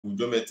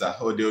ọjọ́ mẹ́ta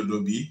ọdẹ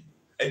odòbí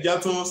ẹjá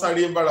tún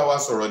sáré bára wa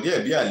sọ̀rọ̀ díẹ̀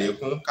bí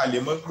àlékún ká lè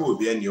mọ́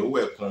gbòòbí ẹni owó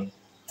ẹ̀kan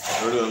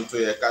lórí ohun tó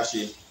yẹ ká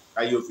ṣe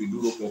káyé ó fi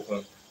dúró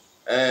kankan.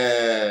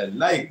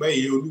 Láìpẹ́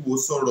yìí Olúwo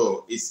sọ̀rọ̀,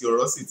 èsì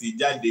ọ̀rọ̀ sì ti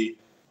jáde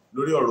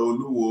lórí ọ̀rọ̀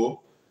Olúwo,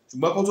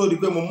 ṣùgbọ́n kó tó di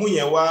pé mo mú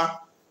yẹn wá,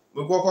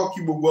 mo kọ́kọ́ kí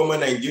gbogbo ọmọ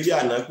Nàìjíríà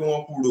náà pé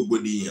wọ́n kú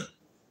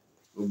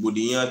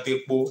rògbòdìyàn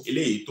tepo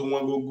eléyìí tó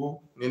wọ́n gógó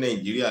ní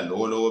Nàìjíríà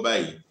lọ́wọ́lọ́wọ́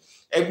báyìí.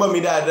 Ẹ gbọ́ mi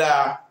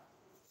dáadáa,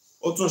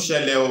 ó tún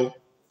ṣẹlẹ̀ o.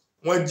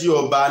 Wọ́n jí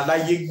ọba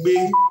aláyé gbé,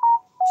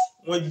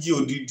 wọ́n jí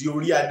odidi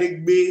orí adé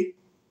gbé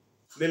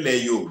nílẹ̀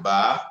Yorùbá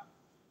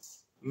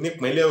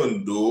nípínlẹ̀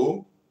Ondo.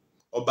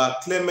 Ọba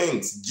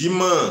Clement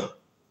Jimoh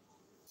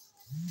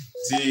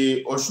ti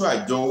Ọ̀ṣun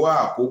Àjọwà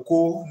Àkókó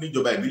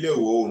níjọba ìbílẹ̀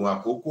Ìwọ̀ Oòrùn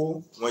Àkókó,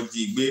 wọ́n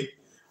jí gbé.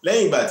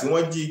 Lẹ́yìn ìgbà tí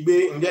wọ́n jí gbé,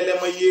 ǹjẹ́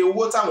lẹ́mọ̀ye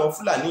owó táwọn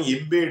Fúlàní yìí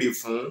ń béèrè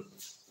fún?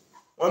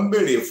 Wọ́n ń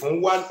béèrè fún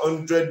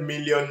 100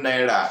 million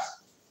naira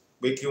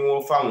pé kí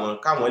wọ́n fáwọn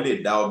káwọn lè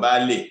dá ọba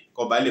lè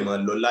kọba lè máa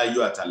lọ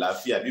láyọ̀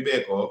àtàlàáfíà, bí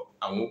bẹ́ẹ̀ kọ́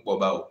àwọn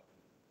pọ̀ba ò.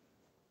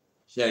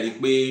 Ṣé rí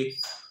pé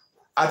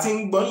a ti ń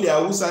gbọ́nlẹ̀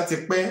Haúsá ti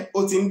pẹ́, ó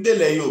ti ń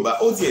délẹ̀ Yorùbá,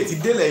 ó tiẹ̀ ti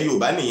délẹ̀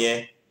Yorùbá nìyẹn.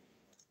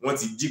 Wọ́n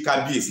ti jí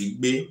kábíyèsí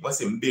gbé, wọ́n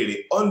sì ń béèrè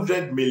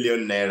 100 million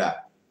naira.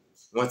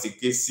 Wọ́n ti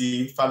ké sí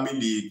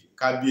fámìlì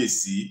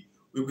kábíyèsí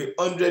wípé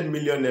 100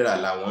 million naira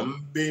làwọn ń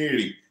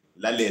béèrè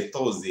lálẹ́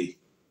Thursday.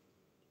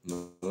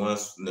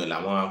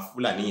 Làwọn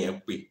Fúlàní yẹn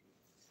pè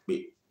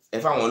ẹ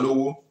fáwọn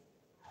lówó.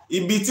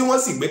 Ibi tí wọ́n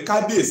sì gbé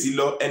kábíyèsí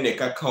lọ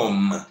ẹnìkankan ò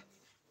mọ̀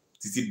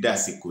títí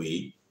dàsìkò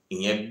yìí.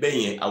 Ìyẹn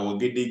bẹ́yẹn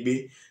àwọ̀gedegbe.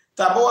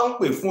 Tá a bá wá ń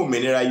pè fún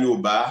òmìnira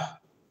Yorùbá,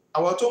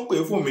 àwọn tó ń pè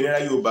fún òmìnira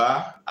Yorùbá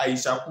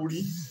àìṣàkúrí,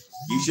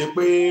 kì í ṣe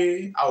pé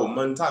a ò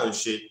mọ tá à ń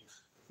ṣe,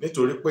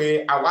 nítorí pé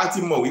àwa ti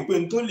mọ̀ wípé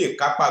n tó lè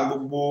kápá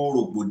gbogbo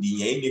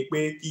rògbòdìyàn yìí ni pé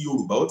kí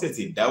Yorùbá ó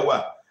tètè dá wà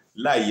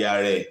láàyè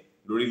ara ẹ̀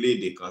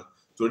lórílẹ̀‐èdè kan,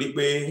 torí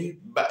pé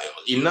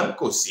iná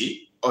kò sí,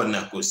 ọ̀nà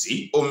kò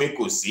sí, omi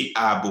kò sí,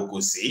 ààbò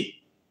kò sí.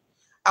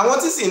 Àwọn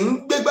tí sì ń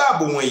gbégbá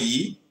ààbò wọ̀nyí,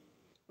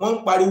 wọ́n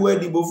ń pariwo ẹ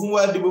dìbò fún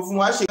wa, dìbò fún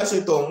wa,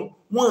 ṣe tọ̀hún.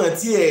 Wọ́n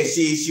ti ẹ̀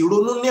ṣe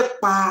ìṣìronú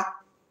nípa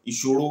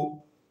ìṣòro,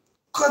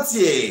 kán ti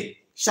ẹ̀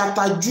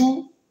ṣàtàjú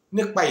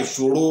nípa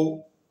ìṣòro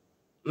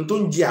n tó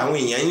ń jẹ àwọn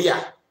èèyàn ń yà.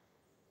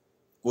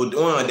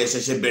 Wọ́n dẹ̀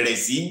ṣẹ̀ṣẹ̀ bẹ̀rẹ̀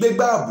sí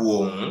gbégbá ààbò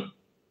ọ̀hún.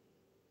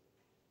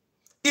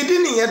 Ìdí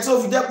nìyẹn tó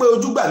fi jẹ́ pé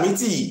ojúgbà mi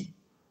tì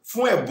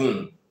fún ẹ̀bùn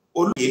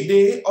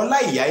Olóyèdé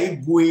Olaiya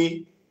Igwe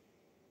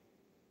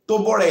tó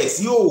bọ́ra ẹ̀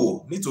sí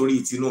òwò nítorí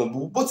Tinubu.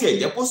 Bó tiẹ̀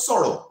jẹ́ kó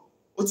sọ̀rọ̀,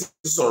 ó ti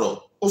sọ̀rọ̀,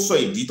 ó sọ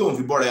ìdí tóun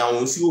fi bọ́ra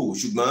àwọn sí òwò,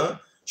 ṣùgbọ́n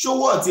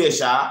ṣówó ọ̀tí ẹ̀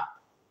ṣá,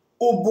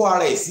 ó bọ́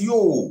ara ẹ̀ sí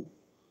òwò.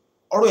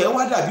 Ọ̀rọ̀ ẹ̀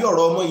wá dàbí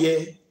ọ̀rọ̀ Ọmọyẹ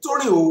tó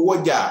rìn òwò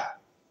ọjà.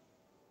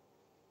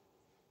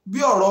 Bí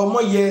ọ̀rọ̀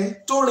Ọmọyẹ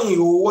tó rìn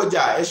òwò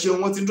ọjà, ẹ ṣeun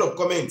wọ́n ti drop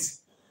comment.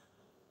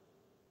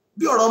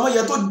 Bí ọ̀rọ̀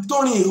Ọmọyẹ tó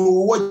rìn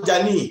òwò ọjà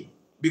ni,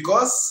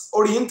 because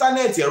orí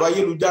íńtánẹ́ẹ̀tì ẹ̀rọ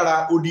ayélujára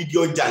odidi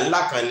ọjà ńlá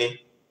kan ni.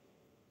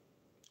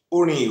 Ó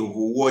rìn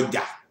òwò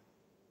ọjà.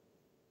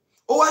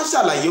 Ó wá ń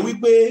ṣàlàyé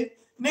wípé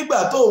nígbà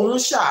tó ń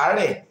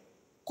ṣàárẹ̀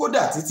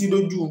kódà títí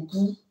lójú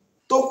ikú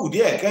tó kù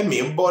díẹ̀ kẹ́mi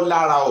ń bọ́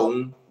lára òun,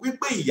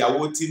 wípé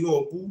ìyàwó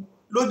Tinubu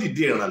ló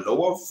dìde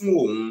ìrànlọ́wọ́ fún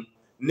òun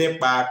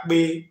nípa pé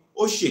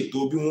ó ṣètò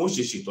bí wọ́n ó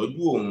ṣe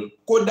ṣètọ́jú òun,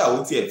 kódà ó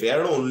tiẹ̀ fẹ́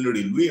rán òun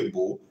rèlú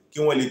èbó kí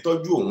wọ́n lè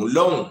tọ́jú òun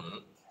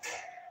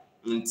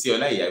lọ́hùn-ún. Tí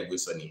Olaiya Igwe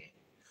sọ nìyẹn.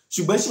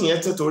 Ṣùgbọ́n sì yẹn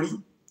tó torí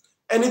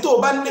ẹni tó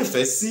o bá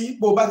nífẹ̀ẹ́ sí,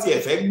 bó o bá tiẹ̀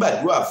fẹ́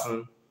gbàdúrà fún,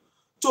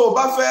 tó o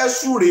bá fẹ́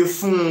súre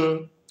fún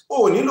un,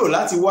 ó nílò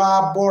láti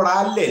wá bọ́ra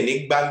lẹ̀ ní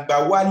gbangba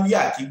wálé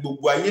àkí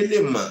gbogbo ayé lè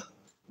mọ̀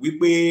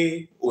wípé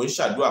ò ń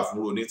ṣàdúrà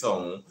fún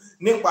onítọ̀hún.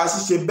 Nípa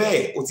ṣíṣe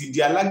bẹ́ẹ̀, ó ti di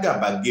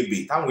alágàbàgebè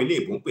táwọn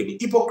eléèbó ń pè ní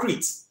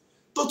hypocrite,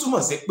 tó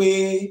túmọ̀ sí pé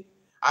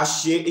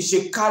ṣe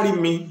kárí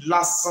mi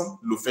lásán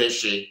ló fẹ́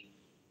ṣe.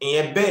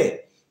 Ìyẹn bẹ́ẹ̀.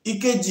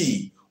 Ìkejì,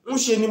 ń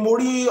ṣe ni mo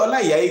rí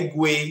Olaiya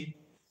Igwe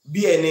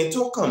bí ẹni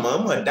tó kàn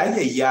mọ̀ọ́mọ̀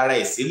dáyẹ̀yẹ ara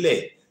ẹ̀ sílẹ̀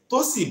tó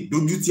sì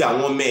dojú ti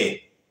àwọn ọmọ ẹ̀,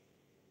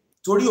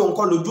 torí òun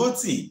kọ́ lójú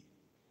tì.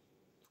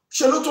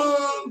 Ṣe ló tún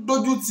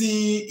dojú ti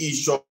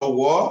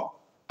ìṣọ̀wọ́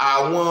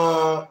àwọn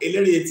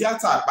eléré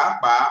tíátà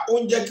pàápàá. Ó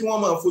ń jẹ́ kí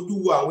wọ́n máa fojú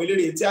wo àwọn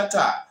eléré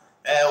tíátà.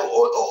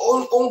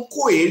 Ó ń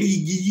kó èrí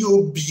igi yí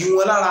obì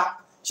wọn lára.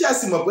 Ṣé ẹ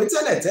sì mọ̀ pé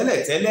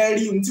tẹ́lẹ̀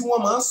rí ohun tí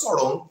wọ́n máa ń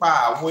sọ̀rọ̀ ń pa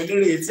àwọn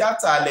eléré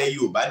tíátà ilẹ̀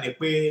Yorùbá ni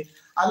pé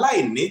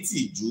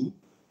aláìnítìjú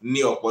ni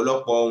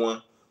ọ̀pọ̀lọpọ̀ wọn.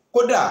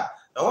 Kódà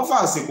àwọn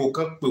fàṣìkò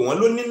kan pè wọ́n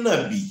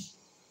lónínàbì.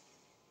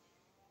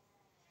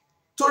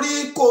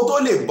 Torí kó tó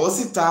lè bọ́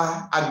síta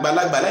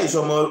àgbàlagbà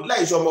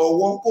láìṣọmọ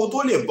ọwọ́, kó tó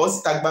lè bọ́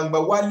síta gbangba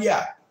wálíà,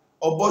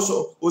 ọbọ́ṣọ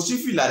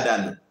òṣìfìlà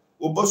dànù,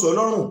 ọbọ́ṣọ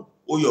ọlọ́run,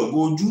 oyọ̀gbọ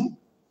ojú,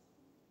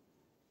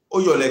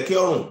 oyọ̀lẹ̀kẹ́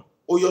ọrùn,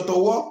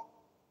 oyọ̀tọwọ́,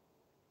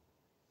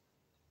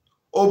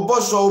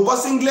 ọbọ́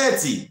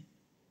síngilẹ́ẹ̀tì,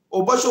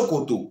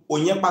 ọbọ́ṣòkòtò,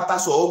 òyìn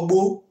pátáṣọ ọgbó.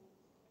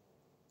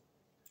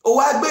 Ó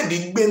wá gbèdì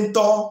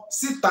gbéńtọ́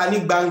síta ní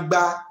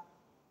gbangba,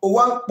 ó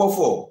wá ń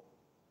pọ̀fọ̀.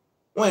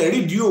 Wọ́n ì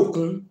rídìí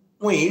òkun,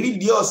 wọ́n ì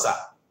rídìí ọ̀sà,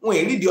 wọ́n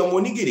ì rídìí ọmọ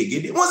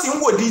onígèrègèdè, wọ́n sì ń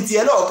wò di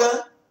tiẹ̀ lọ́ọ̀kan.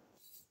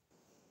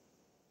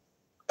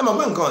 Ẹ mọ̀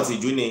pé nǹkan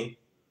ọ̀tìjú ni.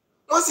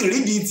 Wọ́n sì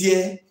rídìí tiẹ̀,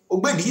 ó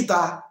gbèdì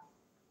ìta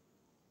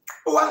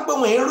ó wá ń pè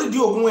wọ́n rí di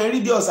ògùn rí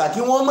di ọ̀sà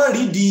kí wọ́n má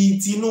rí di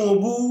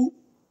Tinubu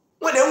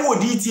wọ́n dẹ̀ ń wò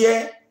di tiẹ̀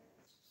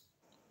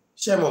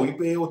ṣe mọ̀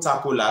wípé ó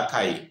tako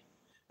làákàyè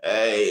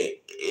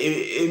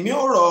èmi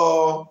ò rọ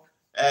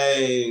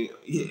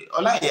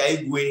Olaiya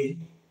Igwe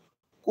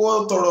kó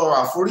tọrọ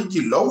àforíjì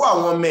lọ́wọ́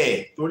àwọn ọmọ ẹ̀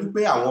torí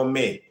pé àwọn ọmọ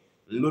ẹ̀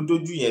ló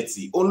dojú yẹn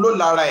tì òun ló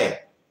lára ẹ̀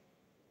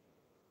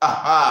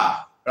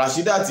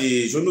Rasheedat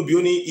Sonubi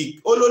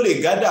ó ló lè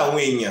gádà àwọn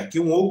èèyàn kí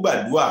wọ́n ó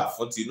gbàdúrà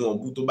fún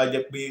Tinubu tó bá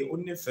jẹ́ pé ó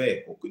nífẹ̀ẹ́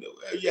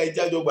ẹ̀yà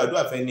ìjájọ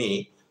gbàdúrà fẹ́ ní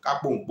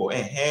kápòǹpọ̀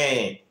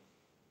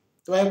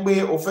tó yẹ pé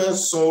o fẹ́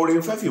san oore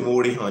o fẹ́ fìmọ̀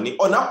oore hàn ní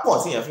ọ̀nà pọ̀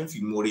tí èèyàn fi ń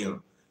fìmọ̀ oore hàn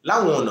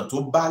láwọn ọ̀nà tó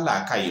bá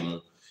làákàyè mu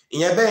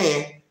ìyẹn bẹ́ẹ̀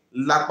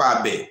lápá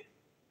abẹ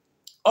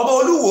ọba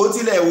Olúwo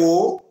tilẹ̀ wò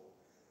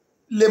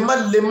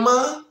lemọ́lemọ́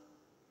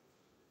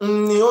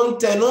ni ó ń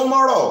tẹnu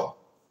mọ́rọ̀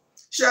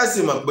ṣé ẹ sì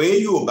mọ̀ pé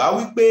Yorùbá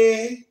wípé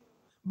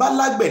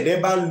bálágbẹ̀dẹ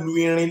bá ń lu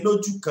irin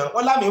lójú kan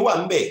wọ́n lámì wà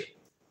ń bẹ̀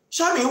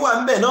sámì wà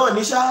ń bẹ̀ náà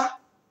ní ṣá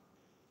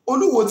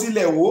Olúwo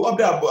tilẹ̀ wò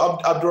ọba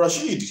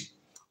Abdulrasheed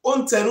ó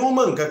ń tẹnu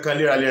mọ́ nǹkan kan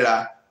léraléra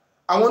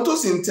àwọn tó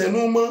sì ń tẹnu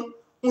mọ́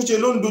ń ṣe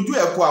ló ń dojú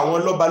ẹ̀kọ́ àwọn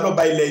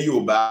lọ́balọ́ba ilẹ̀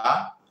Yorùbá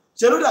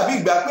ṣe ló dàbí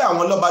ìgbà pé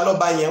àwọn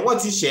lọ́balọ́ba yẹn wọ́n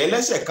ti ṣẹ̀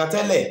lẹ́sẹ̀ kan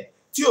tẹ́lẹ̀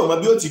tí ò mọ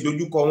bí ó ti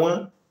dojú kọ wọ́n.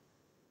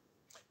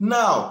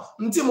 Now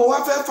n tí mo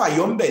wá fẹ́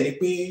fàyọ ń bẹ̀ ni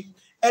pé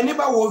ẹni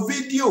bá wo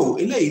fídíò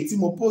eléyìí tí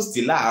mo post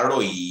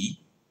láàárọ̀ yìí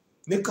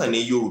níkànnì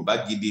Yorùbá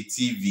Gidi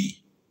TV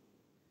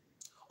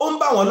ó ń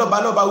bá àwọn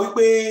lọ́balọ́ba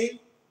wípé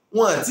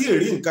wọn àti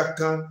rí nǹkan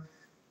kan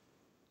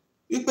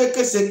wípé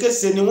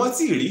késekése ni wọ́n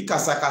ti rí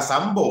kàsàkàsà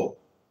ń bọ̀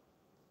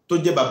tó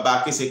jẹ́ bàbá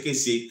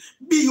késekése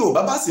bí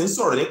Yorùbá bá sì ń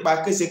sọ̀rọ̀ nípa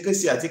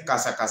késekése àti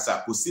kàsàkàsà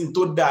kò sí ní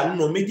tó dáa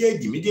nínú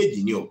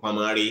méjèèjì ní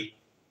ọ̀pọ̀nmọ́ rí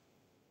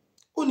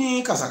ó ní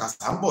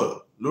kàsàkàsà ń bọ̀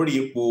lórí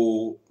ipò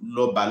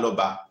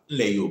lọ́balọ́ba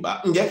ńlẹ̀ Yorùbá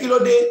ǹjẹ́ kí ló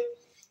dé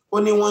ó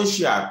ní wọ́n ń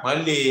ṣe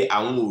àpọ́nlé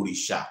àwọn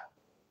òrìṣà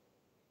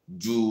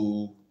ju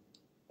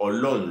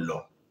Ọlọ́run lọ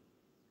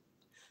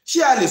ṣé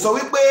a lè sọ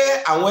wípé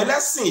àwọn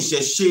ẹlẹ́sìn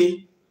ìṣẹ̀ṣe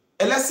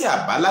ẹlẹ́sìn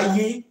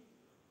àbáláyé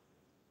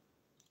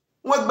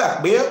wọ́n gbà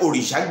pé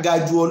òrìṣà ga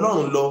ju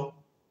Ọlọ́run lọ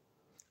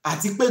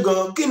àti pé gan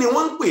kí ni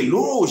wọ́n ń pè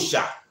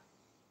lóòṣà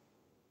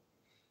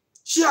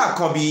ṣé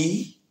Àkànbí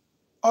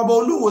ọba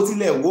Olúwo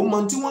tilẹ̀ wò mọ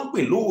tí wọ́n ń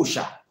pè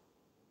lóòṣà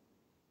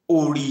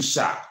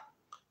òrìṣà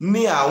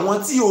ni àwọn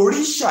tí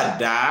òrìṣà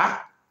dá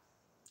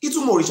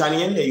ìtumọ̀ òrìṣà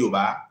nìyẹn nílẹ̀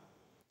Yorùbá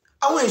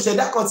àwọn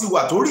ìṣẹ̀dá kan ti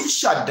wà tó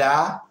òrìṣà dá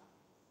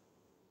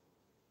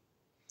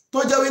tó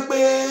jẹ́ wípé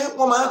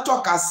wọ́n máa ń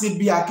tọ́ka sí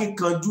bí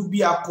akíkanjú bí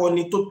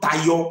akọni tó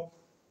tayọ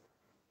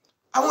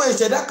àwọn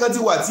ìṣẹ̀dá kan ti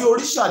wà tí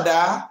òrìṣà dá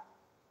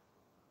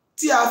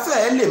tí a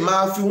fẹ́ lè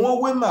máa fi wọ́n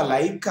wé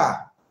màláíkà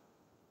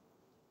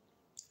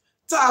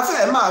tá a fẹ́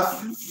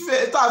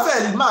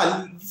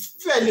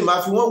lè máa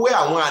fi wọ́n wé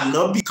àwọn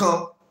ànábì kan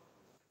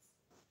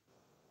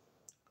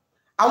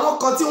àwọn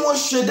kan tí wọ́n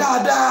ṣe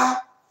dáadáa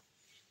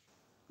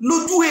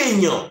lójú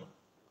èèyàn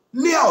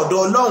ní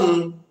ọ̀dọ̀ Ọlọ́run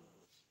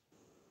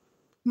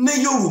ní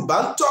Yorùbá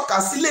ń tọ́ka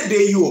sí lédè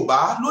Yorùbá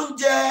ló ń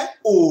jẹ́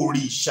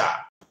òrìṣà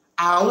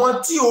àwọn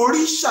tí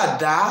òrìṣà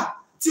dá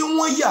tí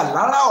wọ́n yà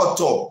lára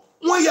ọ̀tọ̀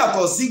wọ́n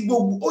yàtọ̀ sí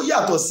gbogbo ó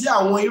yàtọ̀ sí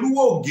àwọn irú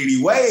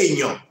ògìrìwá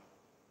èèyàn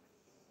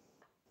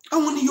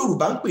àwọn ní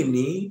Yorùbá ń pè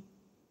ní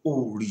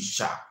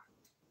òrìṣà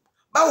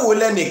báwo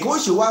lẹnìkan ó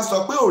ṣe wá sọ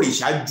pé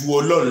òrìṣà ju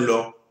Ọlọ́run lọ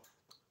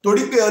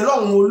torí pé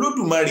Ọlọ́run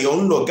Olódùmarè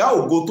òun lọ̀gá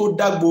ògo tó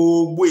dá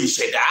gbogbo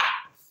ìṣẹ̀dá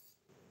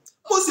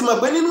mo sì mọ̀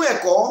pé nínú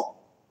ẹ̀kọ́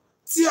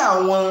tí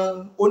àwọn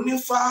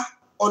onífá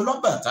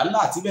Ọlọ́bàtálá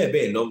àti bẹ́ẹ̀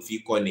bẹ́ẹ̀ lọ fi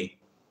kọ́ni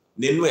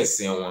nínú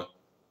ẹ̀sìn wọn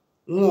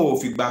ò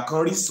fìgbà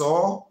kan rí sọ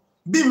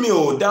bí mi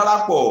ò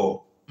darapọ̀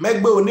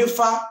mẹ́gbẹ́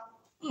onífá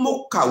mo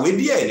kàwé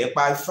díẹ̀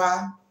nípa ifá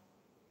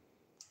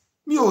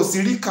mi ò sì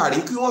rí kàrí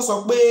kí wọ́n sọ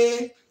pé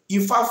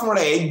ifá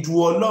fúnra ẹ̀ ju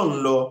Ọlọ́run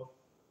lọ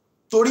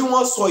torí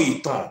wọ́n sọ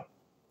ìtàn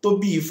tó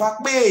bí ifá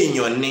pé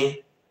èèyàn ni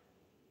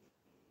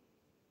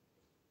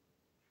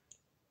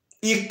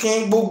ìkin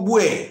gbogbo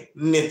ẹ̀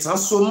nìtàn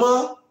so mọ́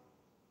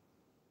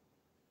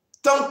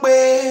tán pé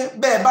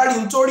bẹ́ẹ̀ bá rí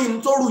nítorí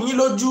nítorú yín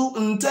lójú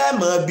ń tẹ́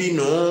mọ́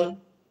bínú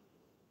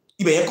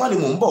ibẹ̀ yẹn kọ́ ni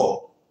mò ń bọ̀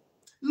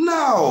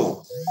now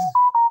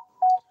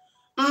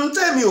ń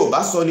tẹ́mi ò bá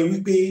sọ ni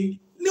wípé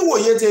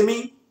níwòye tèmi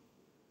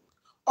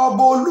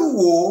ọba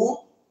Olúwo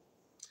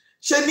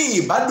ṣe ní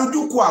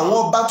ìbádojúkọ àwọn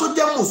ọba tó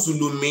jẹ́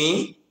mùsùlùmí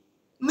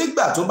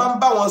nígbà tó bá ń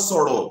bá wọn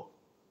sọ̀rọ̀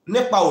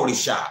nípa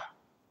òrìṣà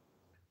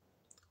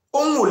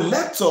òun ò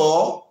lẹ́tọ̀ọ́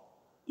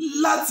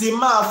láti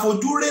máa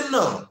fojú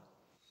rénà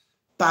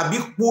tàbí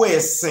po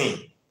ẹ̀sìn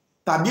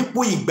tàbí po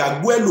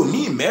ìgbàgbọ́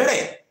ẹlòmíì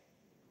mẹ́rẹ̀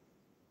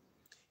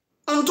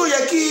n tó yẹ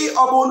kí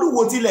ọba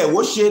Olúwo tilẹ̀ wò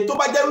ṣe tó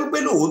bá jẹ́ wípé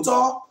lóòótọ́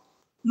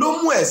ló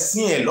mú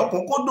ẹ̀sìn ẹ̀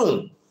lọ́kùnkúndùn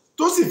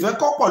tó sì fẹ́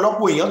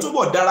kọ́pọ̀lọpọ̀ èèyàn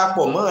túbọ̀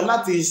darapọ̀ mọ́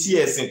láti ṣe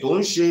ẹ̀sìn tó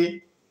ń ṣe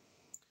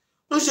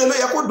ló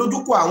yẹ kó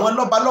dojúkọ àwọn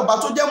lọ́balọ́ba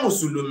tó jẹ́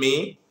mùsùlùmí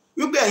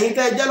wípé ẹ̀yin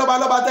tẹ́ ẹ jẹ́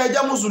lọ́balọ́ba tẹ́ ẹ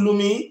jẹ́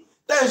mùsùlùmí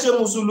tẹ́ ẹ ń ṣe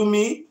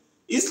mùsùlùmí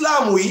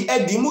Islam yìí ẹ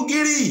dì mú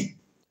gírì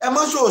ẹ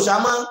mọ́ ṣòòṣà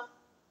mọ́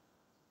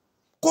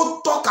kó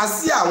tọ́ka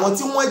sí àwọn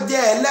tí wọ́n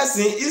jẹ́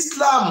ẹlẹ́sìn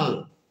Islam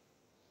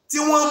tí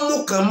wọ́n mú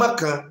kan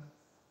mọ́kan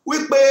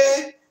wípé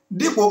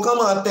dípò kan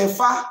máa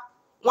tẹ̀fá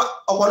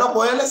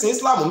ọ̀pọ̀lọpọ̀ ẹlẹ́sìn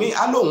Islam mi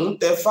á lóun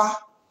tẹ̀fá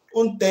ó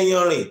ń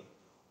tẹyanrìn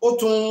ó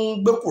tún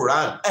gbé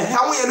Quran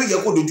àwọn yẹn ló yẹ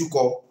kó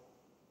dojúkọ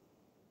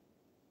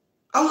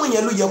àwọn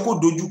yẹn ló yẹ kó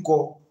dojúkọ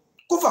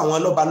kó fà àwọn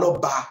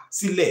lọ́balọ́ba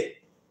sílẹ̀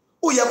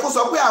ó yẹ kó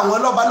sọ pé àwọn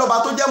lọ́balọ́ba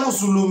tó jẹ́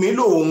mùsùlùmí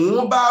lòun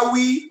bá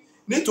wí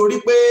nítorí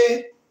pé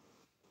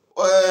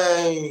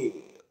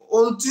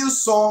ohun tí ń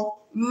sọ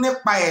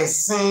nípa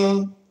ẹ̀sìn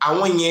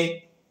àwọn yẹn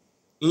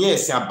ìyẹn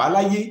ẹ̀sìn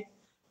àbáláyé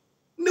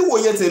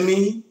níwòye tèmi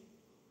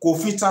kò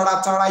fi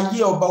taratara yé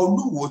ọba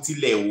Olúwo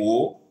tilẹ̀ wò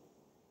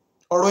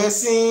ọ̀rọ̀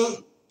ẹ̀sìn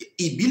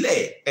ìbílẹ̀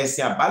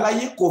ẹ̀sìn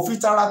àbáláyé kò fi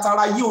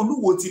taratara yé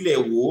Olúwo tilẹ̀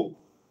wò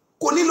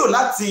kò nílò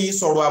láti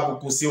sọ̀rọ̀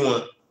àbùkù sí wọn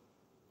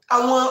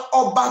àwọn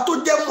ọba tó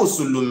jẹ́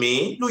mùsùlùmí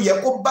ló yẹ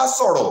kó bá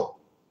sọ̀rọ̀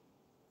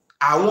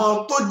àwọn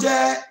tó jẹ́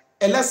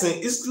ẹlẹ́sìn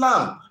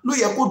Islam ló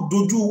yẹ kó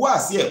dojú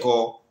wáàsí ẹ̀kọ́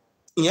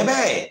ìyẹn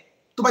bẹ́ẹ̀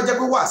tó bá jẹ́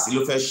pé wáàsí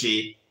ló fẹ́ ṣe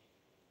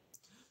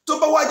tó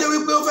bá wá jẹ́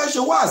wípé ó fẹ́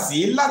ṣe wáàsí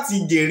láti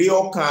jèrè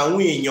ọkàn àwọn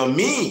èèyàn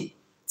míì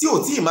tí ò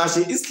tí ì máa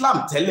ṣe Islam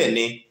tẹ́lẹ̀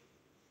ni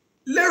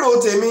lérò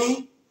tèmi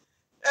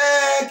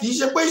kì í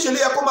ṣe pé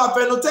ìṣẹ̀lẹ̀ yẹ kó máa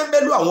fẹnu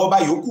tẹ́ńbẹ́lú àwọn ọba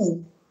yòókù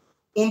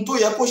ohun tó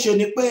yẹ kó ṣe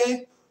ni pé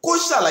kó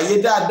ṣàlàyé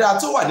dáadáa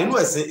tó wà nínú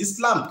ẹ̀sìn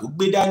Islam tó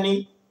gbé dání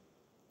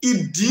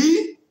ìdí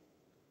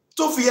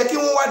tó fi yẹ kí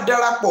wọ́n wá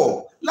darapọ̀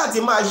láti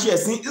máa ṣe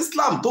ẹ̀sìn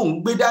Islam tó ń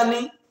gbé dání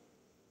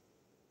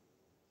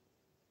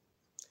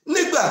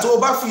nígbà tó o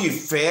bá fi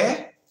ìfẹ́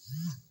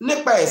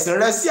nípa ẹ̀sìn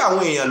rẹ sí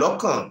àwọn èèyàn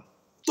lọ́kàn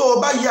tó o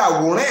bá ya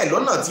àwòrán ẹ̀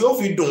lọ́nà tí ó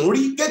fi dùn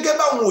rí gẹ́gẹ́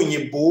báwọn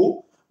òyìnbó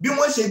bí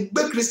wọ́n ṣe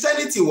gbé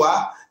Christianity wá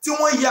tí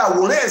wọ́n ya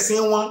àwòrán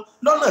ẹ̀sìn wọn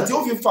lọ́nà tí ó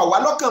fi fà wá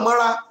lọ́kàn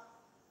mọ́ra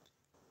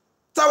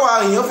táwa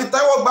èèyàn fi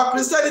tẹ́wọ́ gba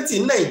Christianity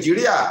ní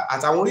Nàìjíríà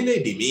àtàwọn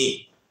orílẹ̀-èdè míì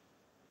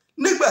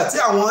nígbà tí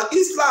àwọn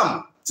Islam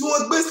tí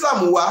wọ́n gbé Islam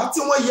wá tí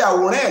wọ́n ya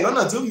àwòrán ẹ̀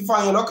lọ́nà tí ó fi fà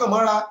yàn lọ́kàn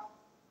mọ́ra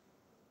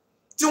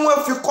tí wọ́n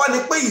fi kọ́ ni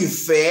pé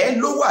ìfẹ́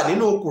ló wà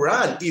nínú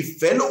Quran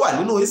ìfẹ́ ló wà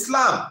nínú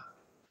Islam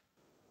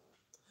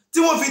tí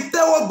wọ́n fi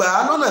tẹ́wọ́ gbà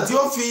á lọ́nà tí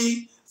ó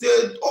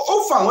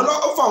fà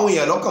àwọn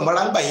èèyàn lọ́kàn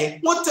mọ́ra ńgbà yẹn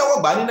wọ́n tẹ́wọ́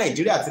gbà á ní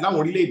Nàìjíríà àti láwọn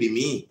orílẹ̀-èdè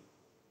míì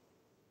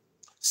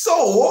so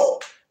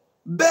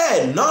bẹ́ẹ̀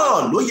náà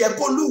ló yẹ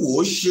kó Olúwo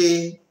ṣe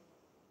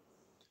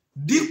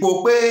dípò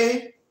pé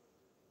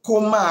kó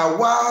máa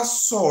wá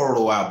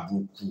sọ̀rọ̀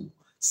àbùkù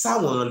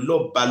sáwọn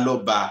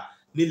lọ́balọ́ba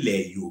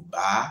nílẹ̀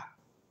Yorùbá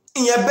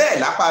ìyẹn bẹ́ẹ̀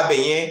lápá abẹ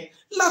yẹn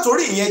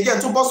látòrí ìyẹn jẹ́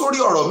tó bọ́ sórí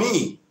ọ̀rọ̀ míì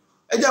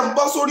ẹ jẹ́ ń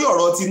bọ́ sórí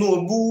ọ̀rọ̀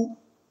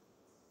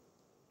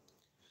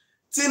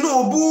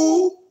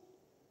Tinubu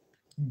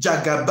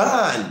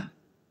Jagaban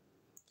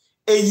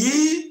èyí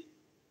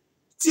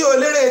tí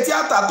eléré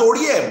tíátà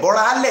torí ẹ̀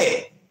bọ́ra lẹ̀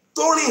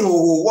tó rìn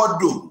hòhò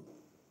wọ́dò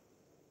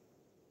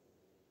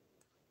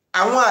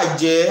àwọn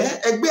àjẹ́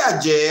ẹgbẹ́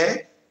àjẹ́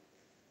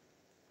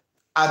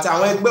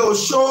àtàwọn ẹgbẹ́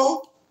oṣó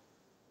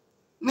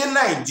ní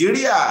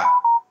Nàìjíríà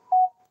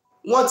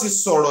wọ́n ti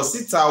sọ̀rọ̀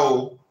síta o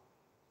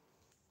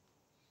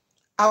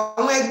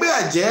àwọn ẹgbẹ́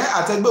àjẹ́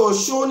àtẹgbẹ́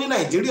oṣó ní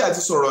Nàìjíríà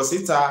ti sọ̀rọ̀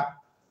síta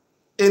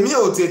èmi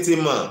ò tètè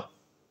mọ̀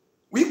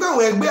wípé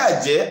àwọn ẹgbẹ́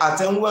àjẹ́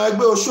àtẹwọn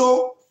ẹgbẹ́ oṣó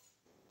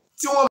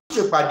tí wọ́n máa ń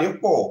ṣèpàdé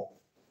pọ̀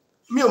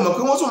mi ò mọ̀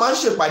pé wọ́n tún máa ń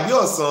ṣèpàdé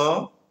ọ̀sán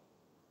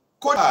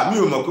kódà mi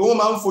ò mọ̀ pé wọ́n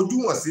máa ń fojú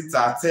wọn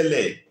síta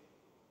tẹ́lẹ̀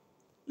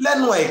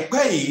lẹ́nu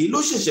àìpẹ́ yìí ló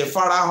ṣẹ̀ṣẹ̀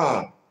farahàn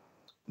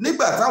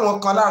nígbà táwọn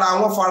kan lára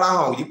wọn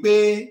farahàn wípé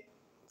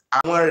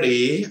àwọn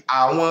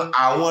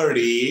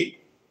rèé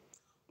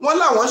wọ́n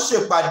láwọn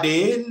ṣèpàdé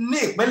ní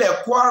ìpínlẹ̀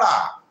Kwara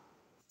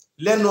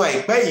lẹ́nu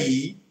àìpẹ́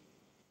yìí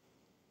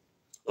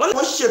wọ́n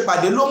láwọn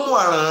ṣèpàdé ló mú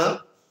àrán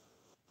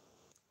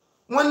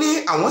wọ́n ní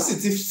àwọn sì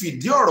ti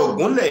fìdí ọ̀rọ̀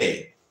gúnlẹ̀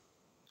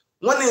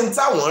wọ́n ní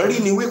táwọn rí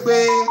ni wípé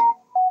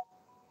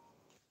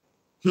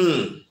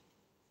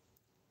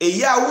èyí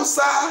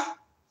Haúsá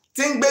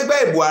tí ń gbégbá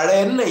ìbò ààrẹ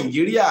ní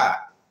Nàìjíríà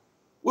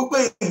wípé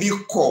ibi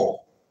kọ̀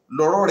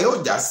lọ̀rọ̀ rẹ̀ ó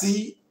já sí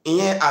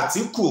ìyẹn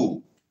Àtíkù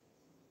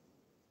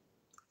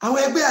àwọn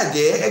ẹgbẹ́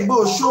àjẹ́ ẹgbẹ́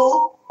oṣó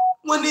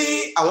wọ́n ní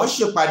àwọn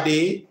ṣèpàdé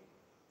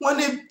wọ́n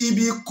ní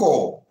ibi kọ̀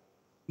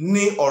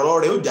ni ọ̀rọ̀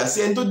rẹ̀ ó já sí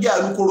ẹni tó jẹ́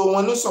alukoro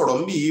wọn ló sọ̀rọ̀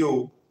ń bì yìí o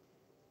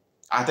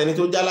àtẹni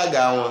tó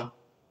jálága wọn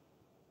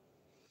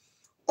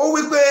ó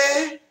wípé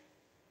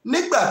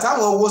nígbà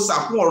táwọn wo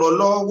sàkún ọ̀rọ̀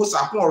lọ wo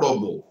sàkún ọ̀rọ̀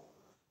bọ̀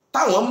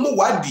táwọn mú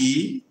wádìí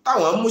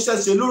táwọn mú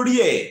ṣẹ́ṣe lórí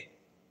ẹ̀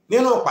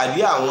nínú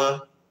ìpàdé àwọn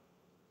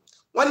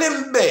wọ́n ní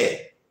bẹ̀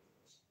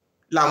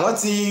làwọn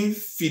ti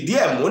fìdí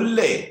ẹ̀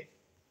múlẹ̀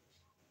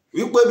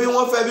wípé bí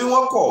wọ́n fẹ́ bí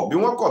wọ́n kọ̀ bí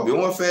wọ́n kọ̀ bí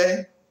wọ́n fẹ́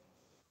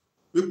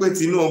wípé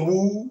Tinubu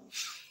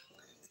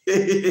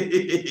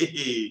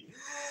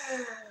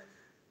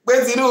pé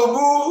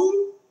Tinubu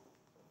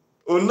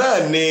òun náà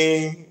ni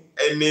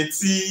ẹni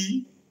tí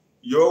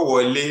yóò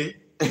wọlé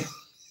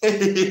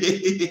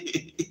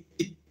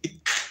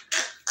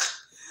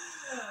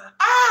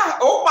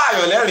ó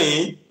pààyàn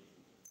lẹ́rìn-ín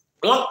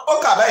ó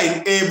kà báyìí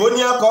èèbó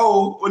ní ẹ̀kọ́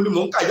o ní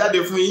mò ń kà jáde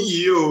fún yín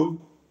yìí o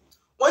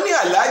wọ́n ní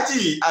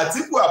Alhaji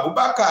Atiku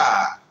Abubakar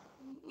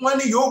wọ́n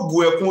ní yóò bu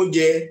ẹkún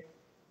jẹ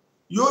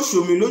yóò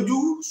ṣomi lójú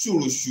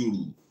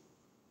ṣùrùṣùrù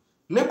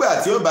nígbà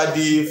tí ó bá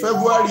di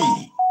February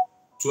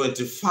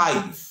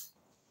 25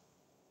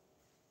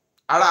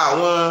 ara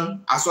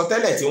àwọn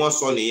àsọtẹ́lẹ̀ tí wọ́n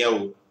sọ nìyẹn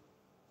o.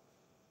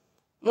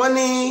 Wọ́n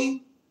ní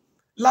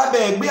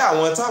lábẹ́ ẹgbẹ́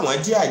àwọn táwọn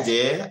jẹ́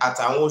àjẹ́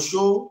àtàwọn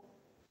oṣó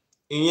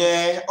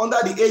ìyẹn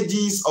under the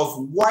aegis of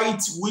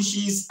White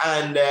Witches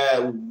and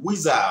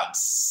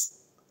Wizards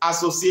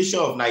Association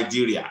of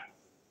Nigeria,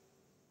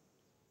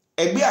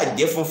 ẹgbẹ́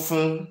àjẹ́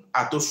funfun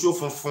àtòṣó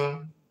funfun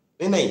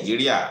ní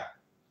Nàìjíríà.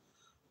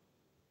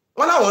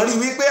 Wọ́n láwọn rí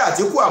wípé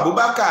Àtíkù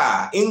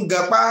Abubakar ń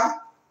gapá,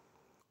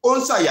 ó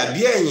ń ṣàyà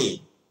bí ẹ̀yìn,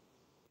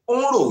 ó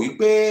ń rò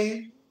wípé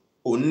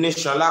òun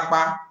níṣan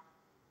lápá.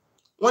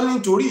 Wọ́n ní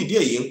nítorí ìdí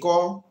èyí ńkọ́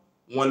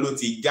wọn ló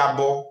ti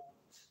jábọ́.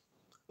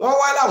 Wọ́n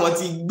wá láwọn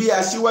ti gbé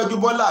aṣíwájú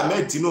Bọ́lá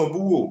Ahmed Tinubu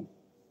wò,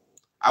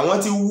 àwọn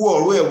ti wo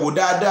ọ̀rọ̀ ẹ̀ wò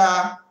dáadáa,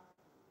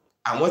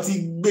 àwọn ti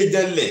gbé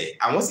jẹ́lẹ̀,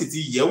 àwọn sì ti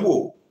yẹ̀ wò.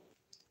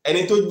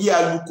 Ẹni tó jẹ́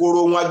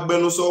alukoro wọn,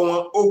 agbẹnusọ wọn,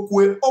 ó kú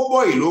ó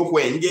bọ́ ìlókò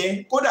ẹ̀ ń jẹ́,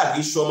 kódà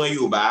kìí ṣọmọ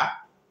Yorùbá.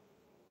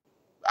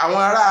 Àwọn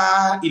ará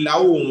ìlà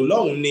oòrùn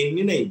lọ́hùn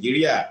ní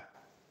Nàìjíríà.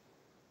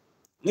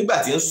 Nígbà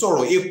tí ń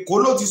sọ̀rọ̀, Èkó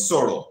ló ti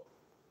sọ̀rọ̀,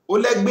 ó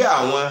lẹ́gbẹ́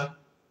àwọn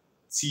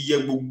ti yẹ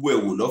gbogbo ẹ̀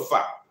wò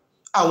lọ́fà.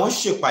 Àwọn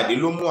ṣèpàdé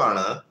ló mú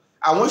àrán,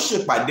 àwọn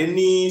ṣèpàdé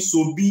ní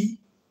Sobí,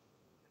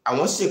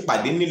 àwọn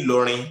ṣèpàdé ní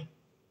Ìlọrin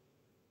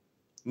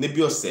níbi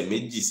ọ̀sẹ̀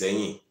méjì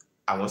sẹ́yìn,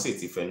 àwọn sì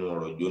ti fẹnu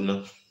ọ̀rọ̀ jóná.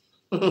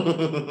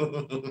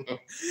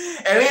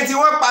 Ẹ̀rín tí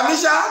wọ́n pa mí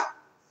ṣá,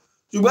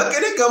 ṣùgbọ́n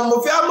kéde kan mo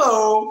fẹ́ mọ̀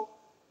o.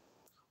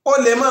 Ó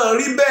lè máa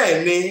rí bẹ́ẹ̀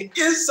ni,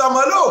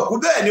 ìsọmọlóòkú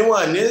bẹ́ẹ̀ ni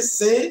wọ́n ní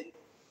sin.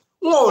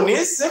 Wọn ò ní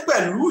sin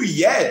pẹ̀lú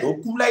ìyá ẹ̀ tó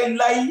kú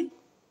láíláí.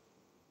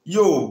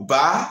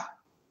 Yorùbá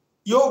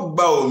yóò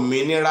gba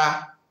òmìnira,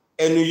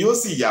 ẹnu yóò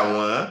sì yà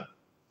wọ́n.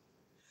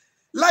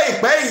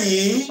 Láìpẹ́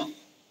yìí,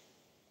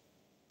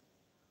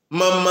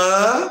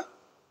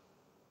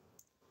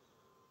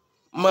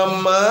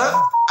 màmá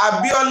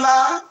Abíọ́lá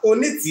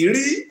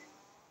Onítìrí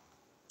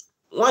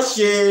wọ́n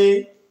ṣe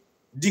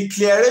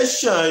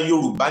declaration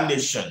Yorùbá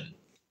Nation.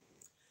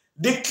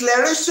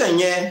 Declaration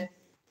yẹn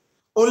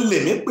ó lè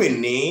mí pè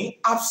ní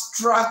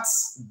abstract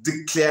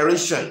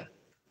declaration.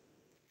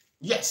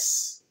 Yes,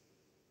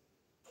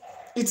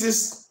 it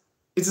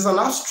is an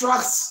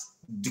abstract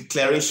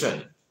declaration.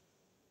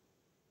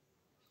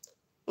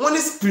 Wọ́n ní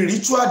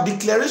spiritual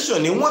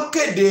declaration ni wọ́n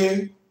kéde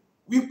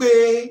wípé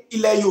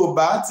ilẹ̀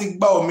Yorùbá ti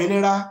gba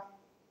òmìnira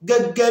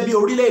gẹ́gẹ́ bí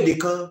orílẹ̀-èdè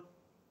kan.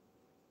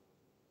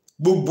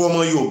 Gbogbo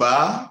ọmọ Yorùbá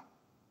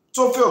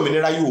tó fẹ́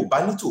òmìnira Yorùbá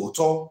ní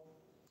tòótọ́,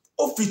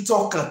 ó fi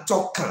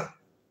tọkàntọkàn,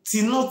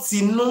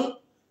 tinútinú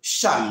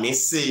ṣàmì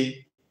sí i.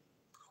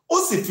 Ó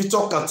sì fi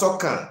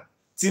tọkàntọkàn,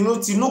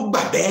 tinútinú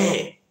gbà bẹ́ẹ̀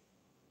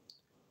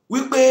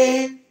wípé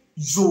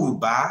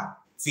Yorùbá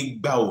ti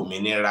gba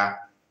òmìnira.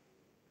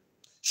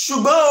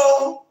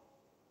 Ṣùgbọ́n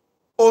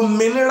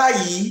òmìnira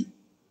yìí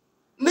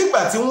nígbà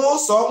tí wọ́n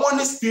sọ, wọ́n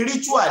ní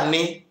spiritual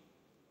ni.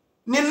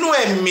 Nínú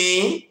ẹ̀mí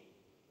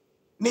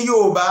ni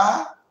Yorùbá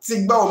ti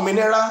gba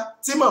òmìnira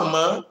tí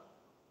màmá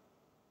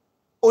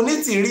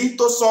Onítìrí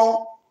tó sọ.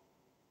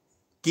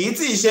 Kì í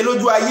tí ì ṣe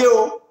lójú ayé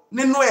o,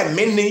 nínú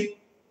ẹ̀mí ni.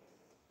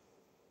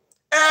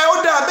 Ó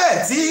dà bẹ́ẹ̀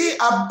tí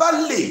a bá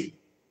lè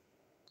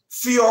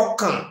fi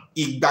ọkàn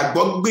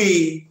ìgbàgbọ́ gbé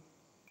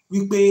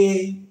wípé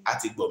a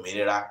ti gba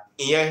òmìnira,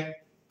 ìyẹn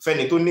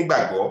fẹ́ni tó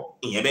nígbàgbọ́,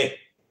 ìyẹn bẹ́ẹ̀.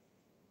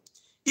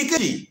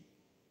 Ìkejì,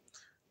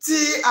 tí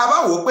a bá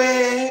wò pé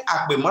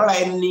àpèmọ́ra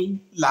ẹni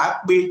là á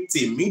pe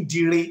tèmi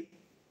dire,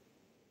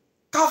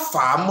 ká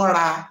fà á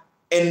mọ́ra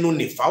ẹnu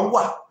nìfà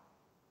wà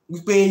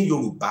wípé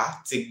Yorùbá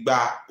ti gba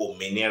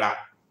òmìnira.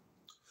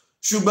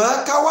 Ṣùgbọ́n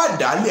ká wá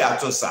dálé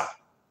àtúnṣà,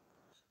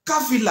 ká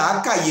fi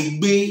làákàyè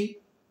gbé,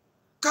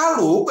 ká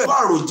rò ó pẹ̀lú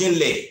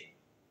àròjinlẹ̀.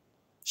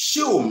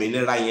 Ṣé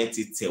òmìnira yẹn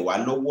ti tẹ̀ wá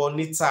lọ́wọ́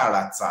ní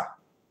tààràtà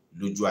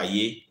lójú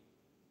ayé?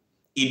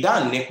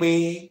 Ìdáhùn ni pé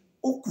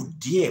ó kù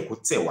díẹ̀ kó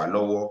tẹ̀ wá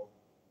lọ́wọ́,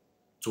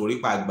 torí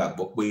pa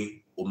gbàgbọ́ pé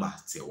ó máa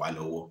tẹ̀ wá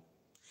lọ́wọ́.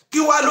 Kí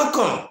wá ló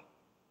kàn?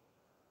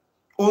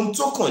 Ohun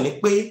tó kàn ni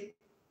pé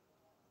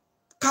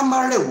ká má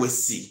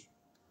rẹ̀wẹ̀sì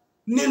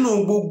nínú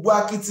gbogbo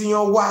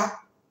akitiyan wa.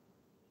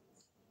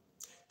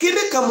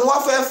 Kíni kan mo wá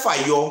fẹ́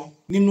fàyọ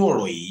nínú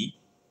ọ̀rọ̀ yìí.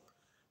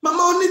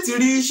 Màmá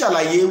Onítìrí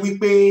ṣàlàyé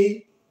wípé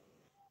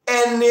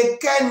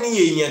ẹnikẹ́ni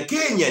èèyàn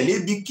kéèyàn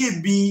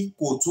níbikíbi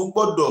kò tún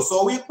gbọ́dọ̀ sọ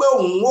wípé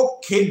òun ó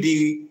kéde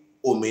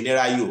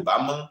òmìnira Yorùbá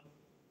mọ́.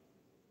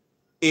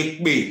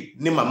 Èpè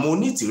ni màmá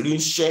Onítìrí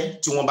ń ṣẹ́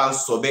tí wọ́n bá ń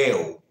sọ bẹ́ẹ̀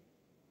o.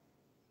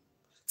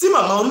 Tí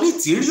màmá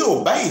Onítìrí ò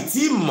báyìí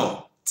tí mọ̀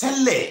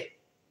tẹ́lẹ̀,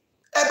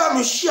 ẹ bá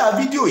mi share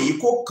fídíò yìí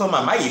kó kan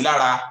màmá yìí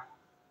lára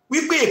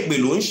wípé èpè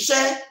ló ń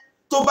ṣẹ́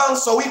tó bá ń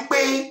sọ wípé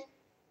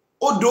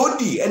ó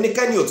dòódì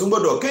ẹnikẹ́ni ò tún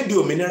gbọ́dọ̀ kéde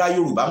òmìnira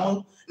Yorùbá mọ́,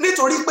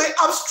 nítorí pé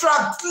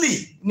abstractly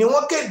ni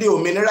wọ́n kéde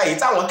òmìnira yìí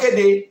táwọn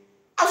kéde.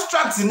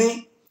 Abstract ni.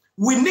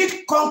 We need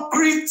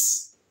concrete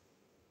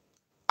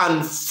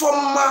and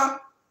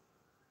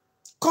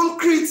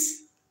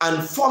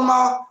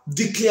formal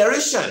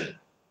declaration.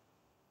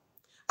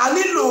 A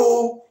nílò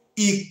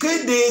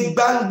ìkéde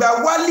gbangba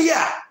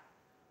wálíà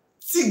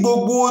tí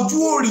gbogbo ojú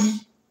ó rí,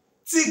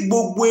 tí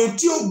gbogbo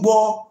etí ó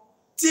gbọ́,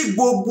 tí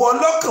gbogbo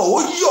ọlọ́kàn ó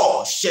yọ̀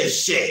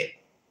ṣẹ̀ṣẹ̀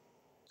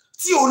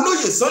tí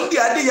olóyè Sunday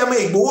Adéyẹmọ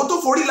Ìgbòho tó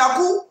forí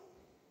lakú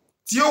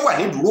tí ó wà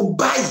nídúró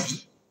báyìí,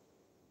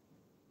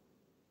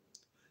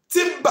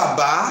 tí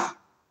bàbá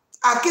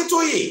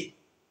Akíntóyè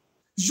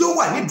yóò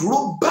wà nídúró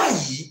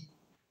báyìí,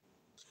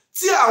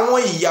 tí àwọn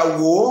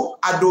ìyàwó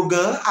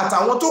Àdògán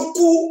àtàwọn tó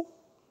kú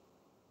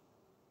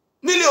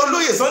nílé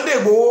olóyè Sunday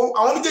Ìgbòho,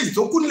 àwọn méjèèjì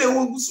tó kú nílé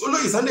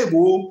olóyè Sunday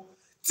Ìgbòho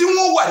tí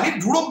wọ́n wà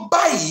nídúró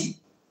báyìí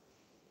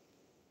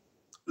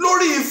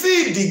lórí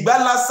fíìdì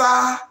gbálásá.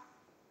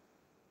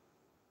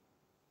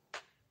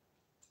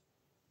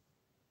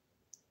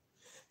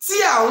 Tí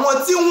àwọn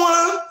tí wọ́n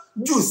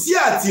jù sí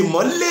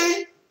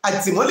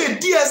àtìmọ́lé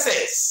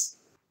DSS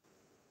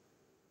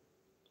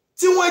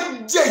tí wọ́n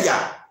jẹ̀yà,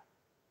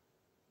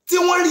 tí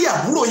wọ́n rí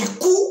àbúrò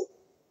ikú,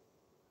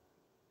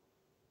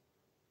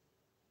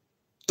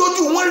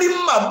 tójú wọ́n rí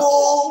màbo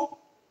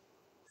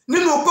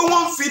nínú pé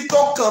wọ́n fi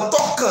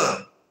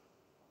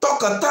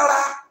tọkàn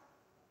tara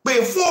pè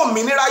fún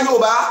òmìnira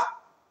Yorùbá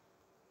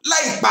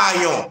láì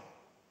pààyàn,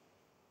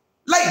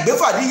 láì gbé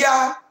fàdíyà,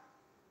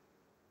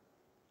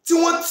 tí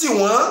wọ́n tì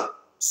wọ́n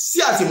sí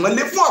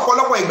àtìmọ́lé fún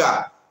ọ̀pọ̀lọpọ̀ ìgbà,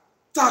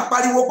 tá a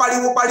pariwo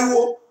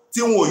tí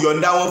wọn ò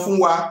yọ̀ǹda wọn fún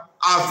wa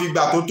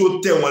àfìgbà tó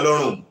tẹ́ wọn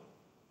lọ́rùn.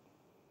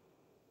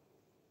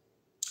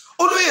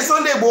 Olóyè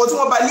Sunday Ìgbòho tí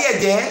wọ́n bà lé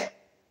ẹ̀jẹ́,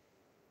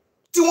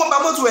 tí wọ́n bà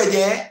mọ́tò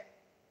ẹ̀jẹ́,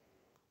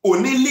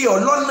 onílé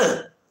ọlọ́nà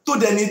tó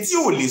dẹni tí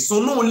ò lè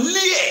sunú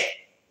lé ẹ̀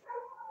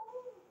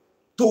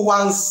tó wá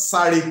ń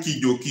sáré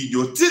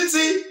kìjòkìjò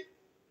títí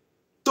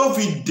tó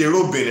fi dèrò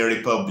Benin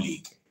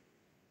Republic,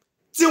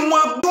 tí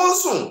wọ́n gbọ́n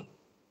sùn.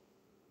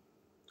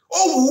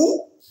 Ó wù ú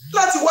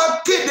láti wá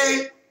kéde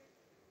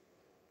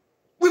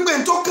wípé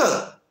tó kàn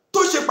tó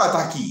ṣe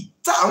pàtàkì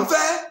tá à ń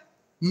fẹ́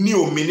ní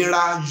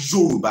òmìnira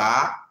Yorùbá.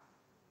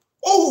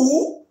 Ó wù ú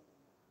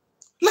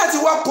láti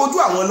wá kojú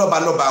àwọn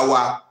lọ́balọ́ba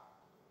wa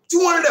tí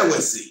wọ́n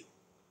rẹ̀wẹ̀sì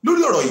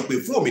lórí ọ̀rọ̀ ìpè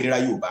fún òmìnira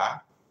Yorùbá.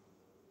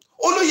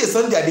 Olóyè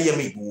Sunday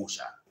Adéyẹmọ Ìgbòho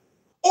ṣá.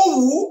 Ó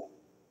wù ú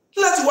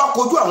láti wá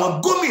kojú àwọn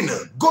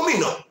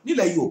gómìnà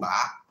nílẹ̀ Yorùbá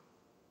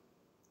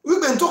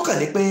wípé tó kàn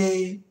ní pé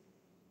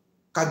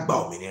ká gba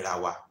òmìnira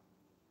wa.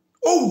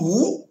 Ó wù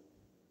ú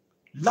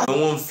láti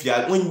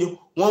wọ́n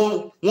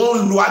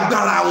ń lo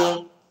agbára wọn.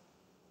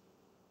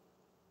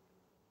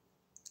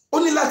 Ó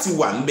ní láti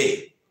wà ńbẹ̀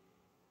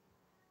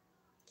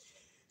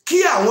kí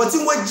àwọn tí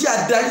wọ́n jẹ́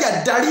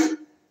adarí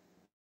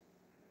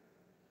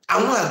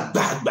àwọn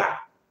àgbààgbà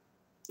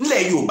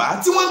nílẹ̀ Yorùbá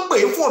tí wọ́n ń pè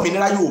fún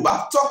òmìnira Yorùbá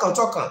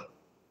tọkàntọkàn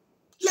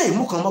lẹ́yìn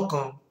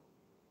mọ́kànmọ́kàn,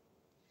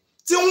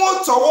 tí wọ́n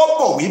tọwọ́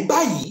bọ̀wé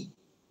báyìí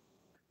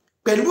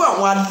pẹ̀lú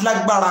àwọn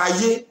alágbára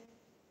ayé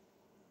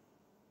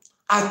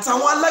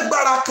àtàwọn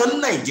alágbára kan ní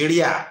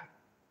Nàìjíríà,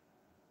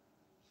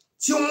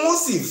 tí wọ́n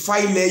sì fa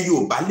ilẹ̀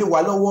Yorùbá lé wa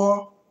lọ́wọ́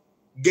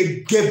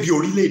gẹ́gẹ́ bí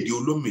orílẹ̀-èdè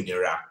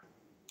olómìnira.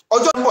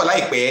 Ọjọ́ ń bọ̀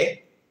láìpẹ́,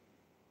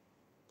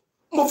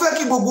 mo fẹ́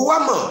kí gbogbo wa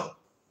mọ̀,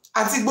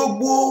 àti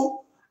gbogbo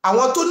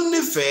àwọn tó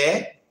nífẹ̀ẹ́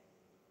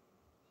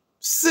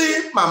sí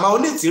màmá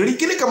Onítìrí,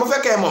 kí ní kan mo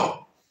fẹ́ kẹ́ ẹ mọ̀,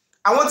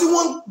 àwọn tí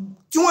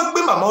wọ́n gbé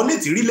màmá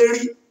Onítìrí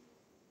lérí,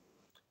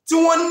 tí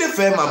wọ́n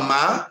nífẹ̀ẹ́ màmá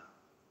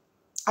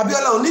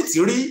Abíọ́lá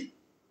Onítìrí,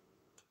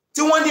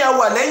 tí wọ́n ní a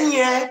wà lẹ́yìn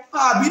ẹ,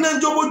 àbí náà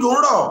jóbójò ń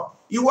rọ̀,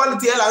 ìwọ ni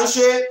tiẹ̀ là ń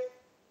ṣe.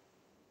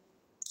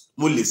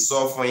 Mo lè sọ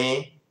fún yín,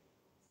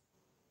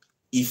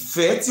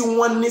 ìfẹ́ tí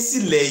wọ́n ní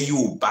sílẹ̀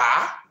Yorùbá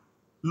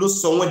ló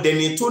sọ wọ́n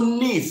dẹni tó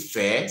ní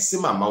ìfẹ́ sí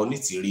màmá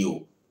Onítìrí o.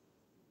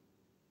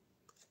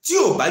 Tí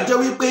ò bá jẹ́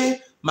wípé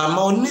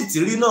màmá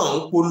Onítìrí náà ń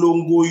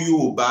polongo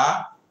Yorùbá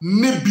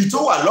níbi tó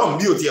wà lọ́hùn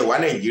bí ò tiẹ̀ wá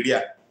Nàìjíríà,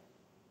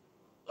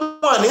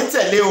 wọ́n ní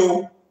tẹ̀lé o.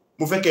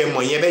 Mo fẹ́ kẹ́ ẹ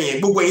mọ̀ yẹn bẹ́yẹn.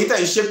 Gbogbo ẹ̀yin tẹ̀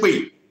ń ṣépè,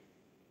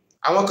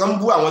 àwọn kan ń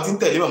bú àwọn tí ń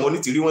tẹ̀lé màmá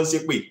Onítìrí, wọ́n ń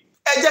ṣépè.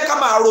 Ẹ jẹ́ ká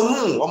máa ronú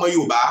ọmọ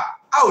Yorùbá,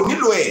 a ò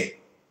nílò ẹ̀.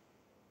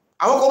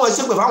 Àwọn kan máa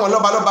ṣépè fáwọn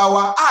lọ́balọ́ba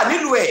wa, a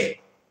nílò ẹ̀.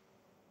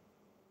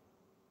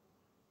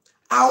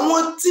 Àwọn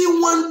tí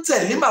wọ́n ń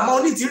tẹ̀lé màmá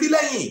Onítìrí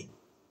lẹ́yìn,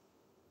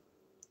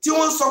 tí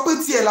wọ́n sọ pé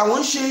tiẹ̀ làwọn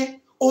ń ṣe,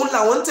 òun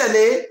làwọn ń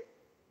tẹ̀lé,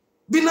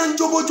 bí náà ń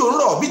jóbójò ń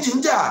rọ̀ bí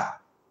jíńjà,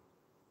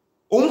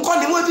 òun kọ́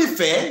ni wọ́n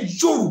nífẹ̀ẹ́,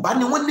 Yorùbá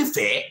ni wọ́n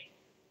nífẹ̀ẹ́.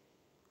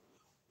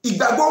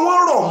 Ìgbàgbọ́ wọn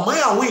rọ̀ mọ́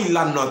àwọn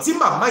ìlànà tí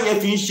màmá yẹn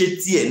fi ń ṣe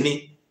tiẹ̀ ni.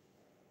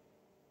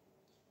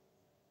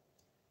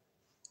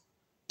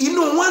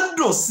 Inú wọn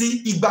dùn sí,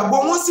 ìgbàgbọ́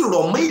wọn sì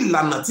rọ̀ mọ́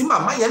ìlànà tí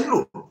màmá yẹn lò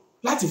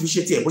láti fi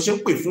ṣe tiẹ̀ bó ṣe ń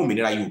pè fún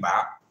òmìnira Yorùbá.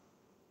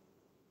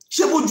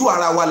 Ṣé bójú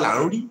ara wa là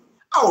ń rí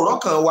àwòrán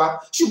kan wa,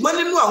 ṣùgbọ́n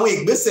nínú àwọn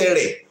ìgbésẹ̀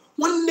rẹ̀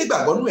wọ́n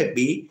nígbàgbọ́ nú ẹ̀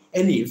pé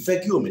ẹni ìfẹ́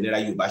kí òmìnira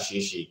Yorùbá ṣe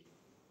é ṣe.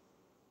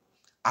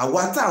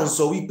 Àwa tá à ń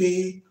sọ wípé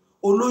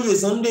olóyè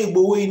Sunday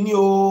Ìgbòho ní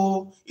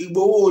o,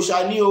 Ìgbòho òòṣà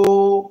ní o,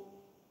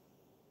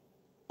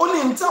 ó ní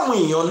táwọn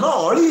èèyàn náà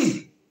rí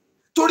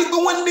torí pé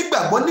wọ́n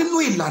nígbàgbọ́ nínú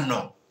ìlànà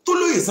tó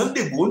lóyè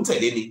Sunday Ìgbòho ń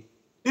tẹ̀lé ni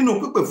nínú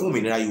pípè fún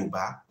òmìnira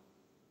Yorùbá.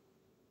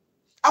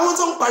 Àwọn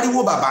tó ń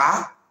pariwo bàbá,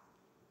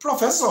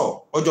 pọfẹ́sọ̀,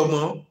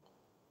 ọ̀jọ̀gbọ́n,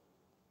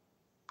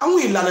 àwọn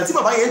ìlànà tí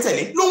bàbá yẹn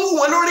tẹ̀lé ló ń wú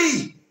wọn lórí,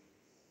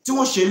 tí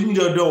wọ́n ṣe ní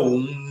dandan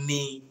òun ni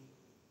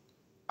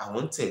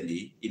àwọn ń tẹ̀lé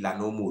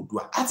ìlànà ọmọ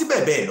Oòduà àti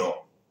bẹ́ẹ̀ bẹ́ẹ̀ lọ.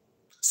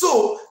 so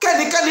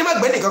kẹ́nikẹ́ni má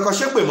gbẹ́ni kankan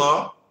ṣépè mọ́.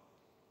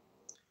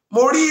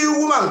 Mo rí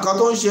woman kan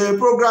tó ń ṣe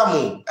prógrámù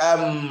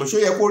ṣó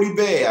yẹ kó rí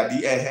bẹ́ẹ̀ àbí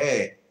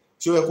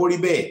ṣó yẹ kó rí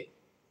bẹ́ẹ̀.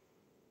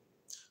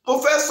 Mo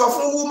fẹ́ sọ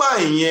fún woman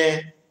yẹn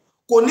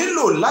kò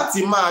nílò láti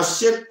máa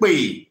ṣépè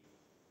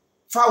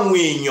fáwọn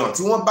èèyàn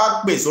tí wọ́n bá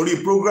pè sórí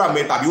prógrámù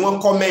ẹ tàbí wọ́n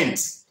comment.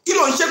 Kí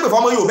ló ń ṣépè fún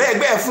ọmọ Yorùbá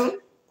ẹgbẹ́ ẹ fún?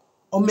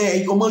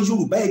 Ọmọ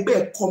Yorùbá ẹgbẹ́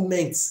ẹ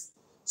comment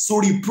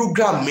sórí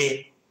prógrámù ẹ.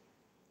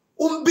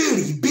 Ó ń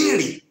béèrè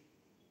ìbéèrè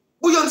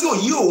bóyá tí ò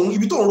yí òun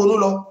ibi tó ń ronú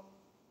lọ.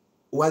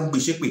 Ó wá gbé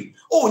ṣépè.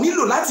 Ó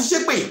nílò láti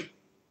ṣépè.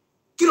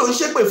 Kí ló ń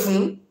ṣépè fún?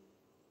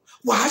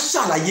 Wàá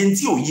ṣàlàyé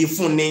tí ò yé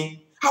fún ni.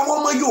 Àwọn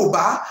ọmọ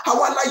Yorùbá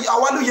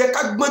àwa ló yẹ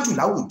ká gbọ́n jù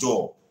láwùjọ.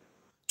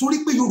 Torí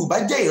pé Yorùbá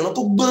jẹ́ ìran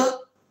tó gbọ́n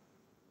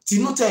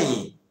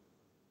tinútẹ̀yìn.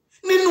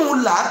 Nínú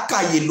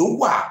làákàyè ló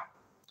wà.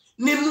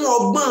 Nínú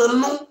ọgbọ́n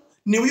inú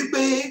ni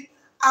wípé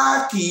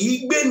a kì í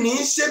gbé ní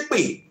ṣépè.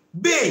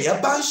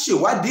 Béèyàn bá ń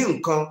ṣèwádìí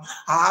nǹkan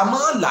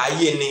àmọ́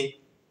láàyè ni.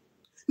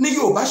 Ní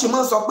Yorùbá ṣe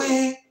máa ń sọ pé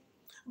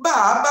bá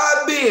a bá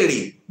béèrè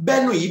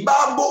bẹ́nu yìí bá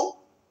bó.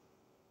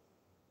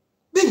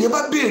 Béèyàn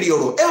bá béèrè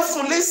ọ̀rọ̀ ẹ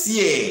fún lésì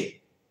ẹ̀.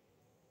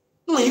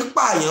 Wọ́n yí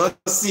pààyàn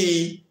sí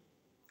i.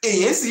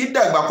 Èèyàn sì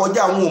dàgbà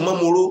kọjá àwọn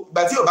òmọ́mọ́ró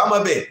ìgbà tí ò bá mọ̀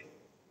bẹ́ẹ̀.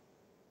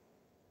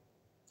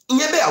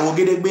 Ìyẹn bẹ́ẹ̀ àwọ̀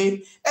gédégbé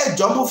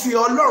ẹjọ́ mo fi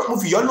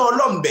yọ́nà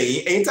Ọlọ́run bẹ̀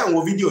yín ẹ̀yin tí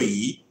àwọn fídíò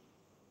yìí.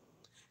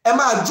 Ẹ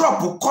máa drop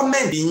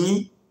comment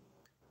yín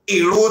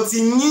èrò ti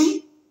yín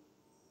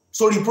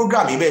sórí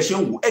program yìí bẹ́ẹ̀ ṣe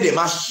ń wò ẹ dẹ̀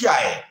máa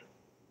share ẹ̀.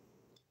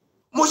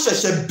 Mo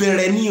ṣẹ̀ṣẹ̀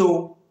bẹ̀rẹ̀ ní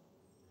o.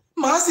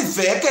 Màá sì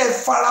fẹ́ kẹ́ ẹ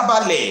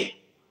farabalẹ̀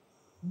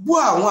gbọ́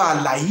àwọn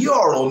àlàyé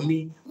ọ̀rọ̀ mi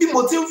bí mo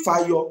ti ń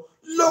fàyọ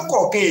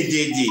lọ́kọ̀ọ̀kan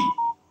èjèèjì.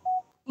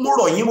 Mo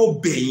rọ̀ yín mo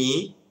bẹ̀ yín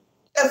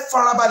ẹ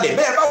farabalẹ̀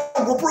bẹ́ẹ̀ bá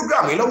wo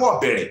program yìí lọ́wọ́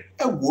bẹ̀rẹ̀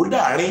ẹ wò ó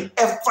dàárín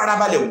ẹ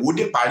farabalẹ̀ wò ó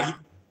dé parí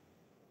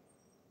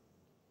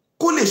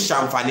kó lè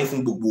ṣàǹfààní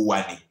fún gbogbo wa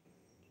ni.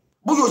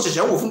 Bóyá o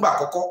ṣẹ̀ṣẹ̀ wò fúngbà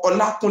àkọ́kọ́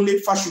Ọlákúnlé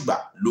Fásùgbà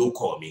ló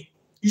kọ mi.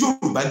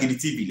 Yorùbá Gidi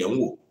TV lẹ́ ń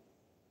wò.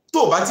 Tó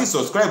o bá ti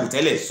subscribe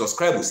tẹ́lẹ̀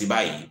subscribe sí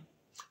báyìí.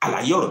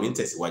 Àlàyé ọ̀rọ̀ mi ń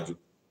tẹ̀síwájú.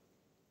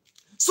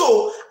 So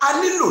a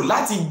nílò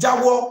láti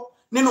jáwọ́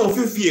nínú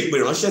fífi èpè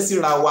ránṣẹ́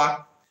síra wa.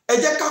 Ẹ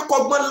jẹ́ ká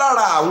kọ́gbọ́n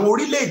lára àwọn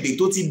orílẹ̀-èdè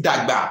tó ti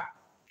dàgbà.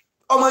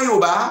 Ọmọ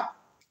Yorùbá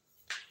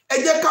ẹ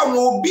jẹ́ ká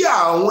wo bí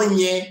àwọn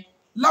yẹn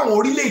láwọn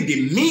orílẹ̀-èdè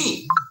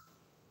míì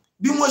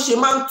bí wọ́n ṣe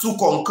máa ń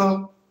tukọ̀ nǹkan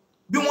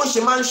bí wọ́n ṣe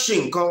máa ń ṣe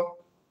nǹkan.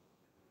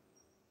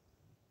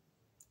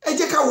 Ẹ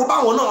jẹ́ ká wo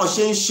báwọn náà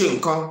ṣe ń ṣe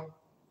nǹkan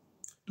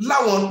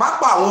láwọn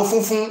pápá àwọn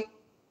funfun.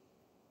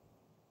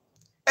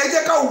 Ẹ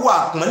jẹ́ ká wo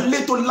àpọ́nlé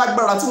tó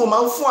lágbára tí wọ́n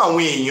máa ń fún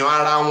àwọn èèyàn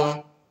ara wọn.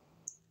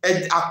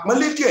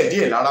 Àpọ́nlé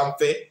díẹ̀díẹ̀ lára ń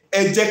fẹ́.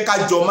 Ẹ jẹ́ ká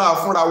jọ máa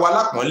fúnra wa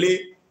lápọ́nlé.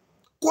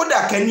 Kódà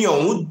kẹ́ni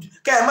ọ̀hún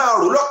kẹ́ ẹ máa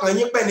rò lọ́kàn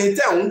yín pẹ́ni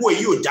tẹ́ ń wò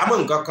yìí ò jámọ́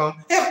nǹkan kan.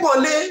 Ẹ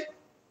pọ́nlé.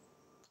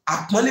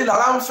 Àpọ́nlé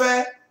lára ń fẹ́.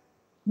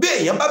 Bí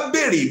èèyàn bá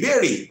béèrè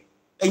ìbéèrè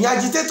ẹ̀yin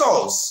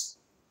agitators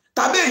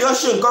tàbí èèyàn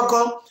ṣe nǹkan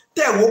kan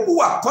tẹ́ wò kú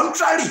wà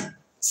contrary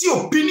sí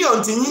opinion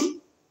ti yín.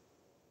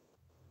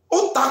 Ó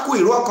tako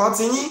èrò ọkàn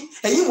ti yín.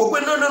 Ẹ̀yin wò pé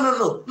no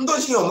n tó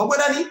ṣe ọmọ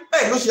gbọ́dá ní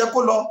bẹ́ẹ̀ ló ṣe kó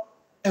lọ.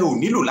 Ẹ ò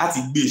nílò láti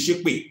gbé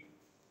ṣépè.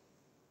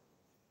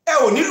 Ẹ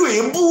ò nílò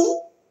èébú.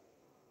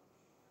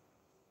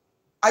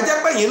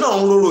 Ajápẹ̀yìn náà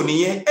ń rorò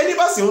nìyẹn. Ẹni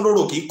bá sì ń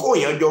rorò kì í kó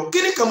èèyàn jọ. Kí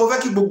ni kan mo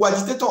fẹ́ kí gbogbo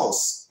agitators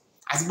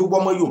àti gbogbo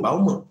ọmọ Yorùbá ó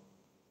mọ̀.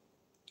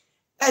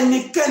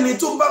 Ẹnikẹ́ni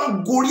tó bá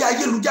ń gorí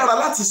ayélujára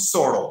láti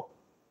sọ̀rọ̀.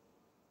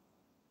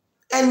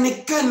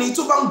 Ẹnikẹ́ni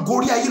tó bá ń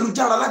gorí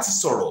ayélujára láti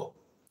sọ̀rọ̀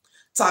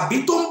tàbí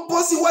tó ń bọ́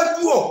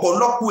síwájú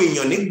ọ̀pọ̀lọpọ̀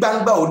èèyàn ní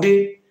gbangba òde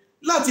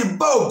láti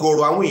bá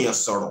ọ̀gọ̀rọ̀ àwọn èèyàn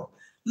sọ̀rọ̀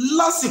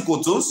lásìkò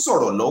tó ń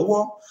sọ̀rọ̀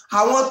lọ́wọ́.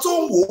 Àwọn tó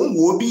ń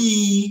wò ó bíi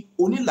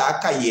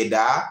onílàákàyè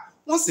ẹ̀dá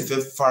wọ́n sì fẹ́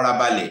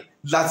farabalẹ̀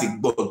láti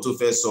gbọ́ tó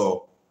fẹ́ sọ.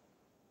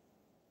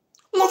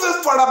 Wọ́n fẹ́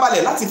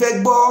farabalẹ̀ láti fẹ́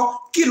gbọ́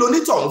kí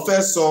lonítọ̀hún fẹ́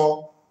sọ.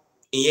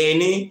 Ìyẹn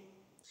ni.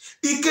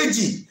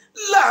 Ìkejì,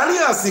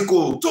 láàárín àsìkò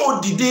tó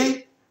dìde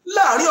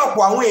láàárín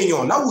ọ̀pọ̀ àwọn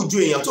èèyàn láwùjọ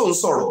èèyàn tó ń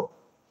sọ̀rọ̀.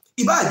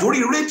 Ìbá àjórí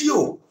rédíò,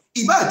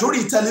 ìbá àjórí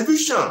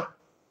tẹlifíṣàn,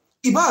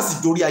 ìbá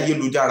àsìjórí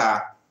ayélujára.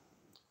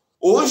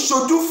 Ó ń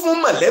ṣojú fún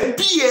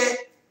mọ̀lẹ́bí ẹ.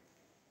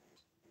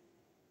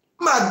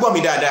 Máa gbọ́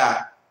mi dáadáa.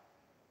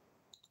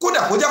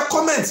 Kódà kó jẹ́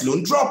comment ló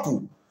ń drop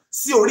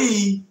sí orí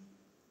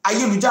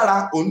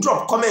ayélujára, ó ń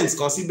drop comment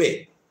kan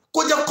síbẹ̀. Kó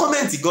jẹ́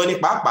comment gan ni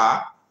pàápàá,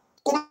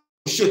 kó má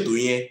ṣètò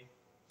yẹn.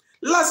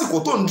 Lásìkò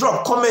tó ń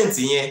drop comment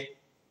yẹn,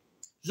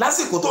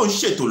 lásìkò tó ń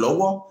ṣètò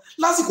lọ́wọ́,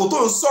 lásìkò tó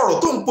ń sọ̀rọ̀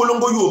tó ń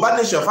polongo Yorùbá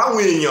nation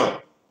fáwọn èèyàn.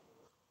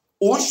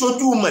 Ó ń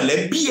ṣojú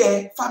mọ̀lẹ́bí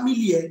ẹ,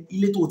 fámílì ẹ,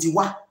 ilé tó ti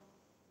wá.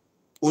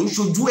 Ó ń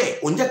ṣojú ẹ̀,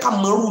 ó ń jẹ́ ká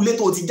mọrú ilé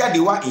tó ti jáde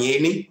wá,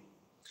 ìyẹn ni.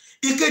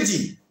 Ìkejì,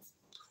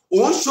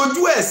 ó ń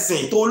ṣojú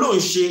ẹ̀sìn tó ló ń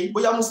ṣe,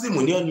 bóyá Muslim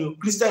ní ọ́ ni o,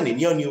 Christian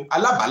ní ọ́ ni o,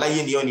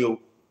 alábàáláyé ní ọ́ ni o.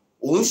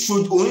 Ó ń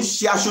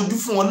ṣe aṣojú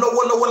fún wọn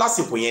lọ́wọ́lọ́wọ́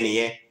lásìkò yẹn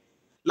nìyẹn.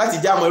 Láti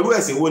já mọ irú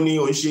ẹ̀sìn wo ni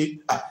ó ń ṣe.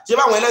 Ṣé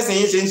báwọn ẹlẹ́sìn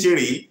yín ṣe ń ṣe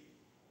rèé?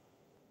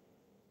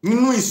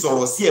 Nínú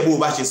ìsọ̀rọ̀ sí ẹ bó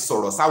bá ṣe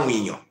sọ̀rọ̀ sáwọn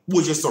èèyàn, bó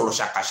ṣe sọ̀rọ̀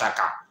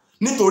ṣàkàṣàkà.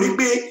 Nítorí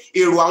pé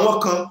èrò àwọn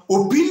kan,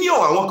 opinion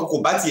àwọn kan kò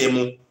bá tiẹ̀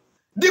mu.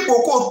 Dípò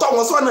kó tọ́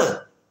wọn sọ́nà,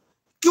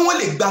 kí wọ́n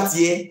lè gba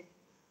tiẹ̀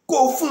kó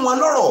o fún wọn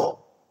lọ́rọ̀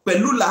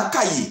pẹ̀lú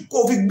làákàyè kó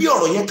o fi gbé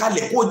ọ̀rọ̀ yẹn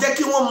kalẹ̀ kó o jẹ́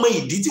kí wọ́n mọ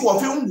ìdí tí wọ́n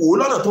fi ń wò ó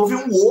lọ́nà tó fi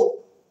ń wò ó.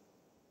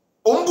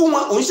 ò ń bú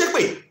wọn ò ń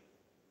ṣépè.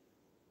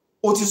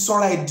 ó ti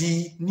sọ́ra ẹ di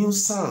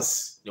nuisance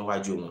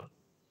níwájú wọn.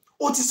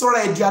 ó ti sọ́ra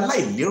ẹ di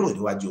aláìlérò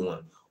níwájú wọn.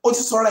 ó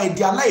ti sọ́ra ẹ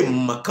di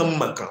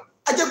aláìmọ̀kànmọ̀kàn.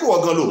 á jẹ́ kó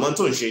wọ́n gan ló mọ̀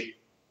tó ń ṣe.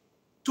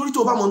 torí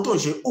tó bá mọ̀ tó ń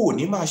ṣe ò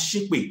ní máa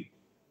ṣépè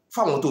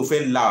fáwọn tó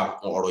fẹ́ la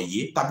ọ̀rọ̀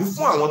yìí tàbí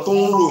fún àwọn tó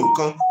ń ro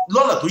nǹkan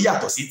lọ́nà tó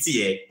yàtọ̀ sí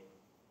tiẹ̀.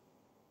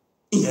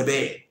 ìyẹn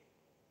bẹ́ẹ̀.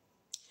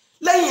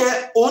 lẹ́yìn ẹ̀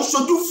ò ń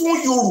ṣojú fún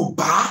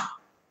Yorùbá.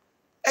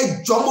 ẹ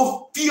jọ̀ọ́ mo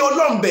fi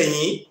Ọlọ́run bẹ̀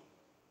yín.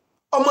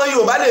 ọmọ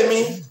Yorùbá lèmi.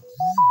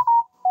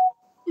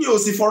 mi ò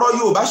sì fọ̀rọ̀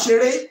Yorùbá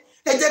ṣeré.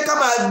 ẹ jẹ́ ká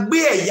máa gbé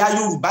ẹ̀yà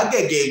Yorùbá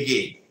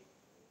gẹ̀gẹ̀gẹ̀.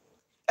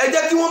 ẹ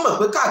jẹ́ kí wọ́n mọ̀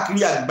pé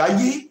káàkiri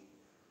àgbáyé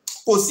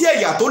kò sí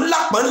ẹ̀yà tó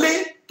lápọ́nlé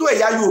tó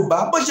ẹ̀yà Yorùbá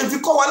bó ṣe fi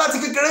kọ́ wa láti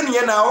kékeré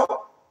nìyẹn náà.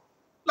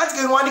 láti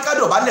kékeré wọn ní ká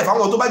dọ̀bálẹ̀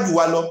fáwọn tó bá jù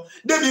wa lọ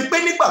débi pé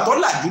nígbà tó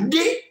làjú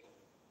dé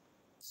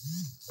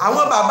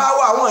àwọn bàbá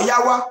wa àwọn ìyá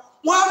wa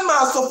wọ́n á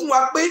máa sọ fún wa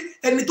pé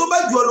ẹni tó bá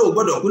jù ọ lọ ò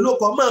gbọ́dọ̀ pé ló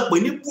kọ máa pè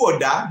ní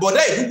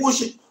bọ̀dá ìkúkú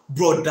ṣe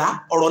bọ̀dá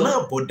ọ̀rọ̀ náà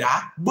bọ̀dá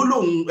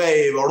gbólóhùn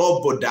ọ̀rọ̀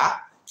bọ̀dá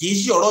kì í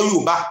ṣe ọ̀rọ̀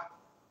Yorùbá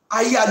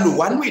ayé a lò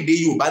wá ní èdè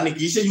Yorùbá ni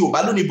kì í ṣe Yorùbá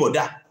ló ní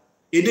bọ̀dá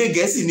èdè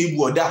Gẹ̀ẹ́sì ní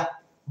bọ̀dá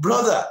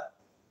brother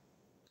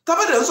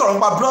tábàdàn ń sọ̀rọ̀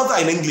nípa brother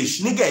in English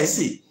ní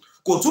Gẹ̀ẹ́sì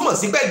kò túmọ̀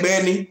sí pẹ́gbẹ́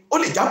ẹni ó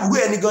lè jábùrú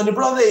ẹni gan ni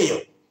brother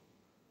èèyàn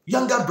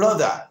younger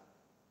brother.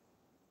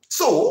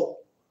 so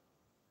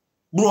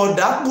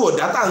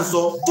bùrọ̀dá tá ń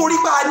sọ torí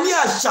pé a ní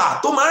àṣà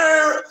tó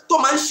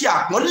máa ń ṣe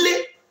àpọ́nlé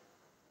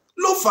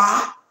ló fà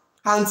á.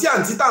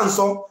 àǹtí tá ń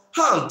sọ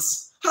aunt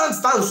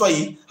tá ń sọ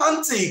yìí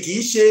àǹtí kì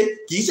í ṣe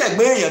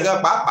ẹ̀gbọ́n èèyàn gan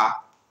pàápàá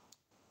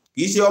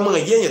kì í ṣe ọmọ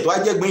ìyá èèyàn tó wá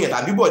jẹ́ ẹ̀gbọ́n èèyàn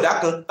tàbí bọ̀dá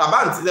kan tàbá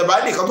àǹtí tẹ̀bá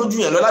nìkan tó jù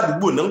yàn lọ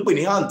ládùúgbò náà ń pè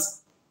ní aunt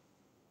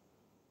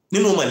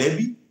nínú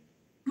mọ̀lẹ́bí.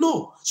 no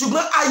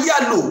ṣùgbọ́n ayé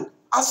àlò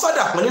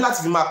asọ́dà pọ́nlé láti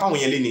fi máa pàwọn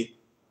yẹn lé ni.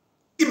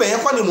 ibẹ̀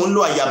yẹn kọ́ ni mò ń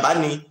lo àyàbá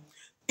ni.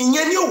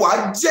 ìyẹn ni ó wàá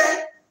jẹ́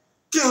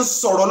kí n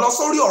sọ̀rọ̀ lọ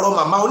sórí ọ̀rọ̀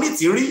màmá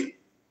onítìrí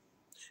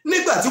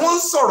nígbà tí wọ́n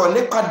ń sọ̀rọ̀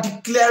nípa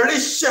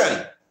declaration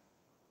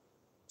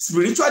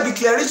spiritual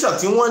declaration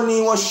tí wọ́n ní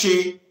wọ́n ṣe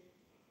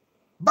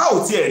báwo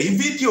tiẹ̀ rí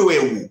fídíò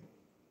ẹ̀ wò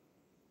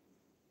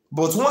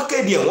but wọ́n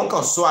kéde ẹ̀ wọ́n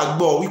kàn sọ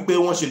agbọ́ wípé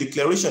wọ́n ṣe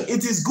declaration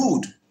it is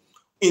good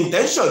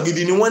intention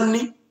gidi ni wọ́n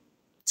ní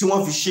tí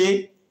wọ́n fi ṣe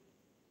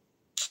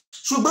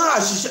ṣùgbọ́n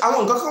àṣìṣe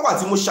àwọn nǹkan kan wà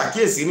tí mo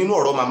ṣàkíyèsí nínú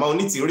ọ̀rọ̀ màmá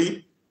onítìrí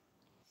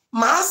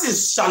màá sì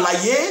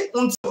ṣàlàyé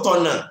ohun tó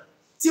tọ̀nà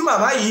tí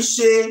màmá yìí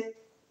ṣe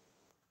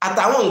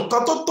àtàwọn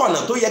nǹkan tó tọ̀nà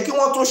tó yẹ kí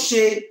wọ́n tún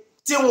ṣe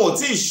tí wọn ò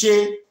tí ì ṣe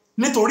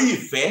nítorí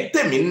ìfẹ́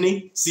tèmi ní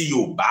sí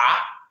Yorùbá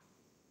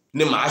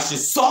ni màá ṣe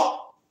sọ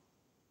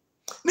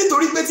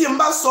nítorí pé tí n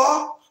bá sọ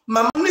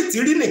màmá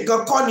onítìrí nìkan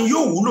kọ́ ni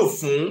yóò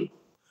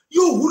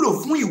wúlò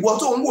fún ìwọ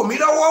tó ń wò mí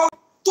lọ́wọ́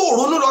tó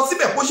ronú lọ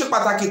síbẹ̀ kó ṣe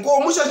pàtàkì kó o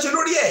mú ṣe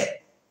lórí ẹ̀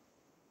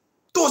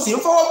tó sì ń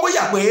fọwọ́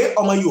gbóyà pé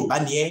ọmọ Yorùbá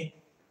ni ẹ́.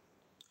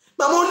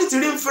 màmá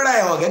onítìrí ń fira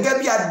ẹ̀hàn gẹ́gẹ́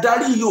bí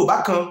adarí Yorùbá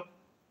kan.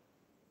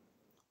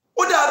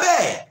 ó dáa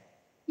bẹ́ẹ̀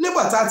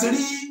nígbà tá a ti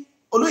rí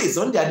olóyè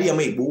Sunday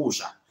Adéyẹmọ Ìgbòho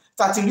Òòṣà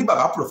tá a ti rí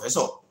bàbá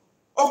pòfẹ́sọ̀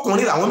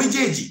ọkùnrin làwọn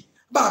méjèèjì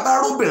bàbá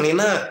róbìnrin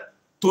náà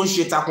tó ń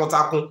ṣe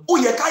takuntakun ó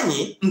yẹ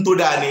káyìn ń tó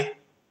dáa ni.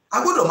 a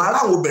gbọ́dọ̀ máa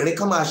ráwọn obìnrin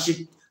kán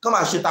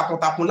máa ṣe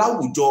takuntakun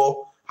láwùjọ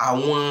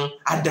àwọn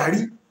adarí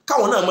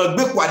káwọn náà máa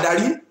gbépò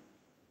adarí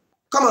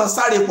ká máa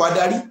sáré po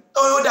adarí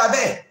ó dá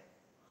bẹ́ẹ̀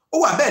ó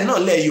wà bẹ́ẹ̀ náà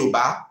lẹ̀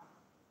Yorùbá.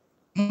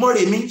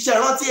 Mọ́rèmí ṣe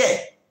rántí ẹ̀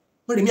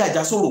Mọ́rèmí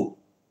Àjàsorò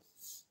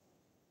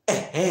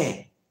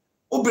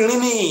obìnrin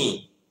ni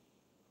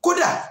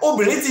kódà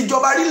obìnrin ti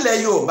jọba rí lẹ̀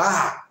Yorùbá.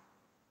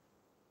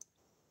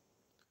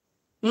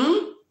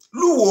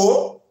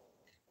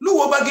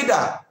 Lúwo Gbàgìdà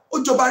ó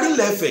jọba rí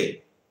lẹ̀ Ifẹ̀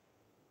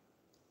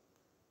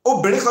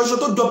obìnrin kan ṣo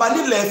tó jọba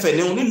nílẹ̀ Ifẹ̀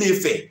nílé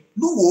Ifẹ̀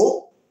Lúwo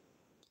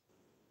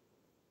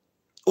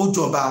ó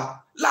jọba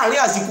láàrin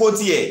àsìkò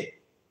tiẹ̀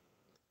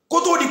kó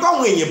tó di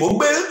páwọn èèyàn bó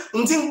gbé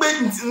n ti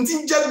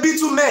ń jẹ́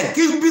bitumen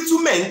kí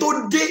bitumen tó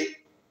dé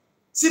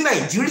sí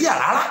Nàìjíríà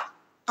rárá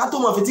ká tó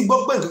máa fi ti gbọ́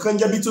pé nǹkan kan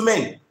jẹ́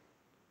bitumen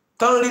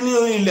tán rí ní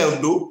ilẹ̀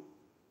Oǹdó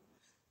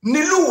ní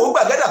Lúwo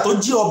Gbàgádà tó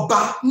jí ọba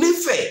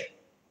nífẹ̀ẹ́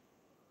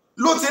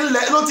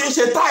ló ti ń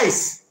ṣe tiles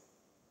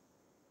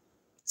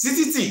sí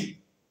títì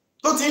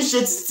ló ti ń ṣe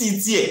títì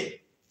tiẹ̀.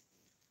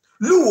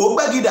 Lúwo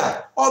Gbàgìdà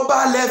ọba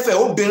lẹ́fẹ̀ẹ́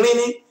obìnrin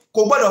ni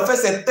kò gbọ́dọ̀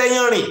fẹsẹ̀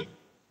tẹ́yán rìn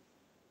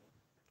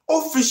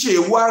ó fi ṣe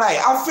èwo ara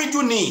ẹ̀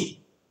afínjú ni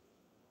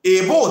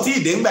èèbó ò tí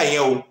ì dé ńgbà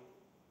yẹn o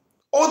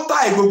ó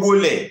táì gbogbo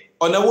lẹ̀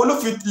ọ̀nà wo ló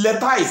fi lẹ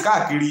táìs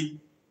káàkiri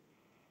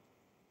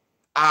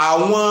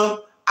àwọn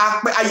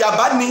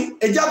àyàbá ni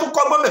ẹjẹ́ tó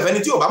kọ́gbọ́n mẹ̀fẹ́ ni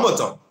tí ò bá mọ̀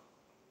tán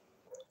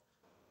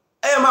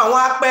ẹ mọ àwọn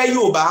apẹ́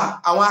Yorùbá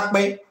àwọn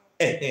apẹ́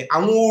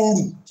àwọn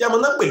òrù tí a mọ̀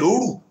náà pè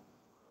lóòrù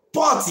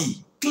pọ́ọ̀tì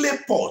clay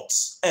pot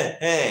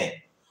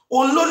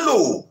òun ló lò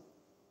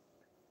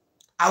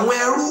àwọn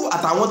ẹrú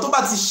àtàwọn tó bá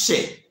ti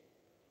ṣẹ̀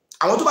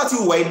àwọn tó bá ti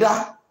wà ẹ̀dá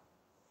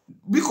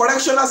bí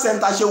correctional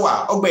center ṣe wà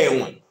ọgbà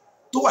ẹ̀wọ̀n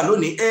tó wà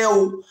lónìí o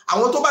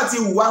àwọn tó bá ti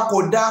hùwà kò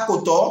dá kò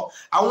tọ́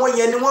àwọn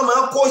yẹn ni wọ́n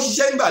máa ń kó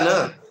ṣiṣẹ́ ìgbà náà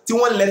tí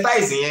wọ́n lẹ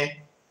táìsì yẹn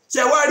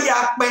ṣe wá rí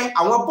apẹ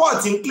àwọn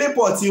pọ́ọ̀tì clay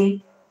pọ́ọ̀tì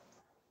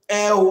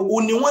o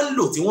ni wọ́n ń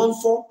lò tí wọ́n ń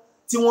fọ́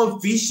tí wọ́n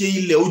fi ṣe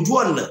ilẹ̀ ojú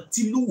ọ̀nà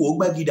tí Lúwo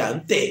Gbàgìdà ń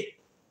tẹ̀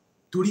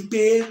torí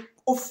pé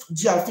ó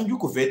jí afínjú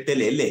kò fẹ́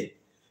tẹ́lẹ̀ lẹ̀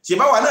ṣe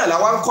báwa náà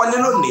làwa ń kọ́lé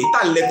lónìí tá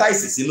ń lẹ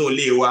táìsì sínú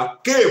ilé wa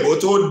kéèbó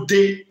tó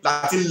dé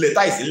láti ń lẹ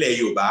táìsì ilẹ̀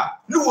Yorùbá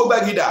Lúwo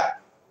Gbàgìdà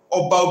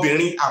ọba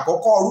obìnrin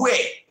àkọ́kọ́ rú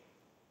ẹ̀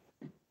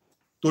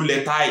tó lẹ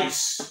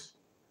táìsì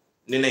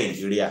ní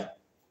Nàìjíríà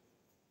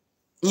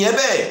ìyẹn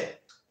bẹ́ẹ̀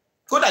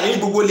kódà ní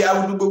gbogbo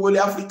ilé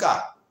Áfíríkà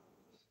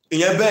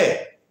ìyẹn bẹ́ẹ̀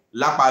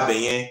lápá abẹ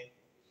yẹn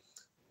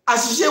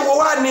àṣìṣe wo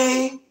wá ni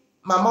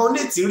màmá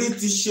Onítìrí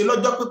ti ṣe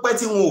lọ́jọ́ pípẹ́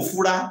tí wọn ò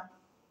fura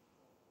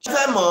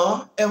fẹ́ mọ̀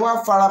ẹ wá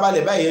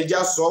farabalẹ̀ báyìí ẹ já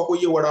sọ kó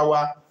yé wọra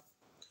wa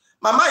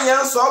màmá yẹn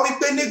ń sọ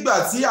wípé nígbà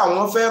tí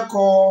àwọn fẹ́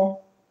kọ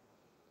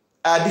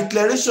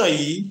declaration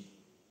yìí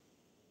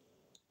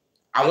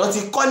àwọn ti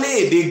kọ́ ní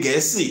èdè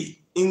Gẹ̀ẹ́sì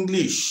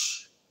English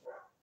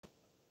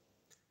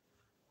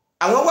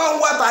àwọn wá ń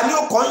wá ta ní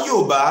ọkàn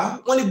Yorùbá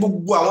wọ́n ní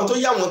gbogbo àwọn tó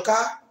yá wọn ká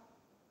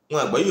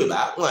wọn àgbọ́ Yorùbá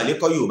wọn à lè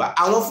kọ́ Yorùbá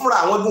àwọn fúnra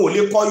àwọn gan ò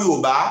lè kọ́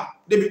Yorùbá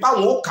débi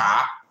páwọn ó kà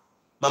á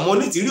màmá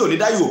Onítìrí ò lè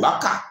dá Yorùbá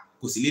kà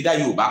kò sì lè dá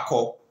Yorùbá kọ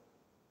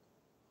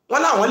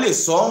wọ́n láwọn lè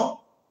sọ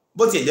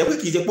bó tiẹ̀ jẹ́ pé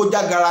kì í ṣe pé ó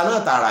jágara náà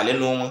tààrà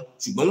lẹ́nu wọn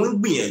ṣùgbọ́n wọ́n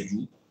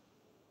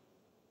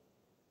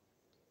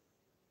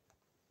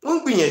ń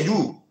gbìyànjú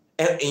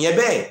ìyẹn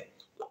bẹ́ẹ̀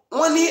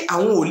wọ́n ní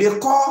àwọn ò lè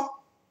kọ́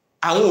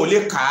àwọn ò lè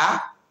kà á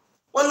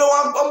wọ́n lọ́wọ́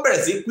wọ́n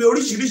bẹ̀rẹ̀ sí pé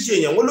oríṣiríṣi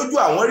èèyàn wọ́n lójú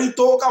àwọn rí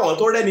tó káwọn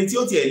tó rẹ́ni tí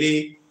ó tiẹ̀ lè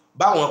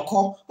bá wọn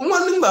kọ́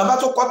wọ́n nígbà bá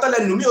tó kọ́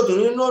tẹ́lẹ̀ nù mí ò tún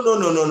ní no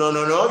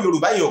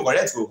Yorùbá yìí ò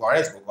correct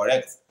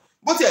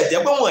bó tiẹ̀ jẹ́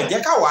pé wọ́n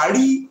jẹ́ káwa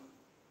rí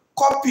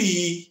kọ́pì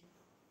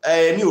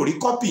mi ò rí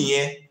kọ́pì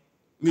yẹn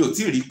mi ò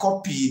tí ì rí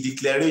kọ́pì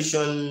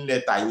declaration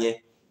letter yẹn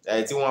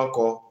tí wọ́n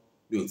kọ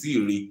mi ò tí ì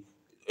rí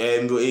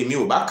èmi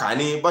ò bá kà á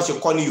ní bó ṣe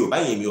kọ́ ní Yorùbá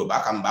yẹn mi ò bá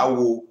kà ń bá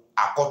wo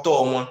àkọ́tọ̀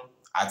wọn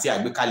àti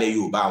àgbékalẹ̀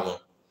Yorùbá wọn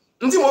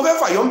tí mo fẹ́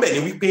fàyọ́ ń bẹ̀ ni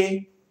wípé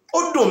ó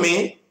dùn mí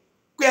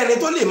pé ẹni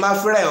tó lè máa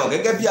fẹ́ra hàn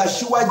gẹ́gẹ́ bí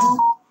aṣíwájú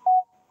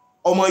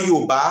ọmọ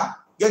Yorùbá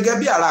gẹ́gẹ́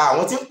bí ara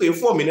àwọn tí ń pè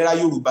fún òmìnira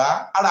Yorùbá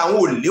ara àwọn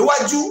ò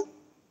léwájú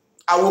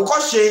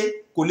àwòkọ́ṣe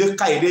kò lè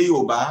ka èdè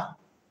Yorùbá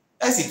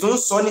ẹ sì tún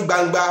sọ ní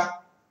gbangba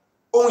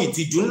ohun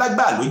ìtìjú ńlá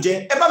gbà ló jẹ́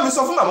ẹ bá mi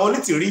sọ fún màmá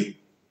Onítìrí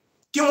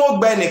kí wọ́n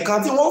gba ẹnìkan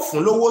tí wọ́n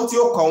fún lówó tí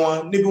ó kọ́ wọn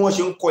ní bí wọ́n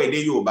ṣe ń kọ èdè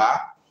Yorùbá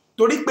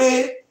torí pé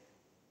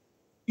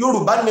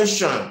Yorùbá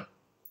nation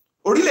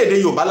orílẹ̀-èdè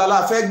Yorùbá lálá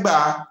fẹ́ gbà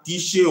kì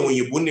í ṣe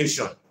òyìnbó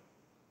nation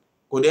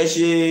kò dẹ̀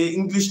ṣe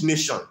English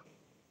nation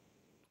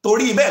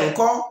torí bẹ́ẹ̀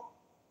ńkọ́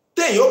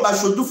téèyàn ó bá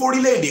ṣojú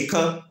fórílẹ̀-èdè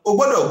kan o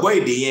gbọ́dọ̀ gbọ́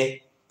èdè yẹn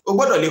o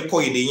gbọ́dọ̀ lè kọ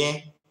èdè yẹn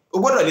o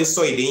gbọ́dọ̀ lè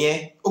sọ èdè yẹn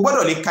o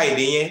gbọ́dọ̀ lè ka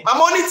èdè yẹn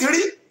màmá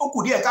Onítìrí ó kù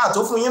díẹ̀ káàtó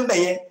fún yín bẹ̀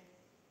yẹn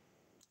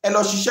ẹ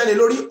lọ ṣiṣẹ́ lé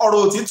lórí ọ̀rọ̀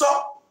òtítọ́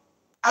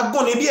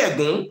agúnni bí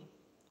ẹ̀gún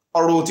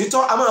ọ̀rọ̀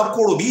òtítọ́ a máa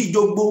korò bí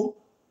ìjogbo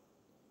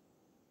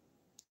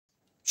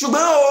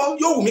ṣùgbọ́n o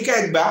yóò wù mí kẹ́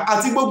ẹ gbà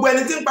àti gbogbo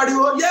ẹni tí ń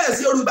pariwo yes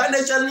Yorùbá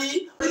nation ní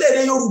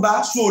orílẹ̀-èdè Yorùbá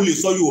ṣó lè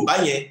sọ Yorùbá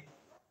yẹn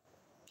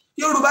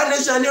Yorùbá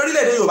nation ní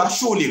orílẹ̀-èdè Yorùbá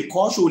ṣó lè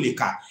kọ́ ṣó lè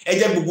kà ẹ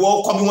jẹ́ gbogbo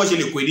ọkọ́ bí wọ́n ṣe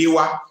lè kọ èdè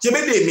wa ṣe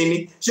bédè mi ni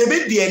ṣe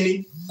bédè ẹni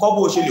kọ́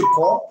bó ṣe lè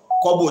kọ́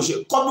kọ́ bí wọ́n ṣe ń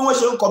kọ́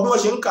bí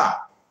wọ́n ṣe ń kà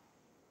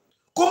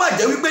kó má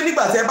jẹ́ wípé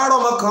nígbà tẹ́ bá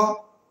rọ́mọ kan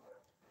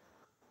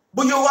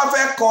bóyá ó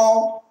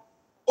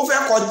fẹ́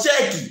kọ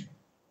chẹ́ẹ̀kì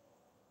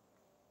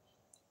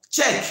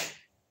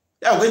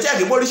ẹ ò pé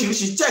chẹ́ẹ̀kì bó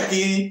oríṣiríṣi chẹ́ẹ̀kì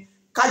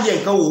káyẹ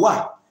nǹkan wò wà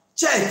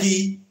chẹ́ẹ̀kì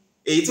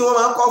èyí tí wọ́n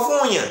máa ń kọ fún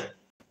èèyàn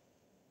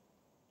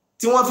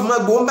tí wọ́n fi mọ́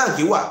gbowó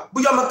báǹkì wà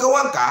bóyá ọmọ kan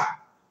wọ́n kà á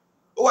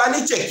ó wà ní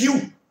check you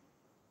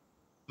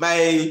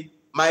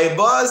my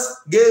boss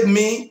gave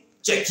me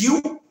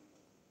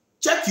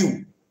check you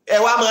ẹ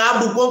wá máa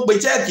gbogbo ń pe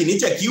chẹ́ẹ̀kì ní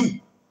check you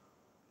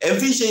ẹ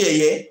fi ṣe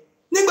yẹ̀yẹ́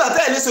nígbà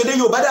tẹ́ ẹ̀ ní sọ èdè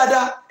Yorùbá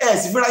dáadáa ẹ̀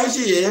sì fira yín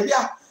ṣe yẹ̀yẹ́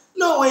bíà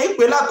náà wọ́n ń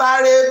pè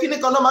látàrí kíní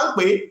kan náà máa ń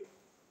pè é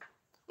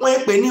wọ́n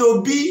ń pè ní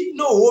obí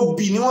náà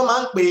obì ni wọ́n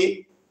máa ń pè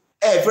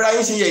é ẹ̀ fira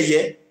yín ṣe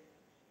yẹ̀yẹ́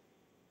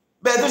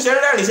bẹ́ẹ̀ tó ṣe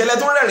rẹ́rìn ṣẹlẹ̀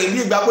tó rẹ́rìn bí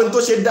ìgbà pé tó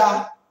ṣe dá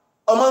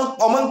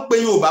ọmọ ń pe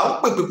Yorùbá ń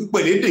pèpè púpè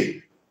lédè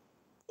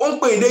ó ń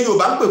pè èdè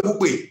Yorùbá ń pè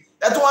púpè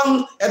ẹ tó wá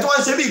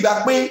ń ṣe bí ìgbà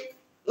pé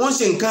wọ́n ń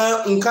ṣe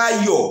nǹkan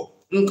ayọ̀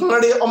nǹkan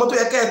rẹ ọmọ tó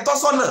yẹ kẹ́ ẹ tọ́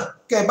sọ́nà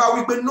kẹ́ ẹ bá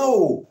wí pé no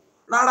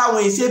rárá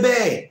wọn ì ṣe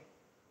bẹ́ẹ̀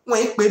wọ́n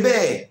ì pè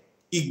bẹ́ẹ̀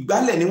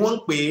ìgbálẹ̀ ni wọ́n ń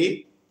pè é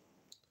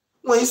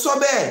wọ́n ì sọ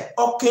bẹ́ẹ̀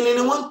ọ̀kìnrin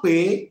ni wọ́n ń pè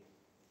é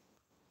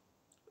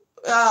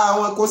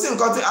àwọn kò sí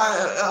nǹkan tí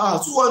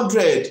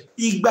 200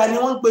 ìgbà ni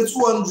wọ́n ń pè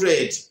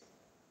 200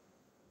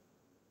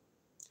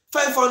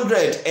 500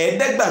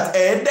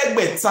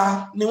 ẹ̀ẹ́dẹ́gbẹ̀ta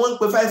ni wọ́n ń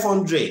pè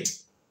 500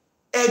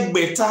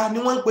 ẹgbẹ̀ta ni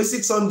wọ́n ń pè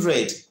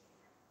 600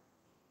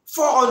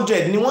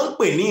 400 ni wọ́n ń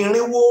pè ní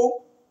irinwó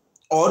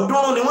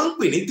ọ̀ọ́dúnrún ni wọ́n ń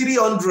pè ní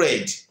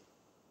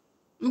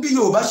 300 bí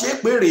Yorùbá ṣe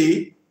pé rèé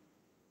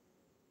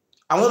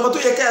àwọn ọmọ tó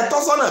yẹ kẹ́ ẹ tọ́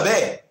sọ́nà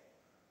bẹ́ẹ̀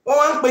wọ́n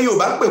wá ń pe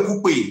Yorùbá ń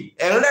pèkúpè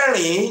ẹ̀ ń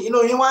rẹ́rìn-ín inú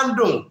yín wá ń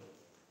dùn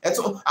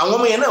àwọn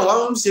ọmọ yẹn náà wọ́n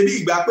ń ṣe bí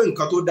ìgbà pé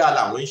nǹkan tó dáa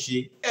làwọn ń ṣe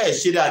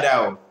ṣe dáadáa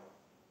o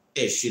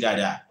ṣe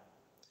dáadáa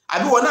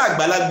àbí wọn náà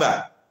àgbàlagbà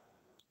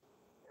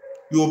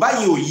Yorùbá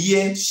yìí ò yí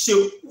ẹ ṣe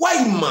wá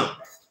ìmọ̀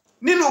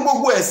nínú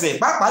gbogbo ẹ̀sìn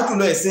pàápàá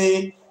jùlọ ẹ̀sìn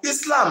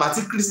Islam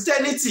àti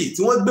Christianity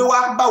tí wọ́n gbé wá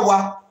bá wa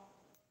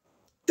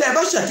tẹ́ ẹ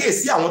bá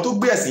ṣàkíyèsí àwọn tó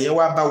gbé ẹ̀sìn yẹn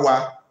wá bá wa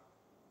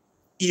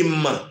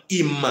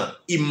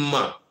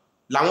ìmọ̀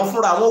làwọn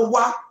fúnra wọn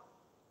wá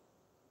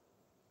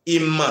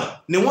ìmọ̀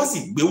ni wọ́n sì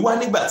gbé wá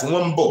nígbà tí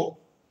wọ́n ń bọ̀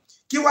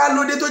kí wá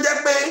lóde tó jẹ́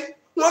pé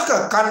wọ́n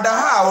kàn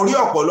kàndáhà orí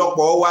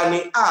ọ̀pọ̀lọpọ̀ wa ni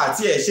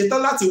àti ẹ̀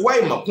ṣetán láti wá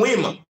ìmọ̀ kún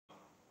ìmọ̀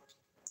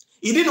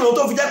ìdí nìyẹn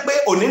tó fi jẹ́ pé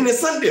òní ni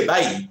Sunday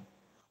báyìí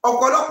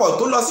ọ̀pọ̀lọpọ̀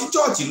tó lọ sí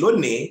chọ́ọ̀chì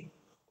lónìí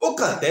ó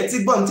kàn tẹ́tí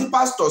gbọ́n tí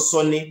pásítọ̀ sọ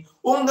ni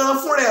ó ń gan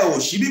fúnra ẹ̀ ò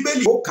ṣí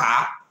bíbélì ó kà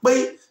á pé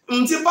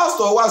tí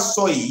pásítọ̀ wa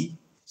sọ yìí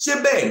ṣé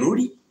bẹ́ẹ̀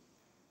lórí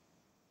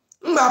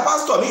ńgbà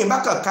pásítọ̀ míì bá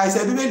kàn ka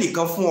ẹsẹ̀ bíbélì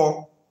kan fún ọ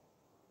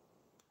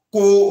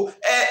kò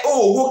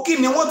òwò kí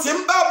ni wọ́n ti ń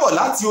bá bọ̀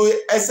láti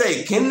ẹsẹ̀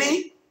ìkíní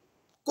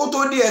kó tó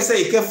dé ẹsẹ̀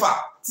ìkẹfà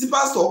tí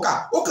pásítọ̀ kà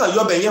ó kàn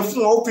yọbẹ̀ yẹn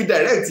fún ọ ó fi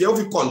direct ẹ ó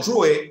fi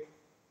control ẹ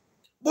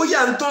bóyá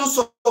n tó ń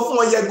sọ fún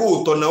ọ yẹgo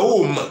òtọ̀nà ó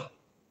mọ̀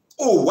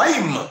ó wá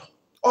ìmọ̀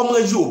ọmọ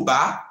Yorùbá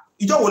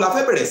ìjọ wo la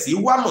fẹ́ bẹ̀rẹ̀ sí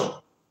wá mọ̀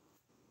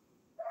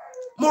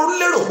mo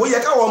lérò pé ó yẹ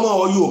káwọn ọmọ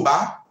Yorùbá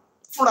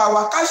fúnra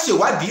wa ká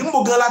ṣèwádìí ń bo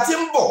gan la ti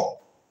ń bọ̀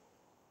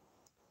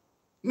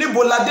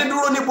níbo la dé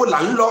dúró níbo là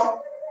ń lọ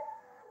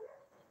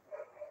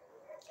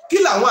kí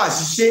làwọn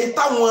àṣìṣe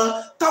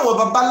táwọn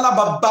baba ńlá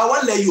baba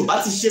wọn lẹ Yorùbá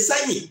ti ṣe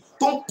sẹ́yìn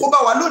tó ń kó bá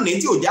wa lónìí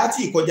tí ò já tí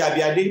ìkọjá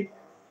abíadé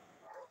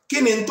kí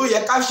ni tó yẹ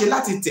ká ṣe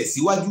láti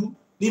tẹ̀síwájú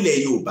nílẹ̀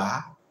Yorùbá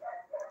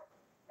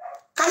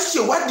ká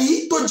ṣèwádìí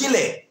tó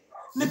jinlẹ̀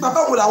nípa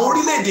báwo làwọn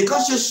orílẹ̀-èdè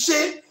kan ṣe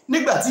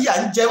nígbà tí yà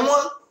ń jẹ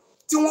wọ́n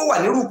tí wọ́n wà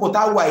nírú ipò tá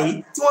a wà yìí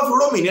tí wọ́n fi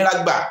rómìnira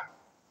gbà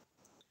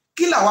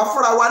kí làwa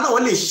fúnra wa náà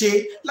lè ṣe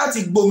láti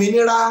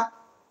gbòmìnira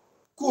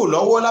kúrò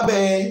lọ́wọ́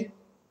lábẹ́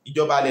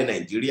ìjọba ilẹ̀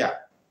Nàìjíríà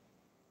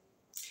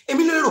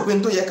èmi lérò pé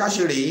n tó yẹ ká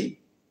ṣe rèé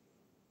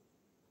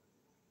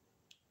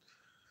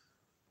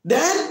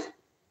then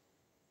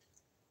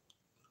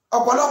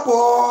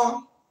ọ̀pọ̀lọpọ̀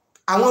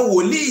àwọn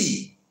wòlíì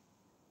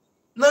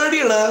náà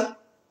ríran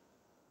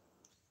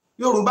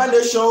Yorùbá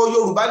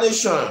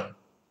nation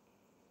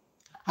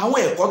àwọn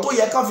ẹ̀kọ́ tó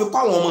yẹ ká fi kọ́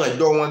àwọn ọmọ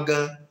ìjọ wọn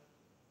gan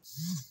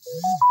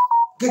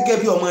gẹ́gẹ́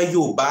bí ọmọ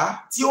Yorùbá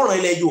tí ó ràn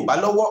ilẹ̀ Yorùbá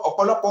lọ́wọ́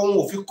ọ̀pọ̀lọpọ̀ wọn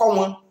ò fi kọ́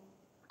wọn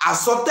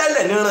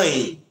àsọtẹ́lẹ̀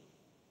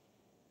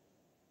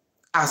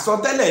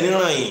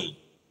níran yìí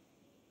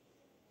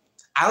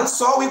à ń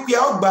sọ wípé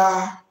ó gba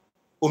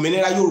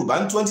òmìnira Yorùbá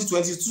ní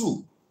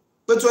 2022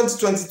 pé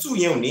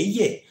 2022 yẹn ò ní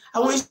yẹ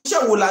àwọn iṣẹ́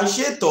wo la ń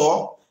ṣe tọ́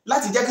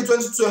láti jẹ́ kí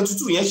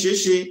 2022 yẹn ṣeé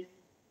ṣe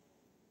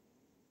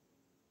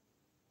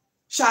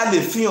ṣá lè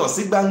fi hàn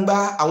sí gbangba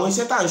àwọn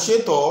iṣẹ́ tá à ń ṣe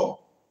tọ́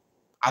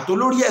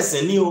àtolórí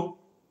ẹ̀sìn ni o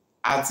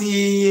àti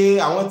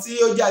àwọn tí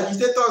ó jẹ́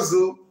agitators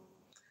o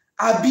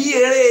àbí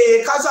eré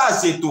kásá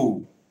ṣètò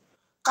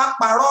ká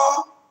parọ́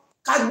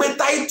ká gbé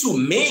táìtù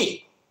míì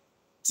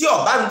tí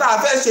ọ̀bá ń tá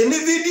a fẹ́ ṣe ní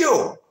fídíò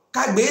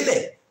ká gbé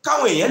lẹ̀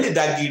káwọn èèyàn lè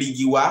dá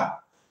gìrìgì wá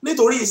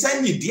nítorí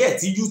sẹ́yìn díẹ̀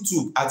tí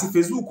YouTube àti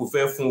Facebook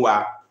fẹ́ fún wa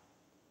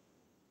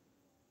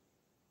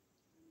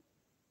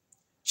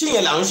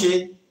ṣíyẹn là ń ṣe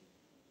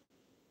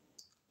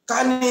ká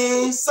ní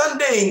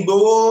Sunday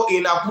Igboho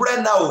in Akure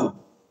now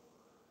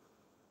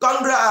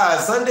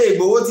congrats Sunday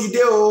Igboho ti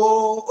dé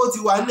o ó ti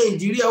wà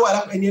Nàìjíríà wà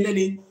lápẹ́ ẹni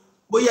ẹlẹ́ni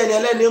bóyá ẹni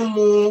ẹlẹ́ni ń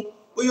mu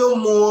bóyá ó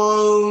mu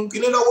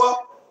kíní lọ́wọ́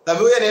tàbí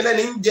bóyá ẹni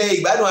ẹlẹ́ni ń jẹ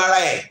ìgbádùn ara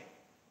ẹ̀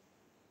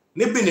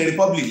ní Benin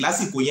Republic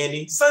lásìkò yẹn ni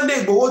Sunday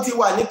Igboho ti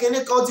wà ní kíní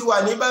kan ó ti wà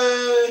ní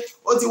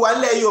ó ti wà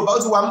nílẹ̀ Yorùbá ó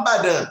ti wà ní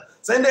Ìbàdàn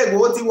Sunday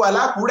Igboho ti wà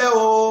lákùrẹ́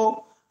o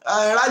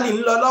rally ń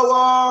lọ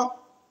lọ́wọ́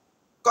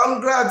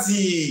congrats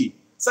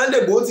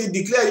Sunday Igboho ti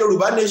declare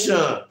Yorùbá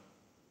nation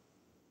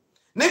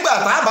nígbà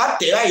tá a bá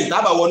tẹ̀ láì tá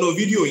a bá wọnú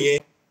fídíò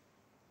yẹn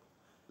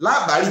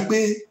lábàárí pé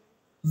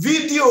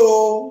fídíò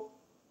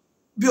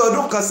bí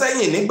ọdún kan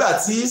sẹ́yìn nígbà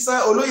tí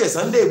olóyè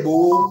Sunday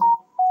Igboho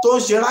tó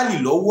ń ṣe rally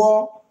lọ́wọ́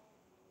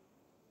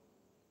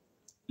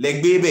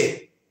lẹ́gbẹ́ bẹ̀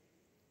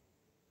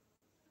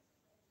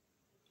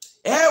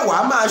ẹ wà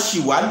á máa ṣì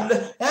wá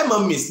ẹ mọ̀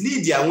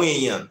mislead àwọn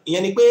èèyàn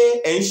ìyẹn ni pé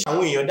ẹ ń ṣe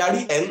àwọn èèyàn darí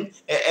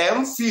ẹ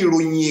ń fi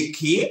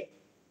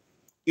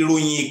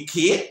ìròyìn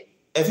èké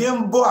ẹ fi ń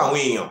bọ́ àwọn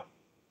èèyàn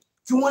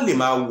kí wọ́n lè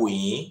máa wò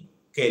yín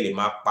kẹ́ lè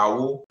máa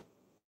pawó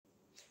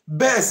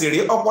bẹ́ẹ̀ sì rí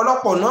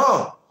ọ̀pọ̀lọpọ̀ náà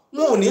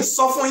wọn ò ní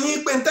sọ fún yín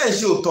pé tẹ́ ń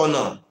ṣe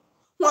òtọ̀nà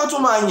wọ́n á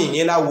tún máa yìn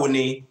yín láwo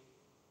ni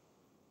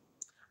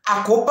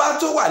àkóbá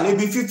tó wà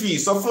níbi fífi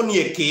ìsọfúnni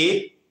èké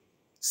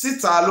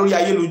síta lórí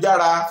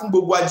ayélujára fún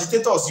gbogbo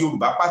agitators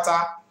Yorùbá pátá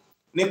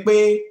ni pé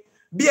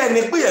bí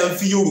ẹni pé ẹ̀ ń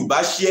fi Yorùbá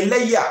ṣe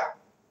ẹlẹ́yà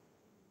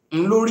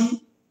lórí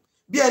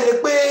bí ẹni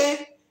pé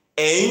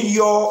ẹ̀ ń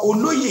yọ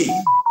olóyè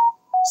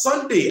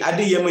Sunday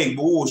Adéyẹmọ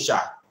Ìgbòho Òòṣà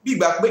bí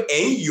ìgbà pé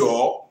ẹ̀ ń yọ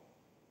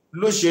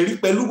ló ṣe rí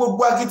pẹ̀lú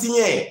gbogbo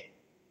akitiyan ẹ̀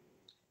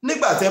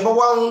nígbà tẹ́ bá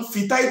wá ń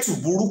fi táìtù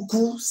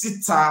burúkú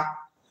síta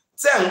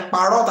tẹ́ ń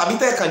parọ́ tàbí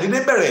tẹ́ kàn dédé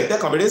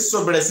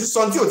bẹ̀rẹ̀ sí sọ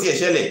tí ò tiẹ̀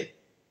ṣẹlẹ̀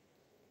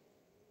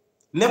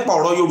nípa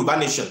ọ̀rọ̀ Yorùbá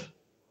nation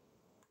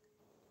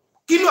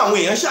kínú àwọn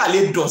èèyàn ṣáà lè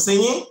dùn sí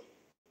yín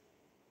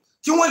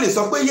kí wọ́n lè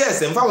sọ pé yes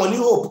ẹ̀ ń fáwọn ní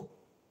hope.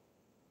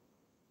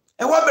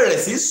 Ẹ wá bẹ̀rẹ̀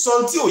sí sọ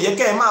tí ò yẹ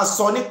kẹ́ ẹ máa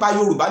sọ nípa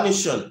Yorùbá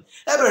nation.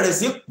 Ẹ bẹ̀rẹ̀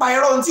sí pa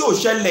irọ́ tí ò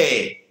ṣẹlẹ̀.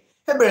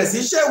 Ẹ bẹ̀rẹ̀ sí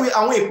ṣẹ́wé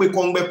àwọn èpè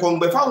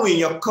kọ̀ǹgbẹ̀kọ̀ǹgbẹ̀ fáwọn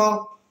èèyàn kan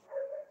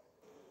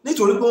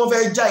nítorí pé wọ́n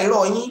fẹ́ já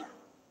irọ́ yín.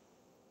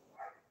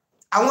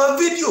 Àwọn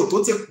fídíò tó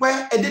ti pẹ́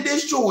ẹ dédé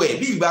ṣòwò ẹ̀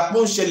bí ìgbà pé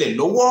ó ń ṣẹlẹ̀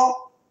lọ́wọ́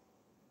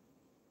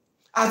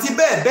àti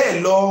bẹ́ẹ̀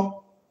bẹ́ẹ̀ lọ.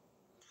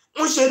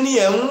 ń ṣe ni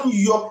ẹ̀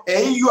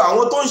ń yọ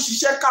àwọn tó ń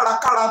ṣiṣẹ́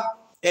kárakára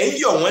ẹ̀ ń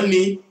yọ̀ wọ́n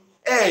ni.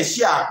 Ẹ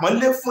ṣe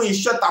àpọ́nlé fún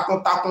iṣẹ́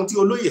takuntakun tí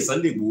olóyè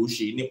Sunday Igboho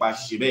ṣe nípa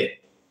ṣíṣe bẹ́ẹ̀.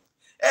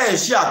 Ẹ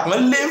ṣe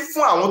àpọ́nlé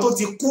fún àwọn tó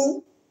ti kú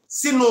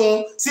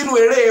sínú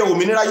eré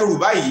òmìnira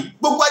Yorùbá yìí.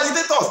 Gbogbo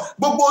agitators,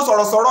 gbogbo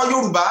sọ̀rọ̀sọ̀rọ̀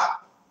Yorùbá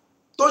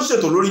tó ń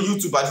ṣètò lórí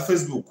YouTube àti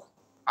Facebook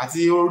àti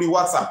orí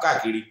WhatsApp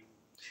káàkiri.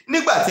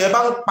 Nígbà tí ẹ bá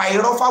ń pa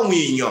irọ́ fáwọn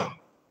èèyàn,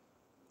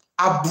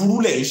 aburú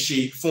lẹ̀ ń ṣe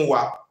fún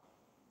wa.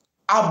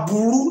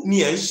 Aburú ni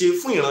ẹ̀ ń ṣe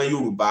fún ìran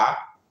Yorùbá.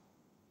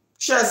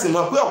 Ṣé ẹ sì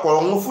mọ̀ pé ọ̀pọ̀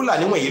àwọn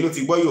Fúlàní wọ̀nyí ló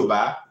ti gbọ́ Yorùbá?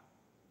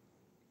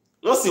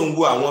 Wọ́n sì ń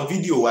wo àwọn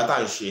fídíò wa tá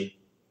à ń ṣe.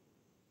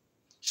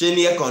 Ṣe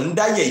ni ẹ kàn ń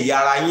dá yẹ̀yẹ́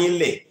ara yín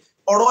lẹ̀.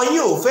 Ọ̀rọ̀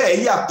yín ò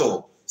fẹ́ yàtọ̀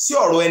sí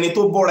ọ̀rọ̀ ẹni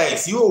tó bọ́ra ẹ̀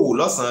sí òwò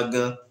lọ́sàn-án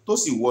gan tó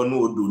sì wọnú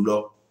odò lọ.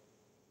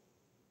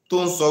 Tó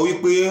ń sọ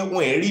wípé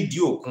wọ́n ẹ̀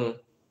rídìí òkun,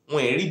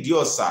 wọ́n ẹ̀ rídìí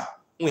ọ̀sà,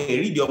 wọ́n ẹ̀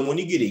rídìí ọmọ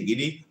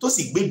onígèdègèdè tó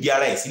sì gbédi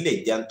ara ẹ̀ sílẹ̀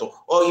jantọ́.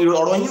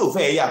 Ọ̀rọ̀ yín ò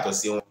fẹ́ yàtọ̀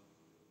sí wọn.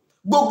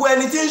 Gbogbo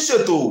ẹni tí ń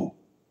ṣètò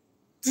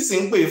tí sì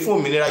ń pè fún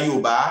òmìnira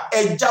Yorùbá, ẹ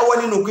jáwọ́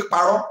nínú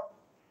píparọ́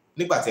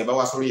nígbà tí ẹ bá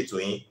wá sórí ètò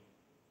yín.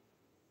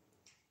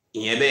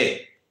 Ìyẹn bẹ́ẹ̀.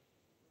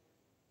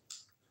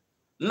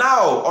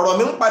 Now ọ̀rọ̀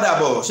mi ń padà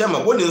bọ̀ ṣe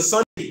mọ̀ pé ní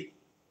Sunday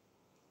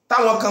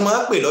táwọn kan máa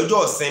ń pè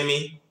lọ́jọ́ ìsinmi.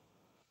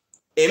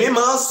 Èmi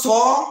máa ń sọ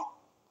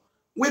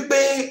wípé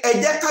ẹ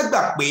jẹ́ ká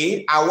gbà pé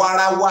àwa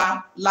ara wa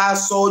la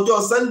sọ ọjọ́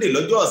Sunday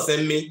lọ́jọ́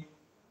ìsinmi.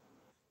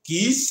 Kì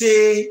í ṣe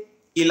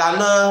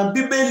ìlànà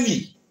Bíbélì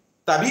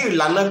tàbí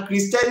ìlànà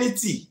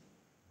Christianity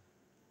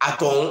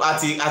àtọ̀hún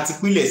àti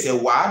pilẹ̀ṣẹ̀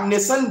wá ní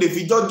Sunday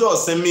fi jọ́jọ́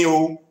ìsinmi o.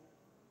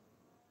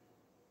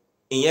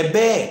 Ìyẹn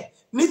bẹ́ẹ̀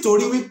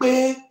nítorí wípé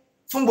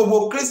fún gbogbo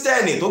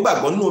Kírísítẹ́nì tó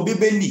gbàgbọ́ nínú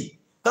Bíbélì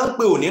tán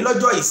pé òní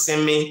lọ́jọ́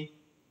ìsinmi.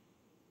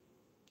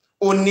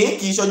 Òní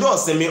kì í ṣọjọ́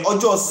ìsinmi,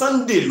 ọjọ́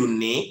Sunday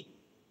lónìí.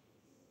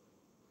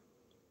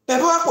 Bẹ́ẹ̀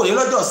bá pò ní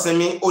lọ́jọ́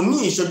ìsinmi, òní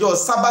ìṣọjọ́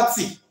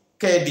sábátì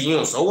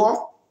kẹ́ẹ̀dìyàn sọ́wọ́.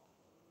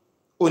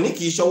 Òní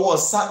kì í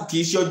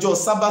ṣe ọjọ́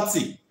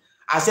sábátì.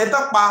 Àṣẹ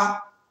tán pa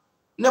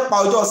nípa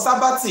ọjọ́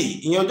sábátì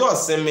ìyẹn ọjọ́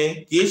ìsinmi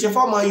kì í ṣe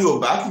fọ́mọ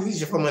Yorùbá, kì í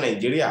ṣe fọ́mọ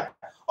Nàìjíríà.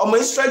 Ọmọ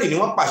Ísírẹ́lì ni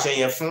wọ́n pàṣẹ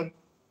yẹn fún.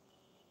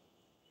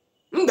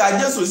 Ńgbà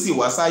Jésù sì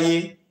wá sáyé,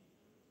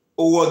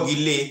 ó wọ́gi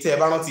lé. Tẹ́ ẹ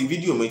bá rántí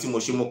fídíò mi tí mo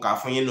ṣe mo kà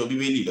fún yín nínú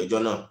Bíbélì lọ́jọ́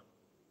náà.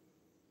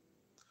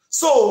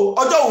 So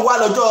ọjọ́ wo wá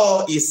lọ́jọ́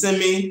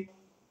ìsinmi?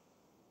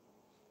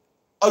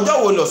 Ọjọ́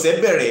wo lọ̀sẹ̀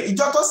bẹ̀rẹ̀?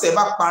 Ìjọ́ tọ́sẹ̀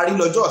bá parí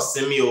lọ́jọ́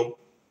ìsinmi o.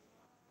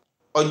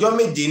 Ọjọ́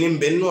méje ní ń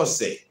bẹ nínú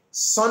ọ̀sẹ̀.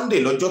 Sunday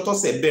lọ́jọ́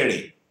tọ́sẹ̀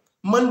bẹ̀rẹ̀,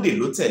 Monday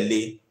ló tẹ̀lé,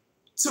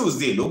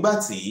 Tuesday ló gbà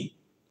tí,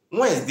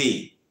 Wednesday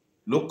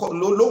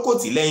ló kò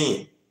tí lẹ́yìn,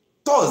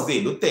 Thursday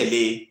ló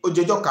tẹ̀lé, ó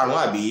jọjọ́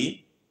karùn-ún àbí?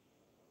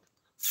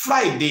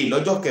 Friday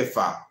lọ́jọ́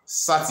kẹfà,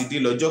 Saturday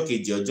lọ́jọ́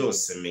keje ọjọ́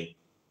ìsinmi.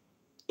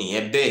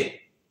 Ìyẹn bẹ́ẹ̀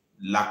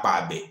lápá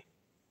abẹ.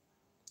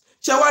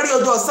 Ṣé wá rí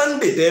ọjọ́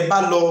Sunday tẹ́ bá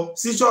lọ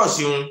sí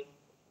ṣọ́ọ̀ṣì un?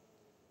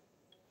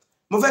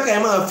 Mo fẹ́ kẹ́ ẹ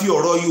máa fi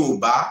ọ̀rọ̀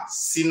Yorùbá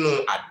sínú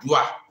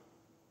àdúà.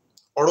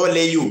 Ọ̀rọ̀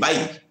ilẹ̀ Yorùbá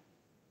yìí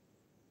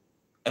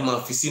ẹ máa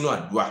fi sínú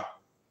àdúà.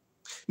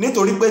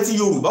 Nítorí pé tí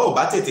Yorùbá ò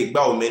bá tètè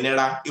gba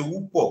òmìnira, ewu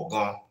pọ̀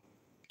gan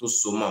tó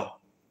so mọ́.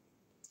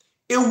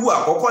 Ewu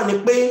àkọ́kọ́ ni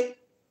pé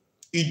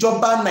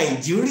ìjọba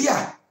Nàìjíríà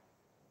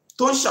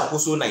tó ń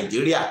ṣàkóso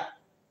Nàìjíríà,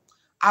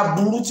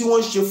 aburú tí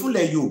wọ́n ń ṣe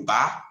fúnlẹ̀ Yorùbá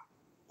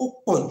ó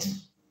pọ̀ jù.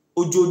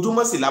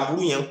 Ojoojúmọ́ sì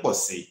laburú yẹn ń pọ̀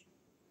sí.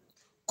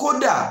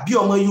 Kódà bí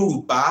ọmọ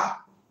Yorùbá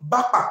bá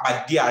pàpà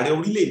di ààrẹ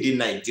orílẹ̀-èdè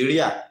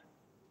Nàìjíríà,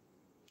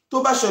 tó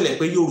bá ṣẹlẹ̀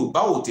pé Yorùbá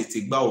ò tètè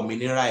gba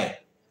òmìnira ẹ̀,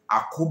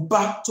 àkóbá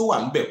tó wà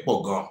ńbẹ̀ pọ̀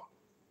gan.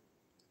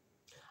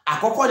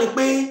 Àkọ́kọ́ ni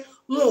pé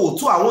wọn ò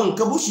tó àwọn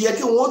nǹkan bó ṣe yẹ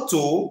kí wọ́n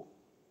tó.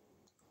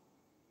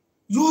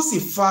 Yóò sì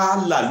fa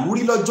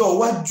làlúrí lọ́jọ́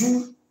iwájú.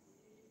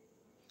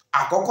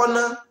 Àkọ́kọ́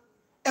ná,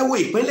 ẹ wo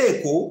ìpínlẹ̀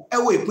Èkó, ẹ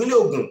wo ìpínlẹ̀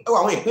Ògùn, ẹ wo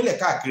àwọn ìpínlẹ̀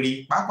káàkiri,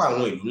 pàápàá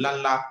àwọn ìlú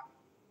ńláńlá.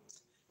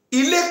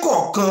 Ilé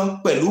kọ̀ọ̀kan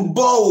pẹ̀lú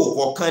bọ́ọ̀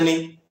kọ̀ọ̀kan ni.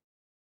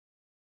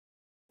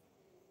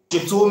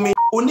 Ètò omi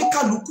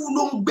oníkálukú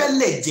ló ń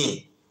gbẹ́lẹ̀ jìn,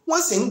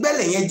 wọ́n sì ń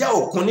gbẹ́lẹ̀ yẹn já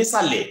òkun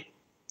nísàlẹ̀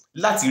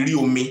láti rí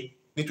omi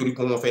nítorí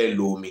pé wọ́n fẹ́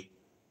lo omi.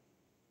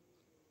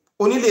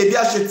 Onílé bí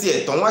a ṣe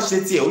tiẹ̀ tán wá ṣe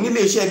tiẹ̀, onílé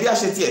iṣẹ́ bí a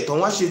ṣe tiẹ̀ tán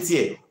wá ṣe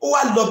tiẹ̀, ó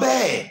wá lọ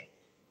bẹ́ẹ̀.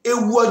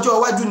 Ewu ọjọ́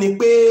iwájú ni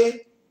pé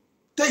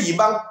téyìí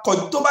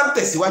tó bá ń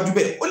tẹ̀síwájú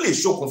bẹ́ẹ̀, ó lè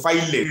ṣokùnfà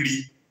ilẹ̀ rírí.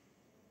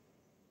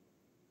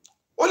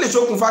 Ó lè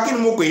ṣokùnfà kí ni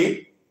mo pè é?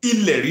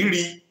 Ilẹ̀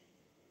rírí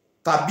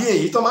tàbí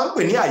èyí tó máa ń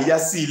pè ní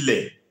àyàsí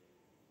ilẹ̀.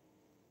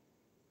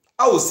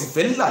 A ò sì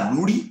fẹ́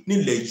làlúrí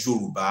nílẹ̀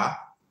Yorùbá.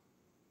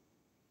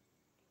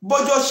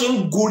 Bọ́jọ́ ṣe ń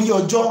gorí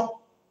ọjọ́,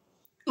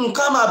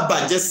 nǹkan máa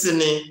bàjẹ́ sí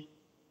ni.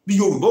 bí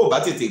Yorùbá ò bá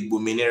tètè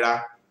gbòmìnira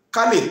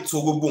ká lè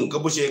tó gbogbo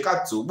nǹkan bó ṣe ká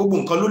tó gbogbo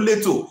nǹkan ló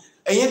létò.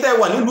 Ẹ̀yin tẹ́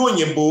wà nílùú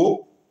òyìnbó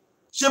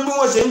ṣé bí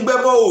wọ́n ṣe ń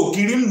gbẹ́bọ́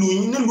òkiri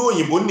nílùú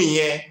òyìnbó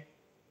nìyẹn?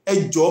 Ẹ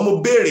jọ̀ọ́ mo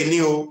béèrè ní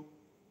o,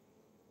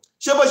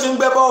 ṣé bó ṣe ń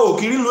gbẹ́bọ́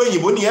òkiri nílùú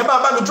òyìnbó nìyẹn?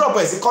 Bá mi drop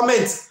ẹ̀ sí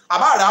comment.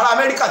 Àbá ará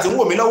Amẹ́ríkà tí ń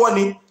wò mí lọ́wọ́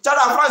ni,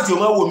 sára France ò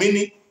mọ́ wò mí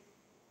ni,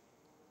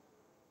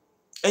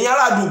 ẹ̀yin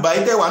ará Dubai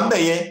tẹ́ wà ń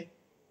bẹ̀ yẹn,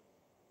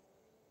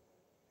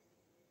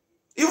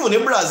 even ní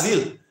Brazil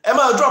ẹ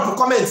máa drop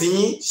comment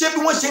yín. Ṣé bí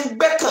wọ́n ṣe ń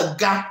gbẹ́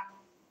kànga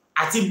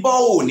àti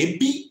bọ́ọ̀ ní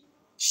bí,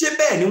 ṣé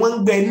bẹ́ẹ̀ ni wọ́n ń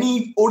gbẹ́ ní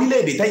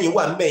orílẹ̀-èdè tẹ́yìn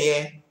wà ń bẹ̀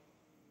yẹn?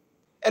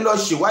 Ẹ lọ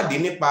ṣèwádìí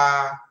nípa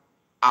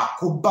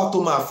àkóbá tó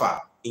máa fà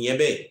ìyẹn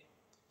bẹ́ẹ̀.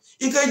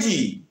 Ìkejì,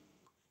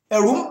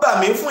 ẹ̀rù ń bà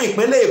mí fún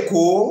ìpínlẹ̀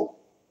Èkó,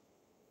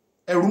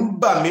 ẹ̀rù ń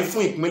bà mí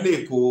fún ìpínlẹ̀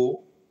Èkó.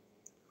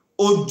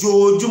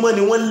 Ojoojúmọ́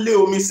ni wọ́n ń lé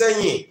omi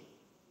sẹ́yìn,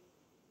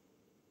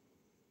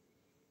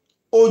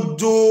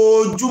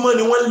 ojoojúmọ́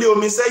ni wọ́n ń lé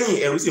omi sẹ́yìn,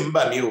 ẹ̀rù sì ń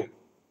bà mí o.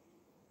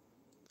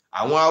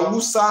 Àwọn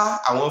Haúsá,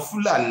 àwọn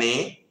Fúlàní,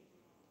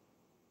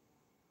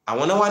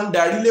 àwọn náà wá ń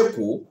darí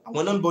lẹ́kọ̀ọ́,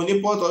 àwọn náà ń bọ ní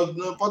Port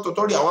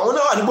Authority, àwọn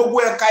náà wà ní gbogbo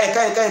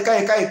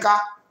ẹ̀ka.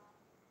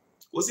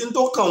 Kò sí ní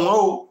tó kàn wọ́n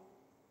o.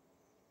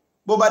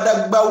 Bó bá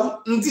dágbáwú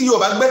ntí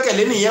Yorùbá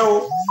gbẹ́kẹ̀lé nìyẹn o,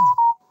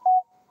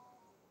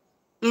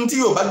 ntí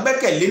Yorùbá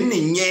gbẹ́kẹ̀lé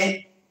nìyẹn.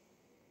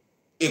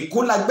 Èkó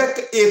la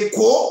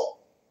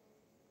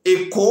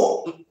Èkó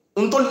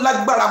n tó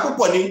lágbára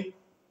púpọ̀ ní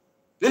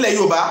nílẹ̀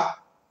Yorùbá.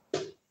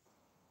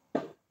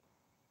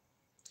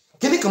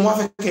 Kí ni kan wọ́n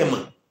fẹ́ kẹ́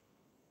mọ̀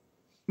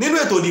nínú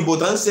ètò ìdìbò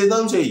tán ṣe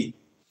yìí?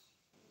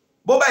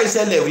 Bó bá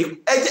ìṣẹ̀lẹ̀ wí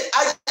ẹ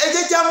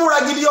jẹ́ kí á múra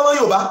gidi ọmọ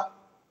Yorùbá,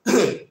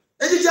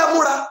 ẹ jẹ́ kí á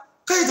múra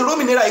káyì tó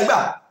lómìnira ìgbà.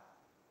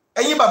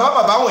 Ẹ̀yin bàbá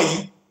wọ̀nyí,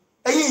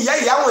 ẹ̀yin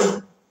ìyá wọ̀nyí,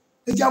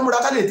 ẹ jẹ́ á múra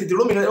ká lè tètè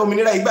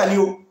lómìnira ìgbà ni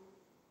o.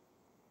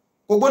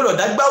 Kò gbọ́dọ̀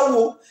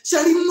dágbáwó. Ṣé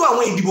rí nínú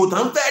àwọn ìdìbò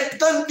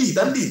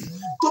tán dì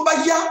tó bá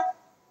yá,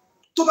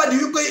 tó bá di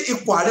wípé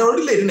ipò ààrẹ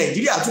orílẹ̀-èdè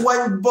Nàìjíríà tún wá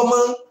ń bọ́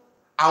mọ́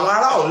àwọn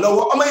ará ọ̀hún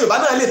lọ́wọ́, ọmọ Yorùbá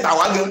náà lè tà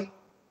wá gan.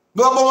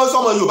 Bí wọ́n bọ́ mọ́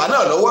sọmọ Yorùbá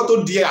náà lọ́wọ́ tó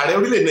di ààrẹ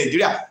orílẹ̀-èdè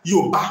Nàìjíríà,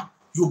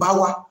 Yorùbá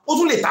wa ó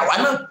tún lè tà wá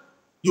náà,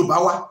 Yorùbá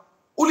wa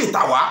ó lè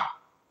tà wá.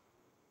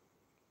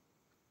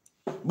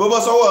 Bọ́bọ́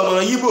sọ́wọ́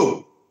ọmọ Yíbò,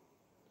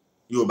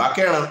 Yorùbá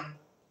kẹran,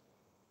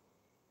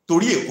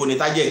 torí Èkó ni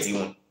tájẹ̀tì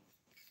wọn.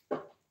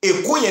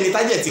 Èkó yẹn ni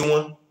tájẹ̀tì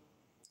wọn,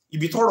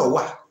 ibi tọ́rọ̀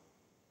wà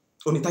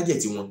ó ní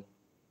tájẹ̀tì wọn.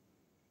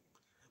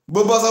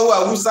 Bọ́bọ́ sọ́wọ́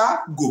Haúsá,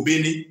 gòbé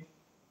ni,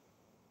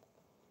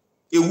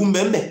 ewu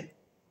mẹ́mẹ́.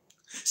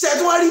 Ṣé ẹ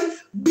tún wá rí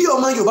bí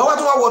ọmọ Yorùbá wá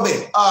tún wá wọbẹ̀?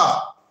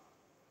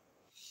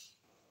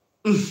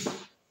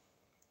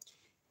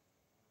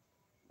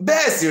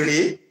 Bẹ́ẹ̀ sì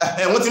rèé,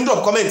 wọ́n ti ń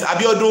drop comment.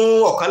 Abíọ́dún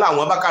ọ̀kan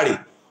làwọn Bákàrè,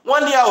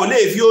 wọ́n ní a ò lè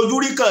fi ojú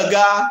rí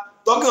kànga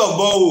tọ́kàn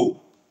ọ̀gbọ́n o.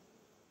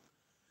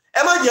 Ẹ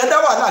má jẹ́ dá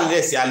wàhálà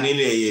lẹ́sẹ̀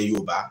ànílẹ̀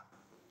Yorùbá,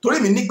 torí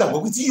mi nígbàgbọ́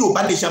pé tí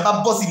Yorùbá nation bá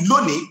bọ́ sí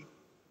lónìí,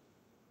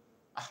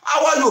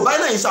 àwa Yorùbá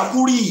náà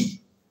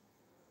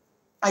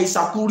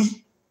àìsàkúrí.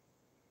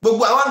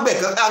 Gbogbo àwọn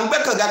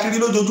àgbẹ̀kànga kiri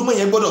lójoojúmọ́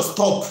yẹn gbọ́dọ̀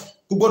stop,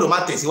 kò gbọ́dọ̀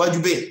máa tẹ̀síwájú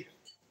bẹ́ẹ̀.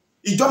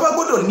 Ìjọba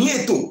gbọ́dọ̀ ní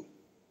ètò.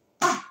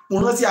 Mo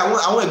rántí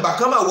àwọn ìgbà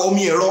kan máa wọ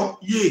omi ẹ̀rọ,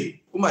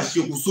 ó máa ṣe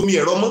kò sómi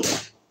ẹ̀rọ mọ́.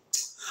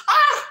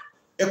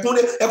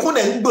 Ẹkún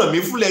rẹ̀ ń gbọ̀n mí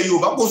fúnlẹ̀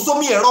Yorùbá, kò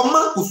sómi ẹ̀rọ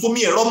mọ́,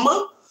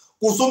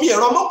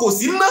 kò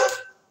sí ná,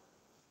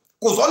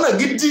 kò sọ́nà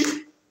gidi,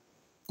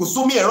 kò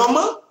sómi ẹ̀rọ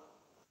mọ́.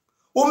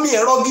 Omi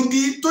ẹ̀rọ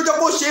gidi tó jẹ́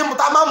kó ṣe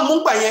tá máa mú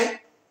gbà yẹn,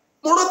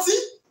 mo rántí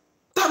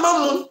tá máa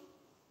mú.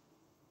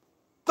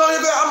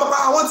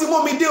 Àwọn tí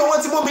mọ́ mi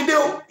dé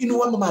o, inú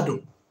wọn máa dùn,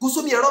 kò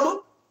sómi ẹ̀rọ mọ́.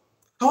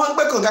 Àwọn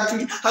àgbẹ̀kànga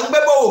kiri,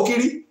 àgbẹ̀bọ̀wọ̀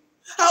kiri,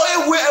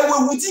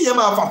 ewu tí yẹn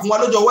máa fà fún wa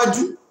lọ́jọ́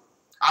iwájú.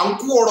 À ń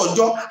kó ọrọ̀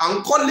jọ, à ń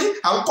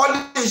kọ́lé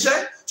iṣẹ́,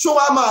 ṣó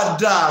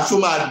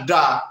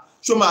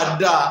máa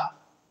dáa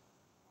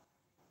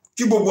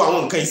kí gbogbo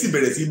àwọn nǹkan yìí sì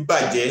bẹ̀rẹ̀ sí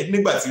bàjẹ́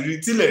nígbà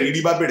tílẹ̀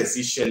rírí bá bẹ̀rẹ̀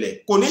sí ṣẹlẹ̀.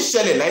 Kò ní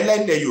ṣẹlẹ̀ láíláí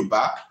ilẹ̀ Yorùbá,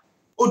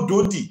 ó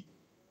dòdì.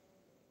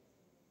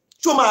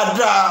 Ṣó máa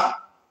dáa?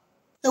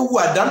 Ẹ wo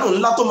àdánù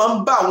ńlá tó máa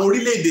ń bá àwọn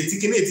orílẹ̀-èdè tí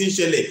kíní ti ń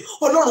ṣẹlẹ̀.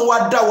 Ọlọ́run wá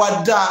dá wa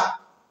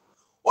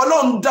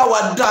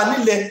dáa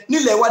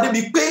nílẹ̀ wa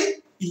débi pé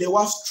ilẹ̀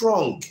wa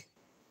strong.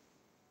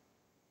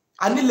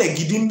 A nílẹ̀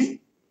gidi ń bí.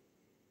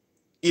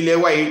 Ilẹ̀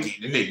wa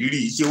ilẹ̀ rírí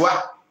ìṣe wa.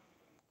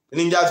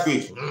 Ninja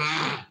Squid.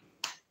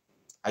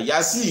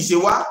 Àyà sí ìṣe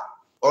wa.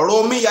 Ọ̀rọ̀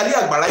omi yalé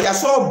àgbàrá ya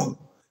ṣọ́ọ̀bù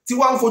tí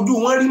wọ́n ń fojú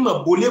wọn rí mọ̀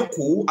bó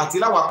lẹ́kọ̀ọ́ àti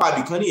láwa pa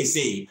àbìkan ní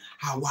ìsìn.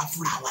 Àwa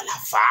fúnra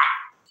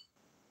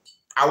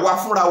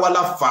wa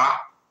la fà á.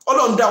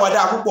 Ọlọ́run dá wa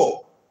dáa púpọ̀.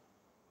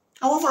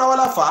 Àwa fúnra wa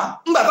la fà á.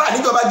 Nígbà tá à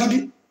níjọba gidi.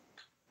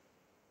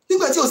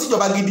 Nígbà tí ò sí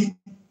ìjọba gidi.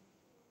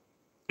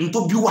 N tó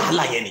bí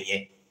wàhálà yẹn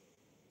nìyẹn.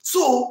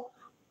 So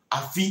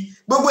àfi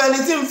gbogbo ẹni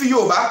tí ń fi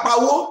Yorùbá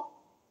pawó,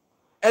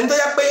 ẹni tó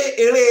yẹ pé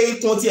eré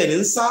ikùn tiẹ̀ ní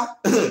ń sá.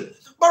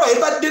 Bọ́rọ̀ yìí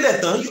bá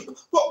délẹ̀ tán,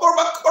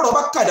 bọ́rọ̀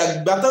bá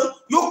kàdàgbà tán,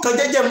 yóò kan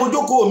jẹ́jẹ́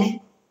mojókòó mi.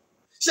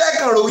 Ṣé ẹ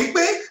kàn rò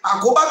wípé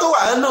àkóbá tó wà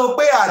náà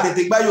pé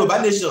àtètè gba Yorùbá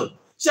nation?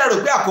 Ṣé ẹ rò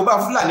pé àkóbá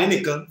Fúlàní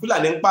nìkan,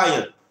 Fúlàní ń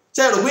pààyàn?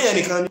 Ṣé ẹ rò pé yẹn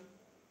nìkan ni?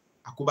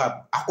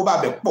 àkóbá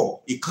bẹ̀ pọ̀,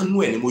 ìkànnú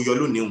ẹ̀ ni mo yọ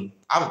lónìí hùn,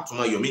 á tún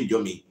máa yọ mí ìjọ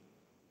mi.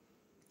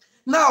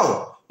 Now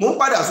mo ń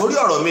padà sórí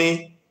ọ̀rọ̀ mi.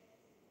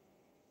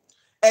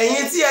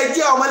 Ẹ̀yin tí ẹ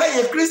jẹ́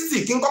ọmọlẹ́yìn Kristi,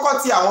 kí n kọ́kọ́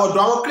ti àwọn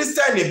ọ̀dọ́ àwọn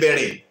Kírísítẹ́nì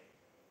bẹ̀rẹ̀.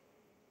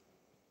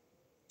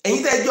 Ẹ̀yin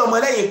tí ẹ jẹ́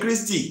ọmọlẹ́yìn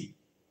Kristi,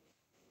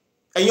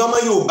 ẹ̀yin ọmọ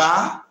Yorùbá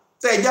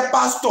tí ẹ jẹ́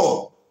pásítọ̀,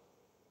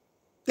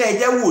 tí ẹ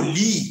jẹ́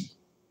wòlíì,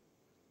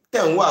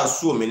 tẹ́ ń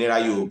wàásù òmìnira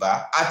Yorùbá,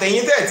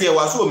 àtẹ̀yin tẹ́ ti ẹ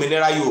wàásù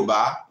òmìnira Yorùbá,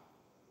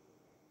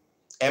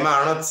 ẹ máa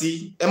rántí,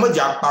 ẹ má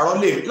jẹ́ àparọ́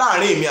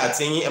láàrin èmi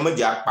àti yín, ẹ má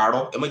jẹ́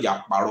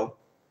àparọ́.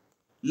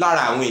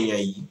 Lára àwọn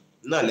èèyàn yìí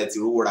náà lẹ ti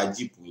rówó ra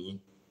jíìpù yín.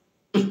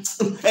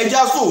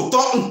 Ẹjá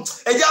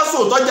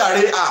sóòótọ́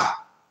jàre.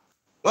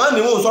 Wọ́n ní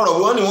wọ́n sọ̀rọ̀,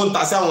 wọ́n ní wọ́n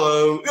ta sí àwọn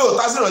yóò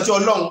ta sí ìrántí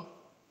Ọlọ́run.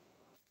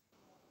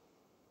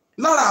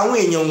 Lára àwọn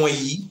èèyàn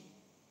wọ̀nyí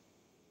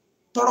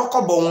tọ́rọ́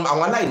kọ́bọ̀ wọn,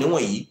 àwọn aláìní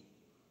wọ̀nyí,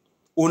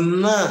 òun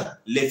náà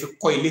lè fi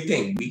kọ́ ilé tẹ̀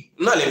ń gbé,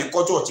 náà lè fi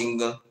kọ́ chọ́ọ̀chì ń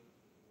gan.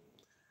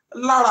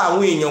 Lára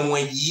àwọn èèyàn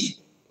wọ̀nyí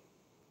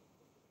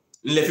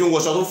lè fi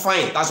wọṣọ tó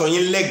fáìn, táṣọ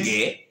yín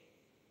lẹ́gẹ̀ẹ́.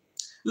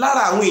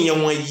 Lára àwọn èèyàn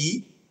wọ̀nyí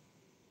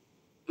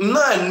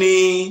náà ni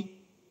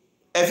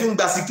ẹ fi ń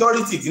gba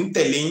security tí ń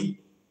tẹ̀lé yín,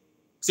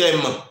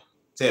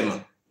 tẹ́ mọ̀.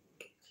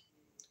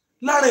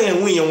 Lára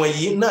àwọn èèyàn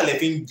wọ̀nyí náà lè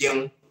fi ń jẹun.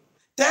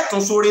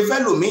 Tẹ́ẹ̀tún sóre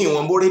fẹ́lòmíì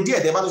wọn bóre díẹ̀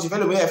tẹ́ bá tún ṣe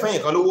fẹ́lòmíì ẹ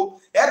fẹ́yìn kan lówó,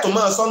 ẹ̀tún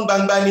máa sọ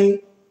gbangba ní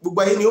gbogbo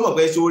ayé ni ó mọ̀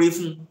pé sóre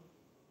fún.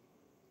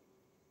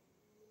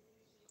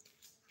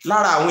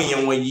 Lára àwọn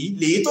èèyàn wọ̀nyí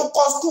lèyí tó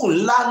kọ́ skul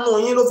ńlá náà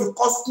yín ló fi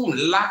kọ́ skul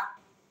ńlá,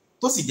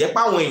 tó sì jẹ́ pé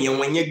àwọn èèyàn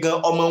wọ̀nyẹn gan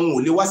ọmọ wọn ò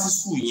lè wá sí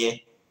skul yẹn.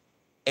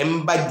 Ẹ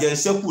ń bá jẹun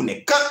ṣẹ́kù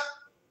nìkan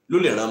ló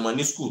lè ràn ọmọ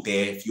ní skul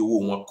tẹ́ fi owó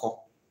wọn kọ́,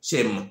 ṣe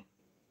mọ̀.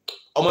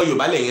 Ọmọ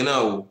Yorùbá lẹ́yìn náà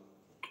o,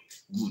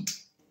 good.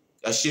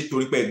 Ẹ ṣe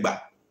torí pé gbà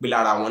pé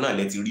lára wọn náà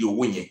lẹ ti rí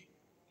owó yẹn,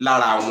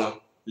 lára wọn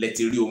lẹ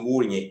ti rí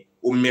owó yẹn,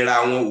 omira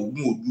wọn,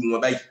 ògùn ojú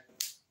wọn báyìí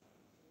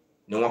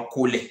ni wọ́n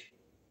kólẹ̀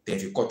tẹ́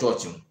fi kọ́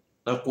chọ́ọ̀chì wọn,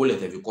 náà kólẹ̀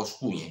tẹ́ fi kọ́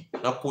skul yẹn,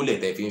 náà kólẹ̀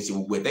tẹ́ fi ń ṣe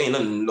gbogbo ẹ̀tẹ́yìn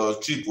náà ń lọ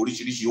trip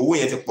oríṣiríṣi, owó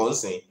yẹn ti pọ̀ ń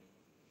sìn,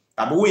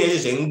 tàbí owó yẹn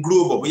ṣẹ̀ṣẹ̀ ń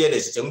grow bọ̀, bóyá ẹ̀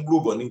ṣẹ̀ṣẹ̀ ń grow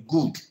bọ̀ ní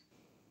good.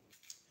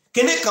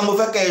 Kíní kan mo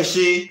fẹ́ kẹ́ ẹ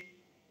ṣe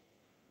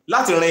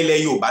láti ran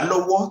ilẹ̀ Yorùbá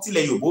lọ́wọ́ tí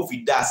ilẹ̀ Yorùbá ó fi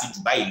dá sí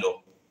jù báyìí lọ.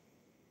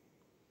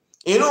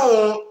 Inú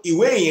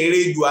ìwé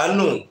ìyìnrere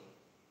Jòhánù,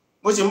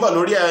 mo ṣe ń bọ̀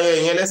lórí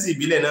ẹ̀yin ẹlẹ́sìn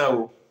ìbílẹ̀ náà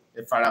o,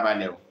 ẹ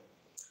farabalẹ̀ o.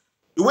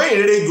 Ìwé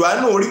ìyìnrere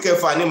Jòhánù orí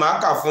 6 ni màá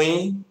kà fún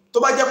yín. Tó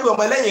bá jẹ́ pé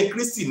ọmọlẹ́yìn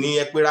Kristi ni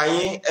ẹ pera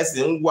yín, ẹ sì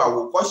ń wo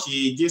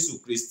àwòkọ́ṣe Jésù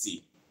Kristi,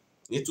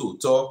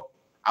 nítòótọ́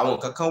àwọn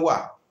nǹkan kan wà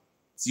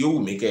tí ó wù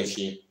mí kẹ́ ẹ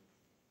ṣe.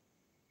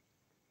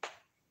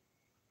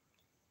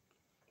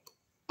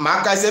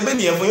 Màá ka ẹsẹ̀ bẹ́ẹ̀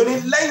nìyẹn fún yín ní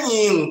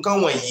lẹ́yìn nǹkan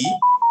wọ̀nyí,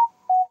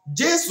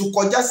 Jésù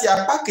kọjá sí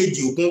apá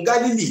kejì òkun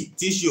Gálílì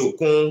tí í ṣe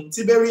òkun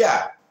Tíbéríà.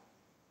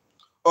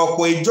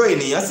 Ọ̀pọ̀ ìjọ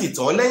ènìyàn sì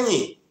tọ̀ ọ́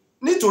lẹ́yìn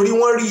nítorí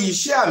wọ́n rí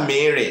iṣẹ́ àmì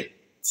rẹ̀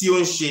tí ó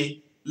ń ṣe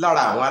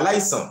lára àwọn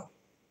aláìsàn.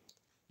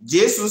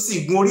 Jésù sì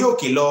gun orí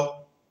òkè lọ,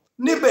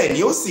 níbẹ̀ ni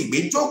ó sì gbé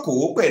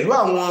jókòó pẹ̀lú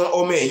àwọn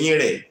ọmọ ẹ̀yìn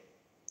rẹ̀.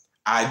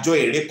 Àjọ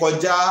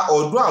ìrékọjá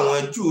ọdún àwọn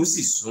Júù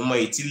sì súnmọ́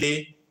etílé.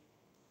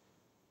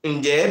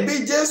 Ǹjẹ́ bí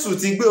Jésù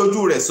ti gbé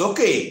ojú rẹ̀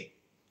sókè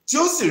tí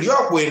ó sì rí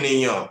ọ̀pọ̀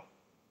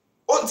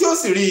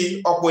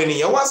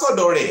ènìyàn wá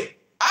sọ́dọ̀ rẹ̀,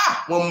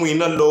 wọ́n mú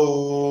iná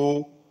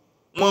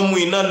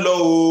lọ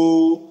o,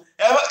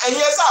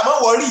 ẹ̀yin ẹ sáà má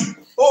wọ́rì,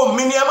 ohùn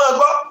mi ni ẹ máa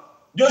gbọ́.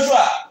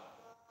 Joshua,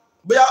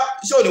 bóyá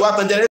ṣé ò ní wá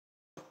tan jẹrẹ,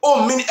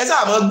 ohùn mi ni ẹ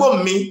sáà máa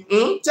gbóhùn mi,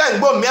 ṣé ń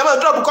gbóhùn mi, ẹ máa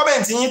drop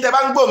comment yín tẹ́ bá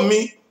ń gbóhùn mi,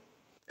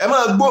 ẹ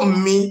máa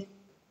gbóhùn mi,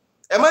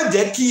 ẹ má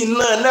jẹ́ kí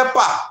iná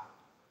NEPA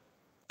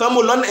tán mú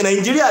lọ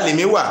Nàìjíríà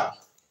lèmi wà,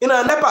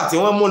 iná NEPA tí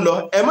wọ́n mú lọ,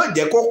 ẹ má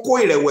jẹ́ kó kó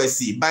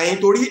ìrẹ̀wẹ̀sì báyìí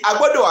torí a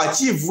gbọ́dọ̀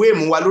achieve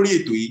èmù wa lórí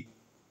ètò yìí.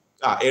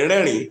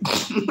 Ẹ̀rẹ́rìn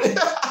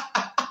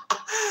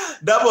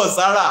Dábọ̀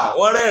Sára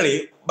wọ́n rẹ́rìn,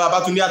 bàbá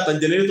tún ní àtàn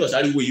jẹnẹrétọ̀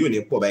sáríwò yìí ò ní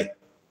pọ̀ báyìí.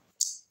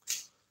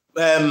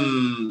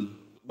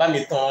 Bá mi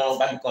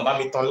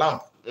tan lamp,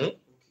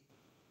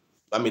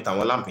 bá mi tàn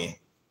wọ́n lamp yẹn.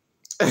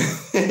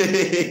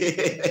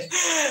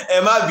 Ẹ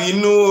má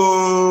bínú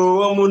o,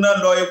 wọ́n múná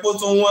lọ, epo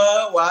tún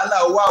wọ́n, wàhálà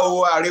wà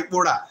o,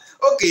 àrépòrà.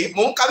 Ok,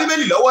 mò ń ka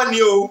Bíbélì lọ́wọ́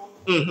ni o.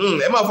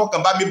 Ẹ máa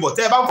fọkàn bá mi bọ̀,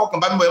 tẹ́ ẹ bá ń fọkàn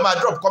bá mi bọ̀ ẹ máa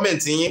drop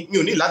comment yín, mi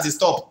ò ní láti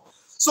stop.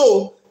 So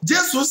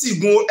Jésù sì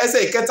gun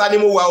ẹsẹ̀ ìkẹta ni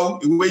mo wà o,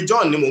 ìwé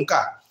John ni mò ń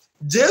kà.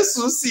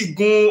 Jésù sì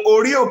gun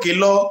orí òkè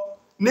lọ,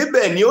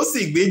 níbẹ̀ ni ó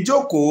sì gbé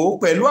jókòó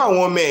pẹ̀lú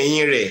àwọn ọmọ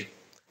ẹ̀yìn rẹ̀.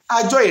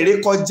 Àjọ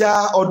ìrékọjá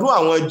ọdún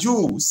àwọn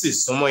Júù sì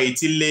súnmọ́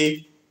etílé.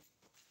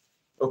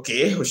 Ok,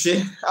 ó ṣe,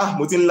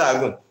 mo ti ń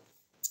làágùn.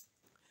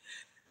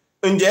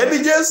 Ǹjẹ́ bí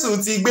Jésù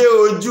ti gbé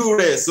ojú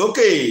rẹ̀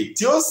sókè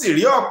tí ó sì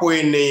rí ọ̀pọ̀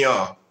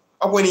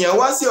ènìyàn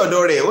wá sí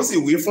ọ̀dọ̀ rẹ̀, ó sì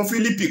wí fún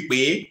Fílípì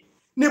pé,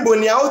 níbo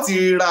ni a ó ti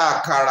ra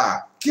àkàrà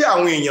kí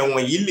àwọn èèyàn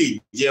wọ̀nyí lè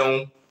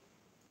jẹun?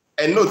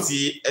 Ẹ nóòtì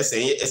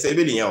ẹsẹ̀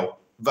Bíbélì yẹn o,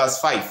 verse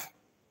 5.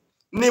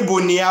 Níbo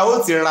ni a ó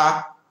ti ra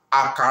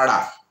àkàrà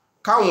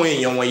káwọn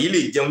èèyàn wọ̀nyí lè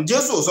jẹun?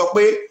 Jésù sọ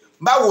pé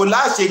báwo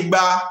la ṣe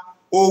gba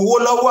owó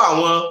lọ́wọ́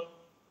àwọn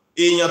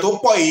èèyàn tó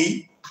pọ̀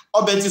yìí,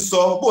 ọbẹ̀ ti sọ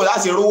bó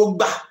láti rówó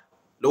gbà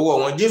lọ́wọ́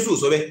wọn. Jésù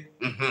sọ bẹ́ẹ̀.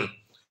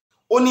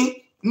 Ó ní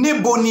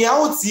níbo ni a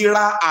ó ti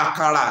ra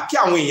àkàrà kí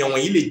àwọn èèyàn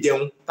wọ̀nyí lè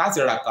jẹun láti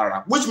ra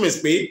àkàrà, which means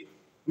pé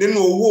nínú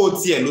owó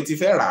tiẹ̀ ló ti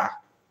fẹ́ rà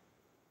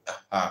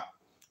á.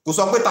 Kò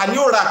sọ pé ta ni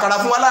ó ra àkàrà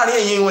fún wa láàrin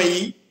ẹ̀yin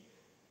wọ̀nyí,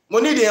 mo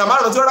ní èèyàn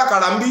 5 tí ó ra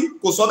àkàrà ń bí,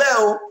 kò sọ bẹ́ẹ̀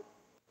o.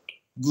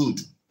 Good.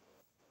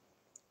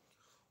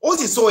 Ó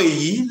sì sọ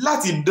èyí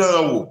láti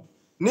dán wò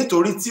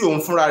nítorí tí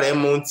òun fúnra rẹ̀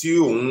mọ ohun tí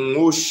òun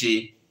ó ṣe.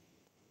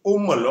 Ó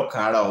mọ̀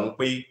lọ́kàn ara òun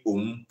pé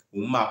òun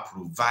máa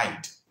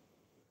provide.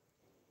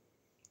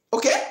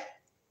 Okay?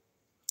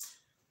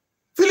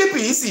 Philip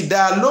yìí sì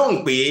dá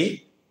lóhùn pé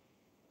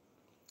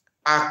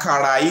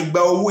àkàrà 200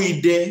 owó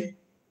idẹ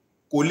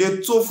kò lè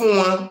tó fún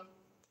wọn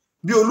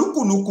bí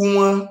olúkúlùkù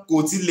wọn kò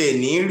tilẹ̀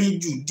ní rí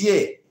jù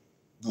díẹ̀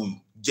bù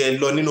jẹ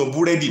lọ nínú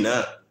búrẹ́dì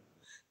náà.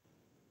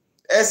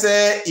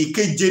 Ẹsẹ̀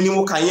ìkeje ni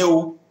mo kà yẹn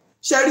o.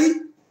 Ṣé rí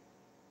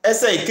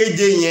ẹsẹ̀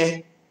ìkeje yẹn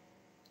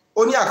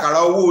ó ní àkàrà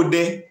owó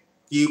idẹ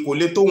kò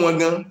lè tó wọn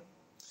gan.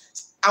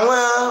 Àwọn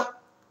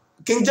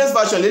King James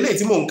version lélẹ̀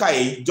tí mò ń kà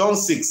yìí, John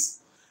 6.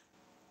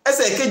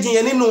 Ẹsẹ̀ ìkeje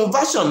yẹn nínú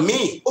version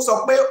míì ó sọ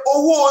pé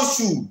owó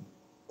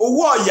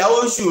ọ̀yà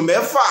oṣù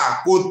 6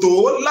 kò tó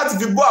láti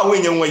fi bọ́ àwọn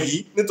èèyàn wọ̀nyí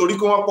nítorí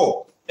kí wọ́n pọ̀.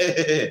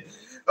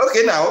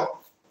 Okay now,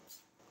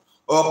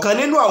 ọ̀kan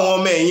nínú àwọn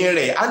ọmọ ẹ̀yìn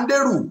rẹ̀,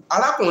 Áńdérù,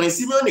 arákùnrin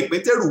Símíọ́nì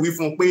Pétérù, wí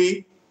fún un pé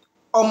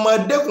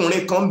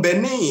ọmọdékùnrin kan bẹ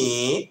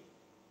níhìn-ín.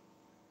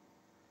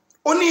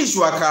 Ó ní ìṣù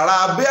àkàrà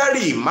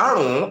bẹ́ẹ̀rì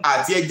 5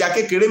 àti ẹja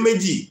kékeré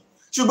 2.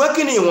 Ṣùgbọ́n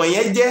kí ni ìwọ̀n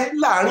yẹn jẹ́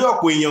láàrin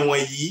ọ̀pọ̀ èèyàn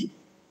wọ̀nyí?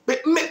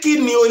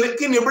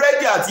 Kí ni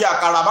búrẹ́dì àti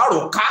àkàrà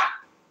 5 ká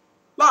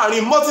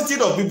láàrin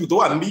multitude of people tó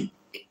wà níbí?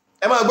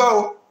 Ẹ máa gbọ́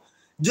o.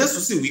 Jésù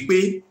sì wí pé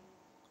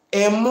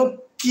ẹ mú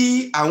kí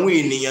àwọn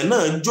ènìyàn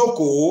náà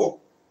jókòó.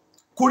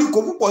 Koríko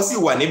púpọ̀ sì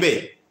wà níbẹ̀.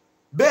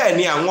 Bẹ́ẹ̀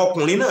ni àwọn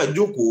ọkùnrin náà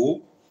jókòó.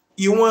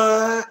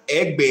 Ìwọ̀n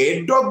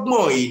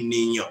 75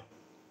 ènìyàn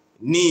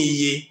ní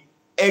iye.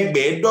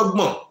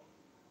 75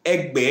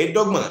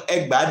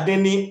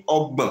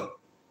 ẹgbàádínlọ́gbọ̀n.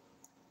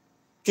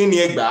 Kí ni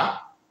ẹgbàá?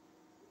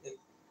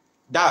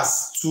 That's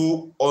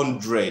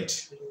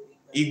 200.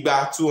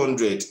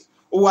 200.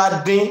 Ó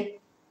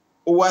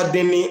wá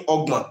dín ní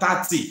ọgbọ̀n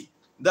 30.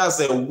 That's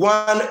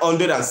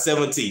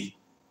 170.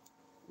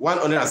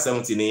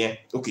 170 nìyẹn.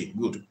 Okay,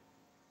 good.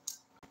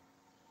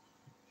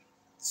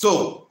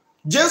 So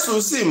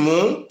Jésù sì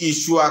mú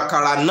ìṣù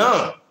àkàrà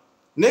náà,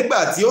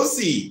 nígbà tí ó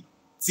sì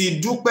ti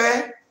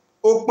dúpẹ́,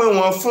 ó pín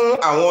wọn fún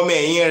àwọn ọmọ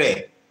ẹ̀yìn rẹ̀.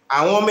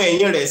 Àwọn ọmọ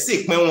ẹ̀yìn rẹ̀ sì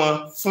pín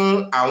wọn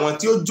fún àwọn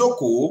tí ó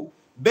jókòó.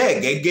 Bẹ́ẹ̀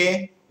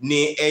gẹ́gẹ́ ni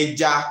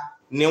ẹja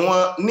ni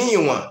wọ́n ní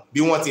ìwọ̀n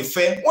bí wọ́n ti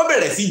fẹ́. Wọ́n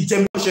bẹ̀rẹ̀ sí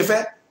jẹun bó ṣe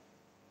fẹ́.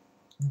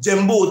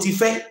 Jẹun bó ti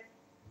fẹ́.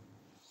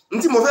 N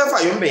tí mo fẹ́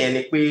fàyọ ńbẹ̀ yẹn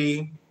ni pé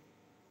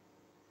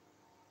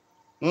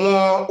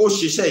wọ́n ó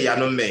ṣiṣẹ́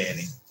ìyanu ńbẹ̀ yẹn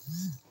ni.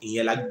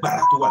 Ìyẹn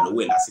lágbára tó wà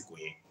lọ́wọ́ ẹ̀ lásìkò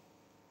yẹn.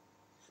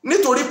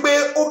 Nítorí pé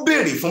ó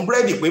béèrè fún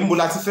búrẹ́dì pé níbo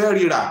la ti fẹ́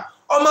ríra.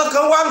 Ọmọ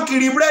kan wá ń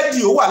kiri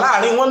búrẹ́dì, ó wà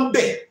láàrin wọn ń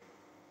bẹ̀.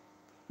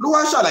 Ló wá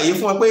ṣàlàyé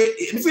fún wọn pé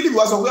Philip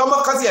wá sọ pé ọmọ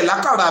kan tiẹ̀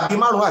lákàrà bíi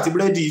 5 àti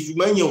búrẹ́dì,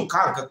 ṣùgbọ́n ìyẹn ò ká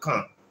nǹkan kan.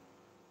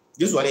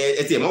 Jésù wá ní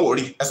ẹ tiẹ̀ mọ́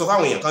wọ̀rí, ẹ sọ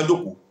fáwọn èèyàn kan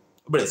jókòó.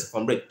 Ó bẹ̀rẹ̀ sí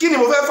fún búrẹ́dì. Kí ni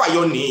mo fẹ́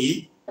fàyọ nìyí?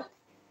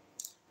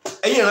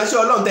 Ẹ̀yin ìránṣẹ́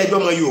Ọlọ́run tẹ́jọ́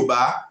ọmọ Yorùbá,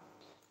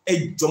 ẹ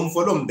jọ̀ọ́ mo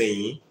fọlọ́run bẹ̀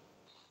yín.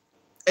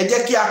 Ẹ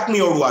jẹ́ kí a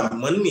pín ọrọ̀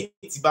àlùmọ́nì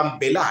tí bá ń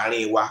bẹ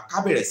láàrin wa, ká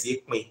bẹ̀rẹ̀ sí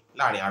pín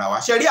láàrin ara wa.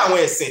 Ṣé rí àwọn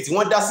ẹ̀sìn tí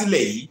wọ́n dá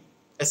sílẹ̀ yìí,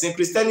 ẹ̀sìn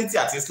Christianity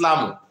àti Islam,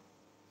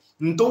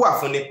 n tó wà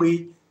fún ni pé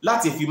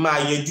láti fi máa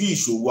yanjú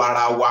ìṣòro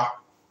ara wa.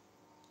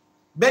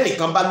 Bẹ́ẹ̀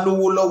nìkan bá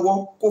lówó lọ́wọ́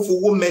kó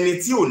fowó mẹni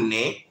tí ò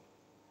ní.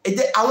 Ẹ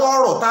jẹ́ àwọn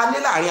ọrọ̀ tá a ní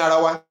láàrin ara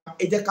wa,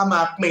 ẹ jẹ́ ká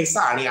máa pín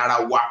sáàrin ara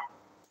wa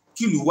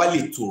kí ìlú wa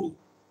lè tòrò,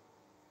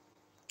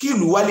 kí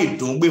ìlú wa lè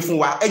dùn gbé fún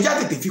wa. Ẹ jẹ́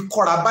tètè fi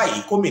kọ́ra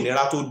báyìí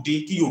kómìnira tó dé,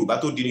 kí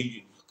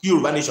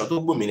Yorùbá nation tó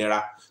gbòmìnira.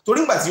 Torí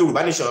nígbà tí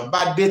Yorùbá nation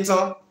bá dé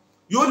tán,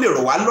 yóò lè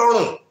rọ̀ wá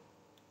lọ́rùn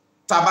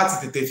tá a bá ti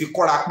tètè fi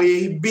kọ́ra pé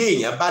bí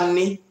èèyàn bá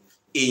ní,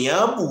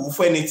 èèyàn bù ú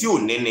fẹ́ni tí ò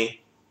ní ni.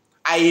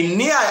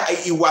 Àìní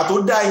ìwà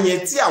tó dá yẹn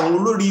tí àwọn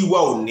olórí wa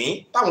ò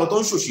ní, táwọn tó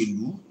ń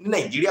ṣòṣèlú ní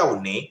Nàìjíríà ò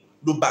ní,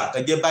 ló ba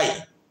nǹkan jẹ́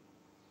báyìí.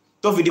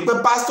 Tó fi di pé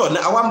pásítọ̀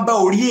náà, àwa ń bá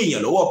orí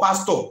èèyàn lọ́wọ́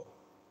pásítọ̀,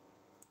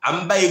 à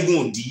ń bá eegun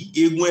òdì,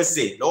 eegun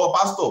ẹsẹ̀ lọ́wọ́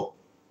pásítọ̀.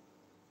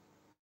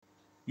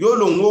 Yóò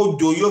lòun ó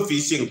jo, yóò fi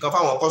ṣe nǹkan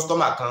fáwọn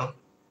kọ́sítọ́mà kan,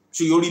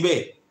 ṣé yóò rí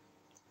bẹ́ẹ̀?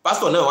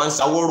 Pásítọ̀ náà wá ń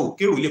ṣàwọ́rò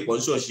kérò lè pọ̀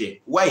ní ṣọ́ọ̀ṣì ẹ̀.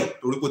 Why?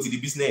 Torí kó ti di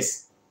business.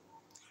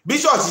 Bí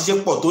ṣọ́ọ̀ṣì ṣe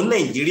pọ̀ tó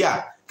Nàìjíríà,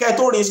 kẹ́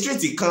tó rin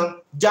street kan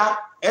já,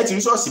 ẹ ti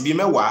rí ṣọ́ọ̀ṣì bíi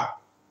 10.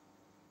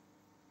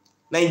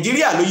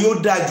 Nàìjíríà ló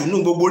yóò dáa jù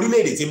nínú gbogbo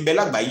orílẹ̀-èdè tí ń bẹ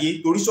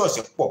lágbàáyé, torí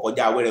ṣọ́ọ̀ṣì pọ̀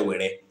kọjá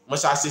wẹ́rẹ́wẹ́rẹ́,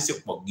 mọ́ṣáláṣí sì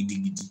pọ̀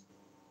gidigidi.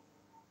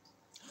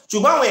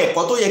 Ṣùgbọ́n àwọn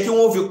ẹ̀kọ́ tó yẹ kí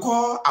wọ́n fi kọ́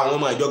àwọn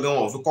ọmọ ìjọ gan,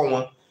 wọn ò fi kọ́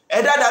wọn. Ẹ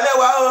dáadáa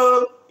mẹ́wàá o,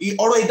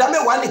 ọ̀rọ̀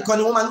ìdámẹ́wàá nìkan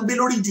ni wọ́n máa ń gbé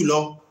lórí jùlọ,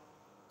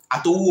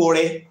 àtowó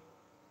ọrẹ.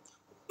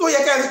 Tó yẹ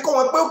kẹ́ kọ́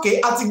wọn pé òkè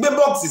a ti gbé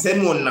bọ́ọ̀sì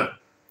sẹ́nu ọ̀nà.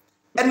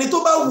 Ẹni tó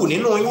bá wù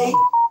nínú yín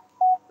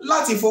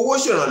láti fowó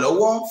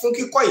ṣèrànlọ́wọ́ fún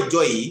kíkọ́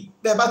ìjọ yìí,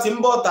 bẹ́ẹ̀ bá ti ń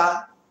bọ́ ta,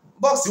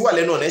 bọ́ọ̀sì wà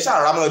lẹ́nu ọ̀nà, ẹ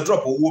ṣàrà máa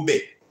drop owó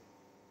bẹ̀.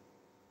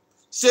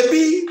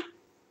 Ṣebí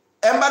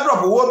ẹ bá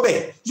drop owó bẹ̀,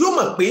 yóò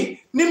mọ̀ pé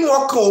nínú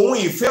ọkàn òun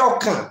ìfẹ́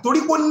ọkàn, torí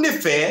pé ó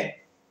nífẹ̀ẹ́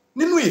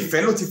nínú ìfẹ́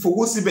ló ti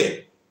fowó síbẹ̀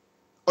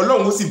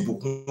Ọlọ́run ó sì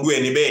bùkún rú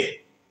ẹni bẹ́ẹ̀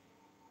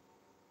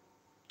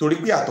torí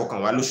pé àtọkàn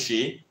wa ló ṣe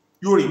é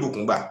yóò rí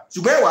ìbùkún gbà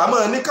ṣùgbọ́n ẹ̀wà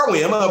máa ní káwọn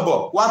èèyàn máa bọ̀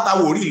wá ta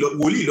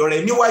wòlíì lọ́rẹ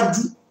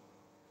níwájú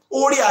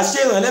orí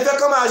àṣehàn lẹ́fẹ́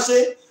kán máa ṣe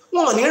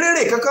wọn ò ní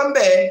rèrè kankan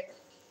bẹ́ẹ̀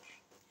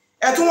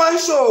ẹ tún wá ń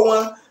ṣó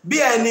wọn bí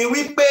ẹni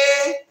wípé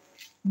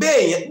bí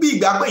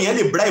ìgbà pé èèyàn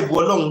lè bribe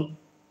Ọlọ́run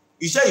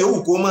iṣẹ́ yòówù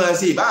kó máa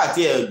ṣe ìbá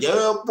àti ẹ̀jẹ̀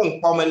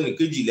pòǹpa ọmọ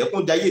ẹnìkejì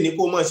lẹ́kúnjayé ni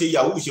kó máa ṣe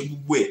yahoo ṣe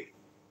gbogbo ẹ̀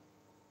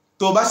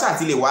tó bá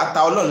ṣàtìlẹ̀ wá ta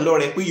Ọlọ́run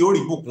lọ́rẹ pé yóò rí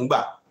ìbùkún gbà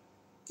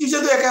kí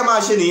iṣẹ́ tó yẹ ká máa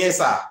ṣe nìyẹn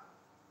sà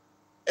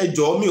ẹ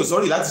jọ̀ọ́ mi ò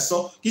sọ́rí láti sọ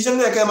kí iṣẹ́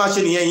tó yẹ ká máa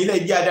ṣe nìyẹn yìí lẹ́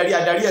jẹ́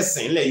adarí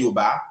ẹ̀sìn ilẹ̀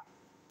Yorùbá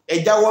ẹ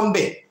jáwọ́ ń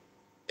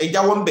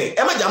bẹ̀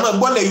ẹ má jà máa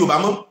gbọ́ ilẹ̀ Yorùbá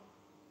mọ́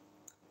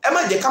ẹ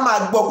má jẹ́ ká máa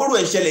gbọ́ kóró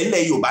ìṣẹ̀lẹ̀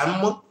ilẹ̀ Yorùbá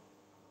mọ́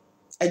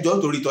ẹ jọ̀ọ́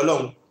nítorí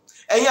tọ́lọ́run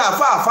ẹ̀yin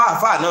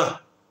àfáà náà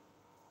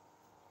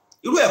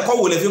irú ẹ̀kọ́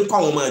wo lẹ fi ń kọ́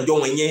àwọn ọmọ ìjọ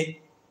wọn yẹn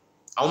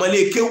àwọn ọmọ ilé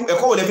kéwú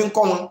ẹ̀kọ́ wo lẹ fi ń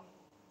kọ́ wọn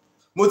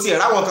mo ti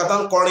ẹ̀rá wọn kan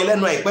tán kọrin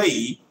lẹ́nu àìpẹ́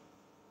yìí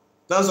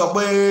tán sọ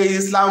pé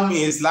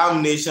Islam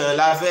nation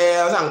la fẹ́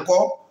ọ̀sán kọ́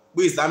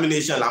pé Islam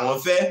nation làwọn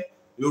fẹ́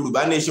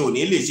Yorùbá nation ò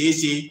ní lè ṣeé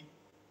ṣe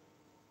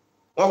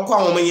wọ́n kọ́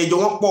àwọn ọmọ yẹn jọ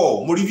wọ́n pọ̀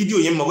mo rí fídíò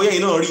yẹn mọ̀ bóyá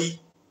yẹn náà rí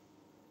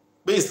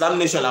pé Islam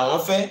nation làwọn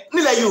fẹ́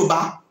nílẹ̀ Yorùbá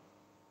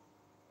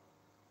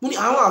mo ní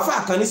àwọn àfáà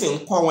kan nísìnyí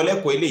ń kọ́ wọn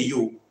lẹ́kọ̀ọ́ eléyìí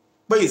o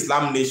pé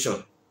Islam nation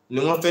ni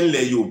wọ́n fẹ́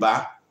nílẹ̀ Yorùbá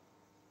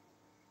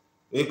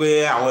wípé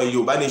àwọn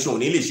Yorùbá nation ò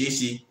ní lè ṣeé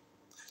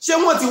ṣe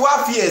wọ́n ti wá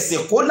fi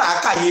ẹ̀sìn kó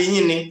làákàyè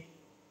yín ni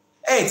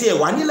ẹ̀ tí ẹ̀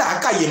wá ní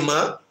làákàyè mọ́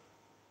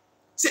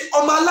ṣé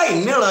ọmọ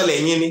aláìníran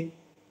lẹ́yìn ni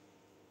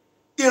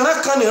ìran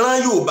kan nìran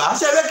Yorùbá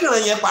ṣé ẹ fẹ́ kí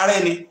ìran yẹn parẹ́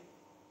ni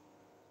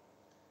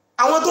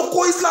àwọn tó kó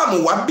Islam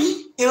wá bí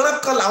ìran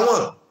kan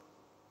làwọn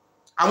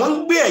àwọn ń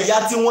gbé ẹ̀yà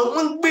tiwọn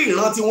wọ́n ń gbé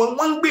ìran tiwọn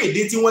wọ́n ń gbé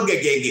èdè tiwọn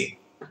gẹ̀gẹ̀gẹ̀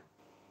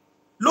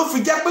ló fi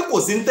jẹ́ pé kò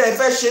sí ní tẹ́ ẹ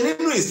fẹ́ ṣe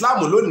nínú Islam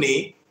lónìí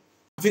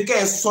fi kẹ́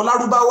ẹ sọ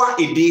lárúbáwá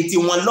èdè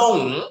tiwọn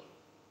lọ́hùn-ún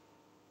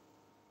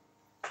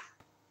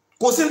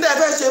kò sí ní tẹ́ ẹ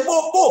fẹ́ ṣe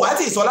bó bá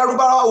ti sọ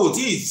lárúbáwá ò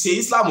tí ì ṣe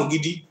Islam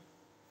gidi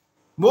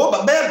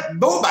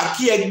bó bá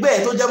kí ẹgbẹ́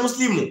tó jẹ́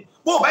Muslim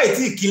bó bá ì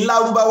tí ì kí ń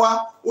lárúbáwá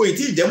ò ì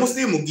tí ì jẹ́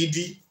Muslim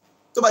gidi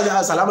tó bá jẹ́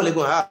assalamu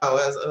alaikum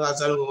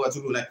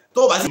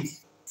tó bá sì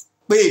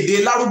pé èdè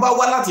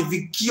lárúbáwá láti fi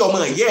kí ọmọ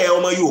ìyẹ́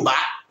ọmọ Yorùbá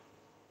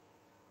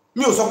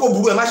mi ò sọ pé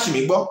burú ẹ má ṣì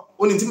mí gbọ́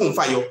ó ní tí mò ń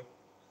fàyọ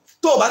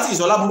tó bá sì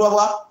sọ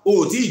lárúbáwá ò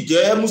tí ì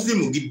jẹ́ Muslim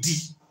gidi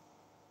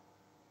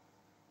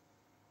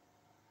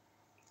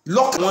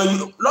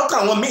lọ́kàn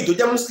àwọn míì tó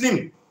jẹ́ Muslim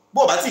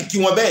bó bá ti kí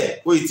wọn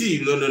bẹ́ẹ̀ ò tí ì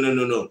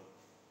no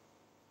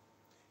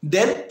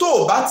then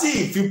tó bá ti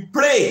fi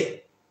pray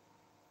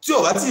tí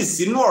ò bá ti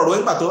sínú ọ̀rọ̀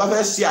nígbà tó bá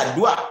fẹ́ ṣe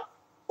àdúà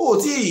ò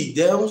tí ì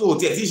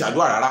ẹ̀ tí ì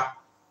ṣàdúà rárá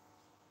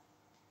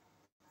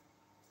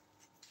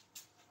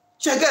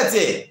ṣẹ́gẹ̀tì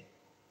ẹ̀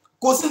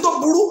kò sí tó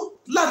burú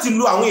láti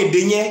lo àwọn èdè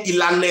yẹn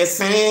ìlànà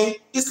ẹ̀sìn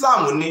Islam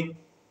ni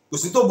kò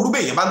sí tó burú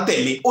bẹ́ẹ̀ yẹn bá ń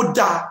tẹ̀lé ó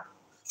dáa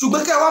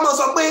ṣùgbọ́n kí ẹ wá máa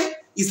sọ pé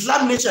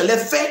Islam nation lẹ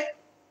fẹ́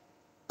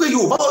pé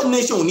Yorùbá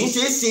nation ò ní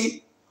ṣeé ṣe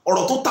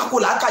ọ̀rọ̀ tó tako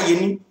làákàyè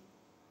ni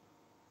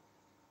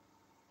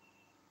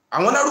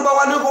àwọn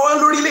lárúbáwá ní wọ́n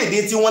lórílẹ̀-èdè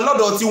tiwọn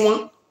lọ́dọ̀ tiwọn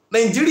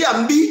Nàìjíríà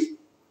ń bí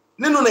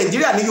nínú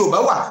Nàìjíríà ní Yorùbá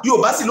wà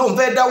Yorùbá sì lóun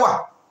fẹ́ dá wà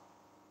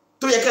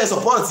tó yẹ kẹ́ ẹ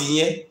support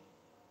yẹn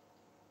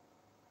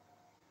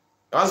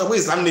àwọn sọ pé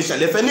Islam nation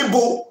lẹ́fẹ́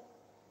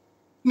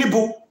níbo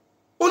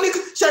ó ní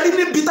ṣẹ́rí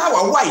níbi táwa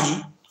wà yìí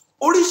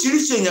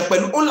oríṣiríṣi èèyàn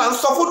pẹ̀lú ó ń là ń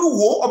sọ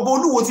fÓlúwo ọba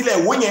Olúwo tilẹ̀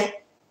Ìwó yẹn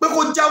pé kó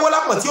jáwọ́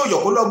lápọ̀n tí òyọ̀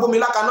kó lọ gbómi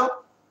lákaná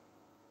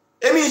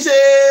èmi ṣe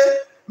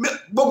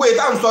gbogbo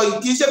ìta ń sọ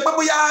kì í ṣe pé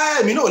bóyá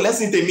èmi náà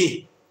lẹ́sìn tèmi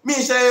mi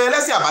ṣe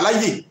lẹ́sìn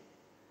àbáláyé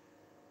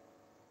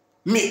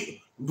mi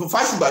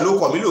Fáṣùgbà ló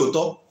kọ̀ mí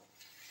lóòótọ́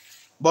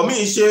bọ̀ mi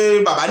ṣe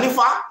bàbá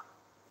nífá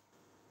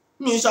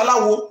mi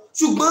ṣaláwo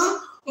ṣùgbọ́n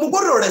mo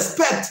gbọ́dọ̀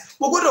respect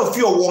mo gbọ́dọ̀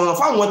fi ọ̀wọ̀ hàn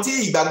fáwọn tí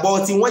ìgbàgbọ́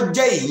tí wọ́n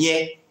jẹ́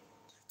ìyẹn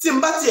tí n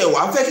bá tiẹ̀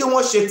wá fẹ́ kí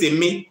wọ́n ṣe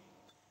tèmi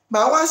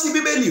màá wá sí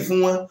bíbélì fún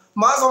wọn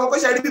màá sọ wọn pé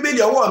ṣe rí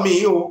bíbélì ọwọ́ mi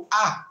yìí o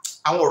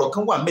àwọn ọ̀rọ̀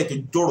kan wà ńbẹ̀ tó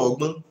jọ̀rọ̀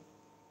ọgbọ́n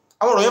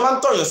àwọn ọ̀rọ̀ yẹn máa ń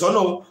tọ̀yàn sọ́nà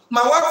o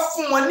màá wá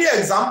fún wọn ní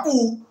example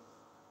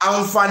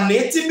àǹfààní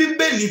tí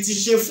bíbélì ti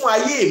ṣe fún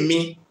ayé mi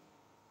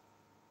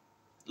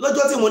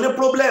lọ́jọ́ tí mo ní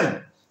problem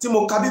tí mo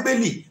ka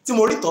bíbélì tí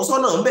mo rí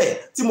tọ́sọ́nà ńbẹ̀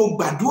tí mo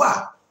gbàdúà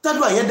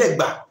tádùà yẹn dẹ̀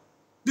gbà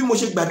bí mo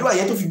ṣe gbàdúrà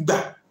yẹn tó fi gbà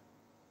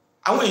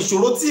àwọn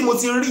ìṣòro tí mo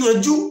ti rí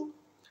yanjú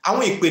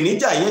àwọn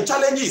ìpèníjà yẹn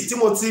challenges tí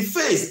mo ti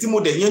face tí mo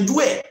dẹ̀ yanjú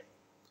ẹ̀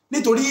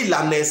nítorí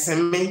ìlànà ẹ̀sìn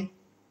mi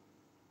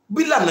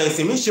bí ìlànà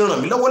ẹ̀sìn mi ṣe ràn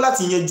mí lọ́wọ́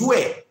láti yanjú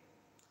ẹ̀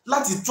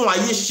láti tún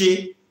ayé ṣe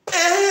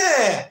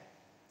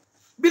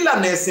bí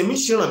ìlànà ẹ̀sìn mi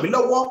ṣe ràn mí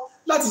lọ́wọ́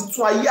láti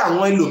tún ayé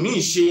àwọn ẹlòmíì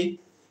ṣe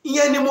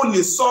ìyẹn ni mo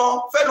lè sọ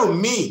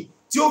fẹ́lòmíì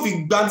tí ó fi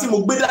gba tí mo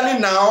gbé dání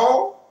náà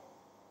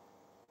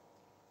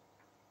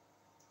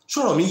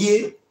ṣọ̀rọ̀ mi yé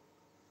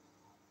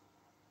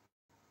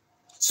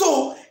so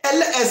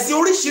ẹ̀sìn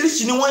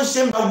oríṣiríṣi ni wọ́n ń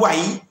ṣe ń bá wà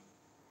yìí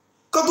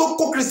kó tó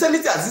kó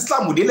Christianity àti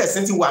Islam dé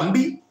lẹ́sìn ti wà ń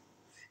bí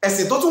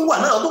ẹ̀sìn tó tún wà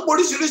náà tó pọ̀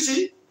oríṣiríṣi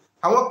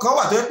àwọn kan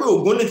wà tó yẹ pé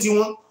Ògún ní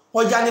tiwọn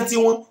Ọya ní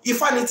tiwọn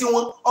Ifá ní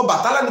tiwọn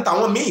Ọbàtálá ní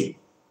tàwọn míì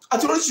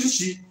àti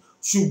oríṣiríṣi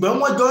ṣùgbọ́n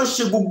wọ́n jọ ń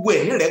ṣe gbogbo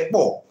ẹ̀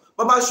nírẹ́pọ̀.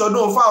 Wọ́n bá ń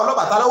ṣọdún Ifá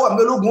Ọlọ́bàtálá wà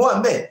ńbẹ̀, Ológun wà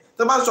ńbẹ̀,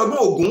 tó bá ń ṣọdún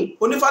Ògún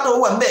Onífá náà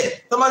wà ńbẹ̀,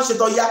 tó bá ń ṣe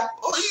tọya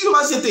yóò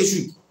máa ṣe tèṣù.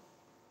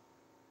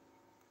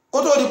 Kó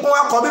tó di pé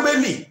wọ́n kọ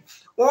Bíbélì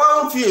wọ́n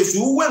ń fi èṣù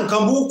wé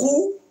nǹkan burúkú.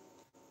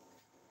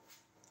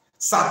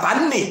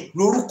 Sátánì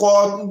lórúkọ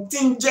tí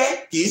ń jẹ́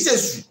kìí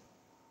ṣèṣù.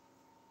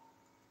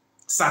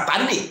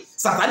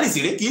 Sátánì sì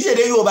rèé kìí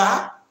ṣèdè Yorùbá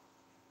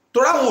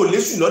torí àwọn ò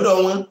léṣù lọ́dọ̀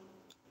wọn.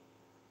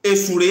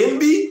 Èṣù rèé ń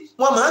bí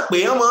wọ́n máa ń pè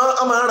é,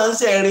 wọ́n máa ń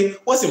ránṣẹ́ rere,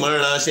 wọ́n sì máa ń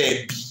ránṣẹ́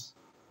bí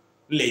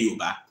ilẹ̀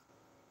Yorùbá.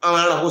 Wọ́n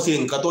máa ń rán kó ṣe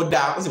nǹkan tó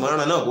dáa, wọ́n sì máa ń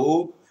rán náà kó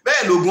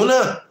bẹ́ẹ̀ lògùn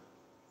náà.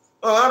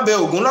 Wọ́n máa ń bẹ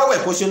Ògún lọ́wọ́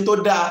ẹ̀ kó ṣe tó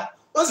dáa,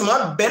 wọ́n sì máa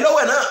ń bẹ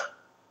lọ́wọ́ ẹ̀ náà.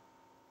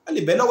 Wọ́n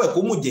lè bẹ lọ́wọ́ ẹ̀ kó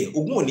mú jẹ,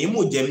 Ògún ò ní mú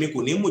jẹ mi, kò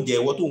ní mú jẹ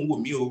ìwọ tó ń wò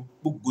mí o,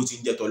 gbogbo ti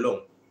ń jẹ tọ́lọ́run.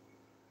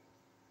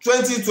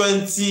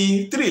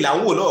 2023 là ń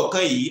wò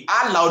lọ́ọ̀kan yìí, á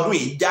la ọdún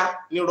yìí já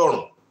nírọ̀rùn.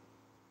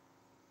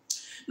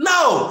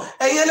 Now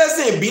ẹ̀yin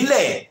ẹlẹ́sìn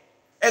ìbílẹ̀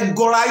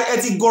ẹ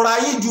ti gọra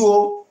yín ju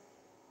o.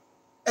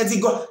 Ẹ ti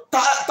gọ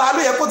ta ló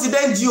yẹ kó ti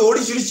dẹ́njí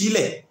oríṣiríṣi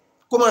ilẹ̀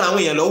kó máa ràn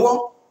àwọn èèyàn lọ́wọ́?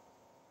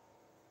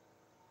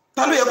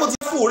 Ta ló yẹ kó ti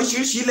fún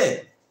oríṣiríṣi ilẹ̀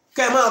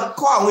kẹ́ ẹ máa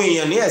kọ́ àwọn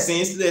èèyàn ní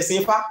ẹ̀sìn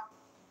Ifá?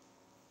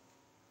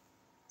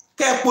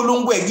 Kẹ́ ẹ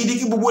polongo ẹ̀ gidi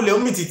kí gbogbo ilẹ̀ ó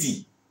mì tìtì.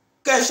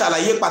 Kẹ́ ẹ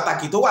ṣàlàyé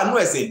pàtàkì tó wà nínú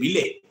ẹ̀sìn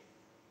ìbílẹ̀.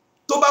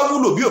 Tó bá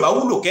wúlò bí ò bá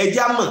wúlò kẹ́ ẹ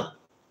já mọ̀.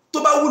 Tó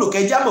bá wúlò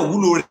kẹ́ ẹ já mọ̀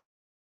wúlò rẹ̀.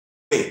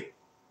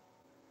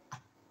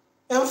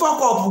 Ẹ ń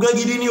fọ́kọ̀ ọ̀pù gan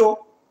gidi ni o.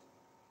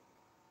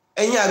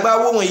 Ẹ̀yin àgbà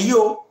owó wọn yìí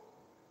o.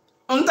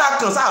 Ń tà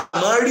kàn sáà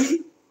máa rí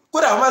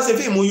kódà wọ́n máa ṣe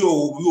fíìmù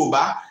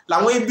Yorùbá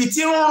làwọn ibi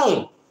tí ń rùn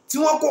tí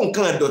wọ́n kó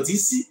nǹkan ìdọ̀tí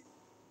sí.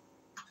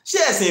 Ṣé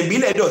ẹ̀sìn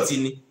ìbílẹ̀ dọ̀tí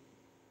ni?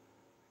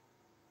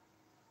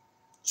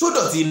 Ṣó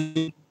dọ̀tí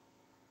ni?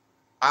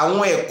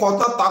 Àwọn ẹ̀kọ́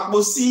tó tapo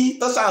sí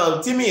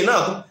tọ́sàn tí mi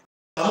náà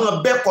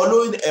àwọn bẹ́kọ̀ ló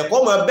ẹ̀kọ́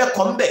mọ̀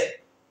bẹ́kọ̀ ń bẹ̀.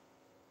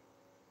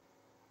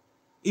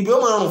 Ibi ó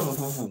máa rùn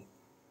fùfùfù.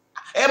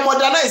 Ẹ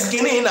modernize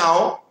kìíní náà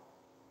ọ́.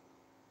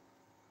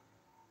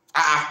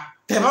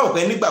 Tẹ́ bá wò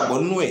pé nígbàgbọ́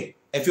nínú ẹ̀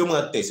ẹ fi ó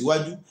máa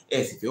tẹ̀síwájú ẹ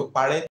sì fi ó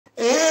parẹ́.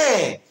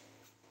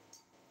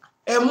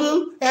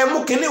 Ẹ mú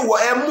kíní wọ,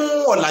 ẹ mú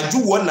ọ̀làjú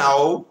wọ náà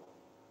ó.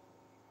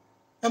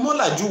 Ẹ mú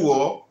ọ̀làjú wọ.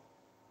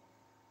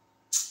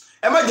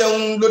 Ẹ má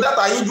jẹun lo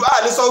dátà yín ju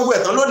ní sọ gbogbo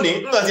ẹ̀tàn lónìí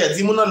nígbà tí ẹ̀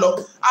ti múná lọ.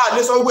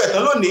 Ní sọ gbogbo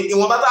ẹ̀tàn lónìí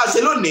ìwọ̀nba tá a ṣe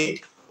lónìí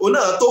òun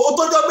náà tó ó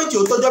tọ́jọ́ méjì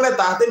ó tọ́jọ́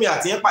mẹ́ta tẹ́mi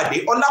àti ẹ̀ pàdé.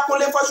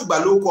 Ọlákúnlé Fásùgbà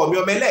ló kọ mi,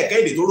 ọmọ ẹlẹ́ẹ̀kẹ́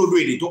èdè tó rodo,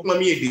 èdè tó pọn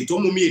mi, èdè tó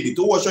mú mi, èdè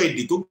tó wọṣọ,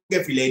 èdè tó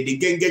gẹ̀fìlẹ̀, èdè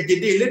gẹ́ngẹ́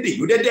dédé elédè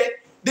yóò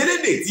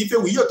dédé tí fẹ́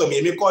wíyọ̀ tọ̀mí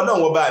èmi kọ́ náà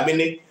wọn bá mi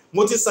ní.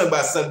 Mo ti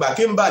sàngbà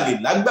kí n bá lè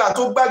lágbára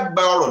tó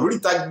gbàgbà ọ̀rọ̀ lórí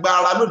ta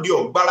gbára lóde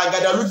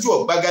ọ̀gbáragada lójú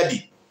ọ̀gbágadì.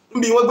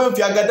 Níbi wọ́n gbé ń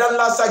fi agada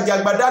ńlá sájà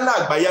agbada náà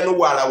àgbáyanu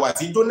wàràwà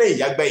tí jóná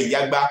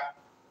ìyàgbá.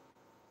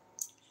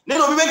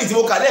 Nínú Bíbélì tí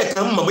mo kà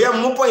lẹ́ẹ̀kan mọ̀ bóyá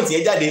mú pọ́ìntì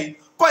yẹn jáde.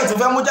 Pọ́ìntì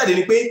fẹ́ mú jáde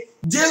ni pé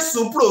Jésù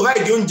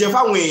provide oúnjẹ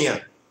fáwọn èèyàn.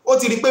 Ó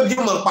ti rí pé bí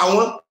mọ̀ pa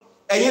wọ́n.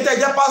 Ẹ̀yin tẹ́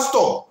jẹ́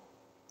pásítọ̀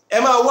ẹ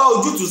máa wá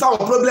ojútùú sáwọn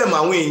pírọ́blẹ̀mù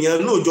àwọn èèyàn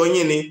lóòjọ́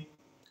yín ni.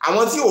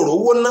 Àwọn tí ò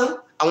rówó ná,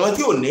 àwọn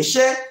tí ò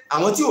níṣẹ́,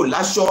 àwọn tí ò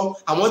láṣọ,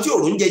 àwọn tí ò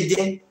róúnjẹ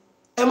jẹ.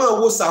 Ẹ máa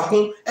wo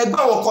sàkún, ẹ gbá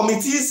àwọn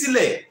kọmitì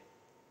sílẹ̀.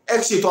 Ẹ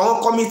ṣètò àwọn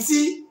kọmitì.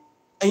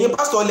 Ẹ̀yin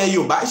pásítọ̀ ilẹ̀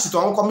Yorùbá ẹ ṣètò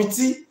àwọn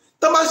kọmitì.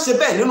 Tó bá ṣe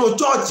bẹ́ẹ̀ nínú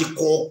chọ́ọ̀chì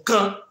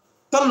kọ̀ọ̀kan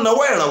tó ń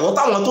nawọ́ ìrànwọ́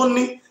táwọn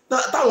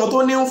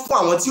tó ní ń fún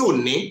àwọn tí ò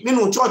ní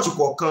nínú chọ́ọ̀chì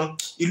kọ̀ọ̀kan,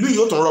 ìlú yìí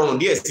ó tún rọrùn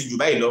díẹ̀ sí jù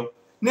báyìí lọ.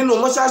 Nínú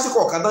mọ́ṣáláṣí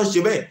kọ̀ọ̀kan tó ń ṣe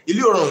bẹ́ẹ̀, ìlú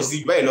yóò rọrùn sí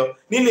jù báyìí lọ.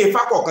 Nílé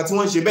Ifá kọ̀ọ̀kan tí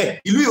wọ́n ń ṣe bẹ́ẹ̀,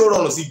 ìlú yóò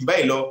rọrùn sí jù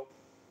báyìí lọ.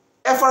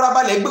 Ẹ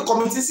farabalẹ̀ gbé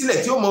kọmitì sílẹ̀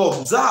tí ó mọ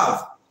observe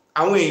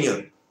àwọn èèyàn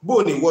bó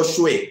ní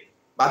wọṣọ ẹ̀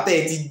bàtà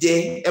ẹ ti jẹ,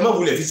 ẹ má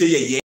wulẹ̀ fi ṣe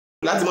yẹ̀yẹ́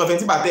láti mọ fẹ́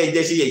tí bàtà ẹ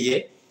jẹ ṣe yẹ̀yẹ́.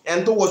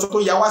 Ẹni tó wọṣọ tó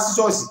ya wá sí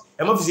ṣọ́ọ̀ṣì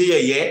ẹ má fi ṣe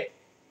yẹ̀yẹ́.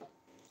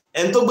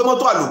 Ẹni tó gbé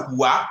mọ́tò àlòkù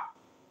wá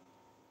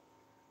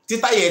tí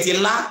táyà ẹ ti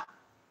lá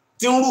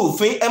tí ń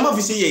rúfin ẹ má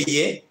fi ṣe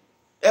yẹ̀yẹ́.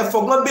 Ẹ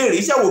fọgbọ́n béèrè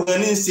iṣẹ́ wo gan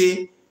ní ń ṣe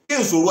kí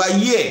ìṣòro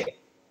ayé ẹ̀.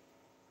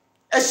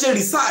 Ẹ ṣe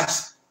research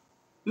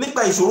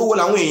nípa ìṣòro wo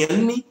làwọn èèyàn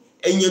ní,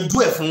 ẹ yanjú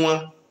ẹ̀ fún wọn.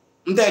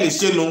 Ń tẹ́ ẹ lè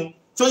ṣe nu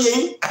tó yẹ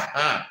yín.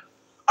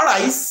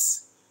 Alright,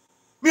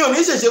 mi ò ní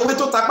ṣẹ̀ṣẹ̀ pé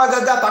tó tapá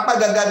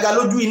gágá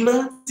lójú iná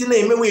tí náà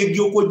ìmẹ́wé igi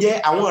oko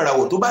jẹ́ àwọn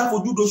ìràwọ̀ tó bá ń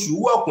fojú doṣù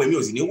wọ́ọ̀kùn èmi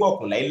ò sì ní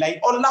wọ́ọ̀kùn láíláí.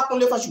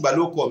 Ọlákúnlé Fásùgbà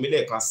ló kọ mi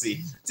lẹ́ẹ̀kan sí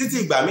títí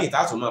ìgbà míì tá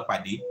a tún máa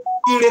pàdé.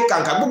 Ire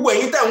kàǹkà gbogbo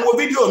ẹ̀yin tẹ́ ń wo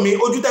fídíò mi,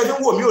 ojú tẹ́ fi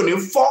ń wò mí ò ní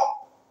fọ́,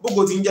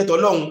 gbogbo ti ń jẹ́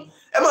tọ́lọ́hun.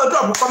 Ẹ máa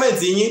drop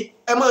kọ́mẹ̀ntì yín,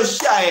 ẹ máa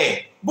share ẹ̀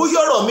bóyá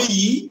ọ̀rọ̀ mi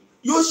yìí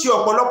yóò ṣe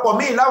ọ̀pọ̀lọpọ̀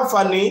míì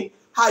láǹfààní.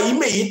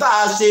 Àyímẹ̀ yìí tá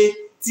a ṣe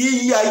tí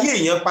yí ayé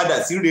èèyàn padà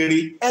sí rere.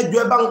 Ẹ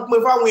jọ̀ọ́ ẹ bá ń pín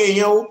fáwọn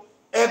èèyàn o,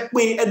 ẹ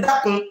pín, ẹ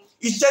dákun.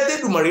 Iṣẹ́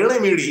tẹ́dùmàrè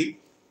rán mi rèé,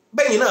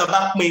 bẹ́yìn náà bá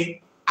pín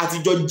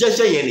àtijọ́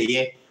jẹ́ṣẹ́ yẹn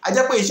nìyẹn. A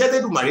jẹ́ pé iṣẹ́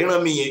tẹ́dùmàrè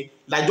rán mi yẹn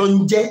lájọ́ ń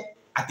jẹ́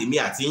àtèmi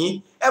àti yín.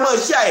 Ẹ máa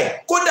share ẹ̀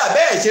kódà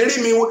bẹ́ẹ̀ ṣe rí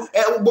mi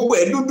gbogbo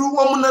ẹ̀ dúdú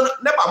wọ́n múná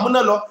nẹ́pà múná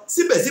lọ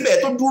síbẹ̀síbẹ̀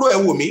tó dúró ẹ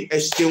wò mí. Ẹ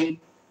ṣeun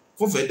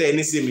fúnfẹ́ tẹ́ ẹ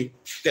ní sí mi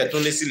tẹ́ ẹ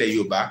tún ní sílẹ̀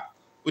Yorùbá.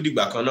 Ó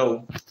dìgbà kan náà o.